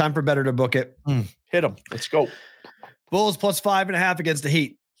 All right. Time for better to book it. Hit them. Let's go. Bulls plus 5.5 against the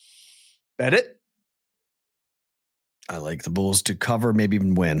Heat. Bet it. I like the Bulls to cover, maybe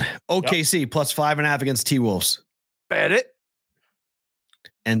even win. OKC plus 5.5 against T-Wolves. Bet it.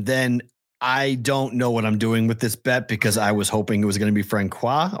 And then I don't know what I'm doing with this bet because I was hoping it was going to be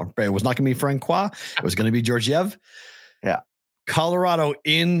Francois. Or it was not going to be Francois. It was going to be Georgiev. Yeah. Colorado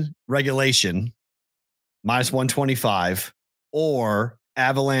in regulation, minus 125, or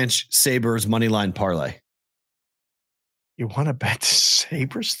Avalanche Sabres moneyline parlay. You want to bet the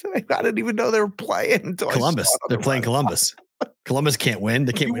Sabres today? I didn't even know they were playing until Columbus. They're playing Columbus. Columbus can't win.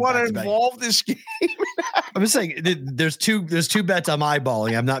 They can't win. You want to involve this game? I'm just saying there's two bets I'm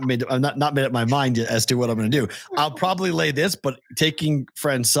eyeballing. I'm not made up my mind yet as to what I'm going to do. I'll probably lay this, but taking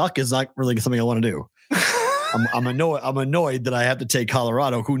friends suck is not really something I want to do. I'm annoyed that I have to take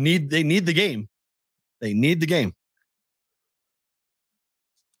Colorado, who need the game. They need the game.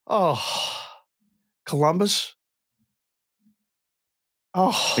 Oh, Columbus.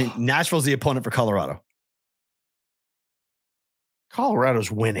 Oh, I mean, Nashville's the opponent for Colorado.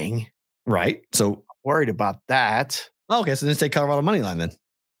 Colorado's winning, right? So worried about that. Okay, so let's take Colorado money line then.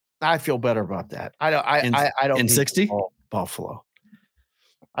 I feel better about that. I don't. In 60 Buffalo.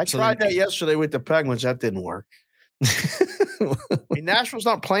 I tried that yesterday with the Penguins. That didn't work. I mean, Nashville's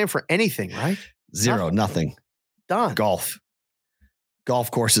not playing for anything, right? Zero, nothing. Done. Golf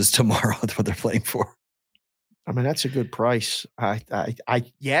courses tomorrow. That's what they're playing for. I mean, that's a good price.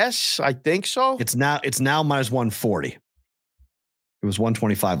 Yes, I think so. It's now minus 140. It was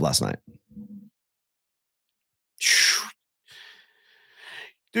 125 last night.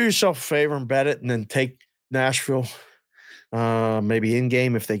 Do yourself a favor and bet it, and then take Nashville. Maybe in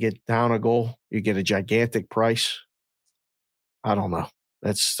game if they get down a goal, you get a gigantic price. I don't know.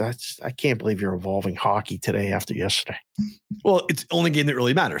 That's. I can't believe you're involving hockey today after yesterday. Well, it's the only game that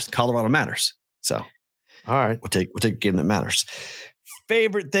really matters. Colorado matters. So, all right, we'll take a game that matters.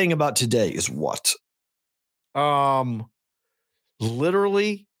 Favorite thing about today is what?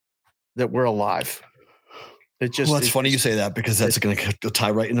 Literally that we're alive. It just. Well, it's funny you say that because that's going to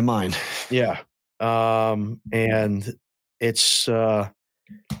tie right into mine. Yeah. And it's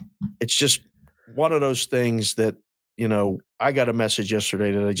just one of those things that, I got a message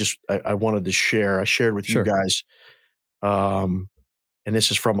yesterday that I wanted to share. I shared with you guys. And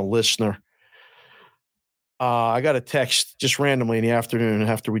this is from a listener. I got a text just randomly in the afternoon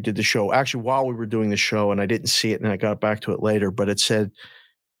after we did the show. Actually, while we were doing the show, and I didn't see it, and I got back to it later, but it said,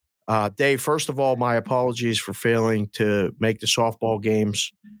 Dave, first of all, my apologies for failing to make the softball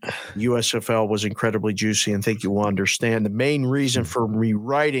games. USFL was incredibly juicy, and think you will understand. The main reason for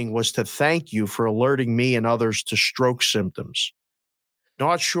rewriting was to thank you for alerting me and others to stroke symptoms.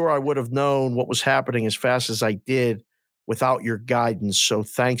 Not sure I would have known what was happening as fast as I did without your guidance, so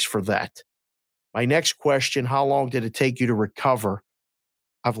thanks for that. My next question, how long did it take you to recover?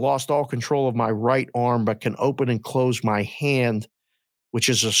 I've lost all control of my right arm, but can open and close my hand, which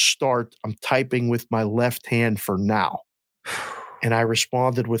is a start. I'm typing with my left hand for now. And I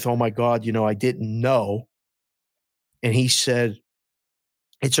responded with, oh my God, I didn't know. And he said,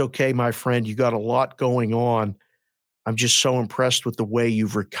 it's okay, my friend. You got a lot going on. I'm just so impressed with the way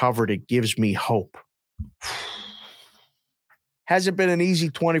you've recovered. It gives me hope. Hasn't been an easy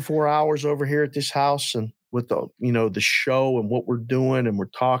 24 hours over here at this house and with the show and what we're doing, and we're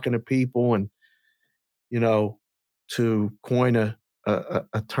talking to people, and, to coin a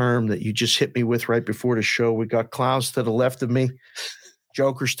term that you just hit me with right before the show. We got clowns to the left of me,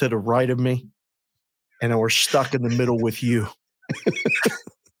 jokers to the right of me, and then we're stuck in the middle with you.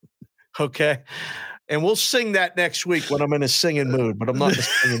 Okay. And we'll sing that next week when I'm in a singing mood, but I'm not in a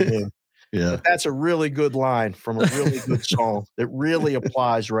singing mood. Yeah. But that's a really good line from a really good song that really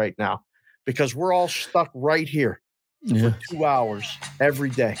applies right now, because we're all stuck right here for 2 hours every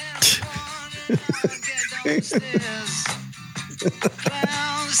day.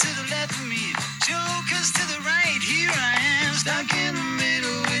 Clowns to the left of me, jokers to the right. Here I am, stuck in the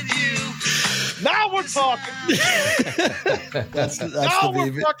middle with you. Now we're talking. Now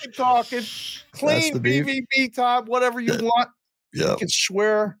we're fucking talking. Clean BVB time, whatever you want. Yeah. We can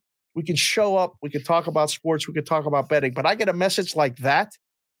swear. We can show up. We can talk about sports. We can talk about betting. But I get a message like that,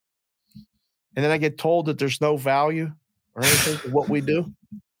 and then I get told that there's no value or anything to what we do.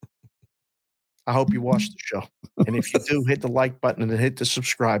 I hope you watch the show. And if you do, hit the like button and then hit the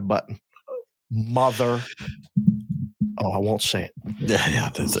subscribe button. I won't say it. Yeah.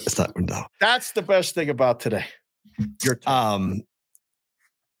 It's not. No. That's the best thing about today. Your time.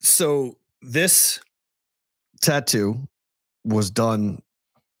 So this tattoo was done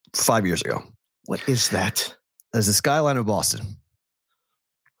 5 years ago. What is that? There's a skyline of Boston.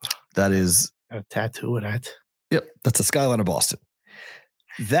 That is a tattoo of that. Yep. That's a skyline of Boston.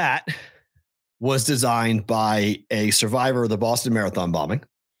 That was designed by a survivor of the Boston Marathon bombing.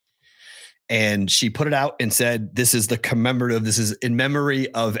 And she put it out and said, this is in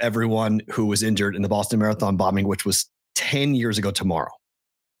memory of everyone who was injured in the Boston Marathon bombing, which was 10 years ago tomorrow,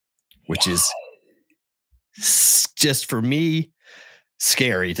 which is just for me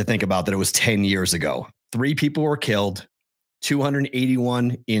scary to think about that it was 10 years ago. 3 people were killed,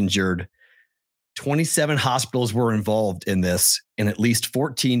 281 injured, 27 hospitals were involved in this, and at least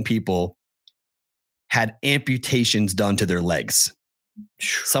 14 people had amputations done to their legs.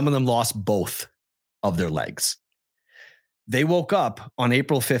 Some of them lost both of their legs. They woke up on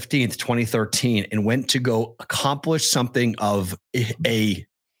April 15th, 2013, and went to go accomplish something of a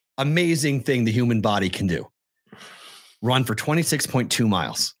amazing thing the human body can do. Run for 26.2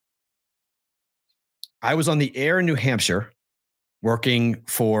 miles. I was on the air in New Hampshire working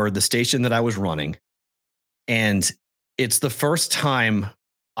for the station that I was running. And it's the first time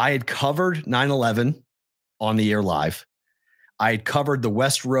I had covered 9/11 on the air live. I had covered the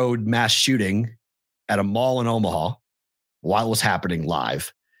West Road mass shooting at a mall in Omaha while it was happening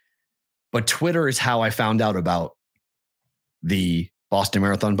live. But Twitter is how I found out about the Boston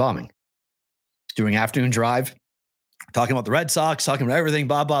Marathon bombing. Doing afternoon drive, talking about the Red Sox, talking about everything,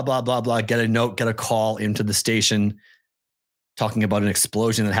 blah, blah, blah, blah, blah. Get a note, get a call into the station, talking about an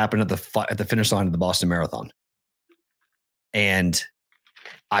explosion that happened at the finish line of the Boston Marathon. And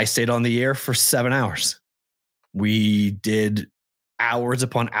I stayed on the air for 7 hours. We did hours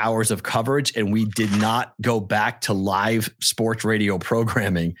upon hours of coverage, and we did not go back to live sports radio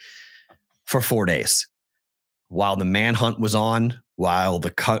programming for 4 days while the manhunt was on, while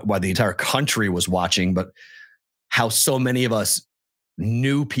the entire country was watching, but how so many of us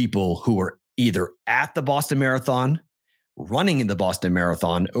knew people who were either at the Boston Marathon, running in the Boston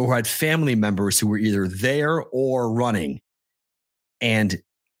Marathon, or had family members who were either there or running. And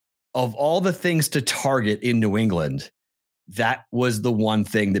of all the things to target in New England, that was the one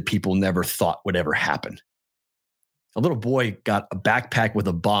thing that people never thought would ever happen. A little boy got a backpack with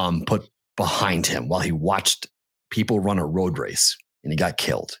a bomb put behind him while he watched people run a road race, and he got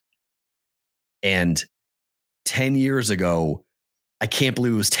killed. And 10 years ago, I can't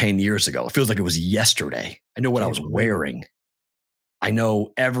believe it was 10 years ago. It feels like it was yesterday. I know what I was wearing. I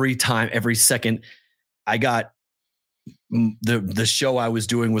know every time, every second. I got the show I was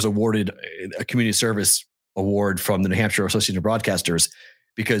doing was awarded a community service award from the New Hampshire Association of Broadcasters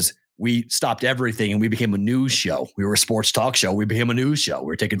because we stopped everything and we became a news show. We were a sports talk show. We became a news show. We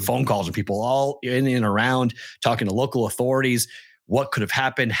were taking phone calls from people all in and around, talking to local authorities. What could have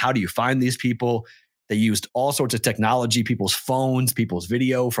happened? How do you find these people? They used all sorts of technology, people's phones, people's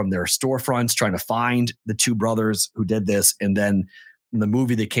video from their storefronts, trying to find the two brothers who did this. And then the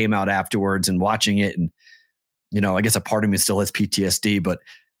movie that came out afterwards and watching it. And, you know, I guess a part of me still has PTSD, but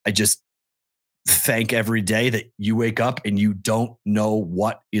I just thank every day that you wake up and you don't know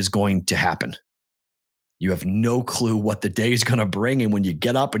what is going to happen. You have no clue what the day is going to bring. And when you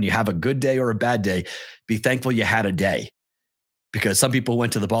get up and you have a good day or a bad day, be thankful you had a day. Because some people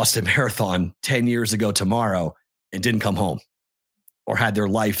went to the Boston Marathon 10 years ago tomorrow and didn't come home or had their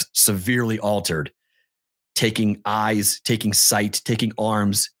life severely altered, taking eyes, taking sight, taking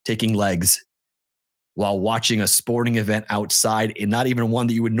arms, taking legs while watching a sporting event outside, and not even one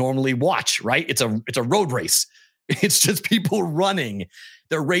that you would normally watch, right? It's a road race. It's just people running.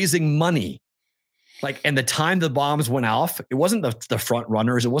 They're raising money. And the time the bombs went off, it wasn't the front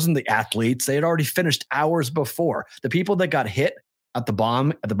runners. It wasn't the athletes. They had already finished hours before. The people that got hit at the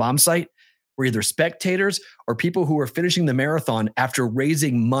bomb site were either spectators or people who were finishing the marathon after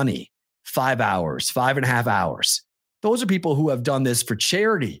raising money 5 hours, 5.5 hours. Those are people who have done this for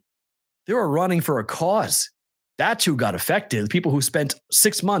charity. They were running for a cause. That's who got affected. People who spent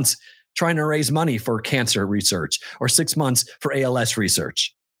 6 months trying to raise money for cancer research or 6 months for ALS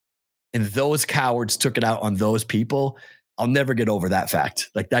research. And those cowards took it out on those people. I'll never get over that fact.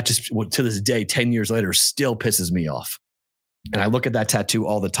 That just, to this day, 10 years later, still pisses me off. And I look at that tattoo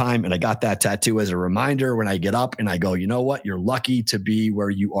all the time. And I got that tattoo as a reminder when I get up and I go, you know what? You're lucky to be where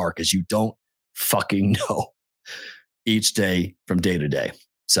you are because you don't fucking know each day from day to day.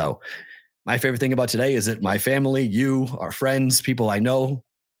 So my favorite thing about today is that my family, you, our friends, people I know,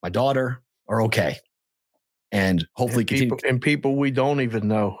 my daughter are okay. And hopefully people we don't even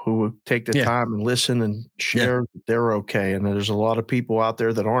know who would take the time and listen and share that they're okay. And there's a lot of people out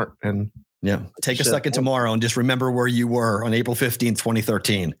there that aren't. And take a second tomorrow and just remember where you were on April 15th,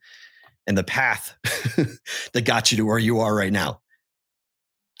 2013 and the path that got you to where you are right now.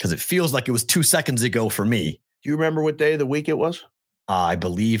 Because it feels like it was 2 seconds ago for me. Do you remember what day of the week it was? I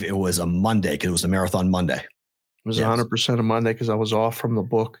believe it was a Monday because it was a marathon Monday. It was 100% a Monday because I was off from the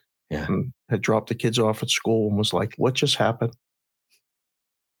book. Yeah. And had dropped the kids off at school and was like, what just happened?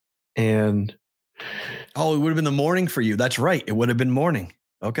 And it would have been the morning for you. That's right. It would have been morning.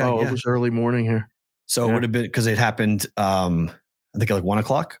 Okay. It was early morning here. So it would have been because it happened, I think 1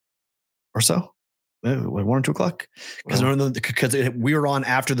 o'clock or so. 1 or 2 o'clock. Because we were on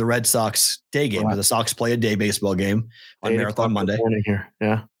after the Red Sox day game. Wow. The Sox play a day baseball game on Marathon Monday. Morning here.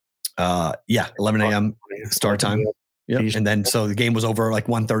 Yeah. 11 a.m. start time. Yep. And then, so the game was over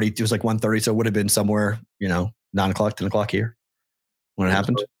 1:30. It was 1:30. So it would have been somewhere, 9 o'clock, 10 o'clock here when it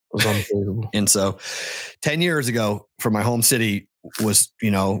happened. It was unbelievable. And so 10 years ago for my home city was,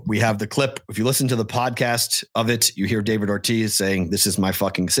 we have the clip. If you listen to the podcast of it, you hear David Ortiz saying, "This is my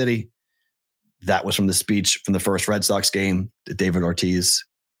fucking city." That was from the speech from the first Red Sox game that David Ortiz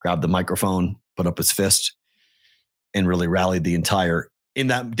grabbed the microphone, put up his fist, and really rallied the entire. In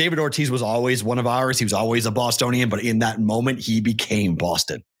that, David Ortiz was always one of ours. He was always a Bostonian, but in that moment, he became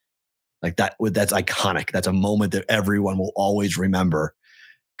Boston. That's iconic. That's a moment that everyone will always remember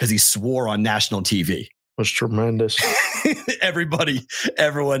because he swore on national TV. It was tremendous.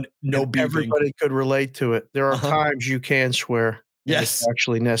 Everyone, no beefing. Everybody could relate to it. There are times you can swear. Yes. It's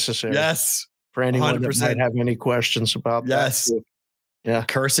actually necessary. Yes. For anyone 100%. That might have any questions about that. Yes. Yeah.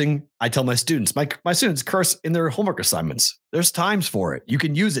 Cursing. I tell my students, my students curse in their homework assignments. There's times for it. You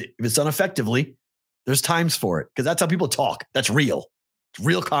can use it. If it's done effectively, there's times for it because that's how people talk. That's real. It's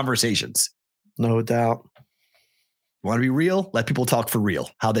real conversations. No doubt. Want to be real? Let people talk for real,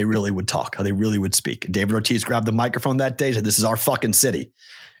 how they really would talk, how they really would speak. And David Ortiz grabbed the microphone that day and said, this is our fucking city.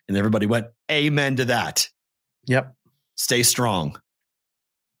 And everybody went, amen to that. Yep. Stay strong.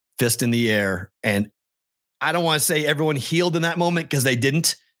 Fist in the air. And I don't want to say everyone healed in that moment because they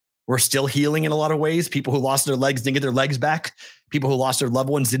didn't. We're still healing in a lot of ways. People who lost their legs didn't get their legs back. People who lost their loved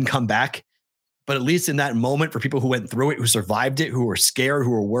ones didn't come back. But at least in that moment, for people who went through it, who survived it, who were scared,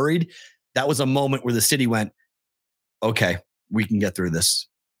 who were worried, that was a moment where the city went, okay, we can get through this.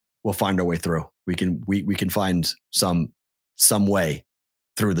 We'll find our way through. We can find some way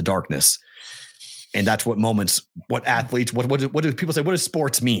through the darkness. And that's what moments, what athletes, what do people say? What does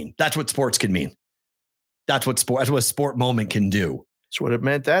sports mean? That's what sports can mean. That's what a sport moment can do. That's what it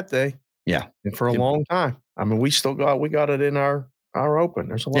meant that day. Yeah. And for a long time. I mean, we got it in our open.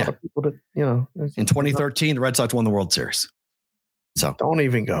 There's a lot of people that, in 2013, the Red Sox won the World Series. So don't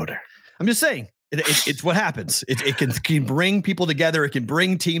even go there. I'm just saying. It's what happens. It can bring people together. It can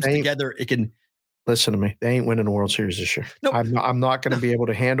bring teams together. It can. Listen to me. They ain't winning the World Series this year. No, I'm not going to be able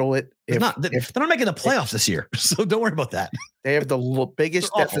to handle it. They're not making the playoffs this year, so don't worry about that. They have the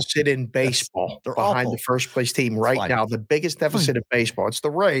biggest deficit in baseball behind the first place team now. The biggest deficit in baseball. It's the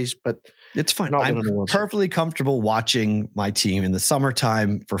Rays, but it's fine. I'm perfectly comfortable watching my team in the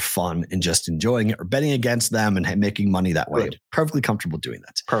summertime for fun and just enjoying it or betting against them and making money that way. Perfectly comfortable doing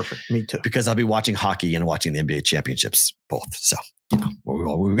that. Perfect. Me too. Because I'll be watching hockey and watching the NBA championships both. So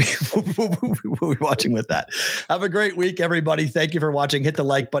we'll be watching with that. Have a great week, everybody. Thank you for watching. Hit the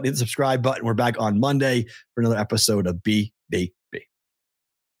like button, hit the subscribe button. We're back on Monday for another episode of BBQ.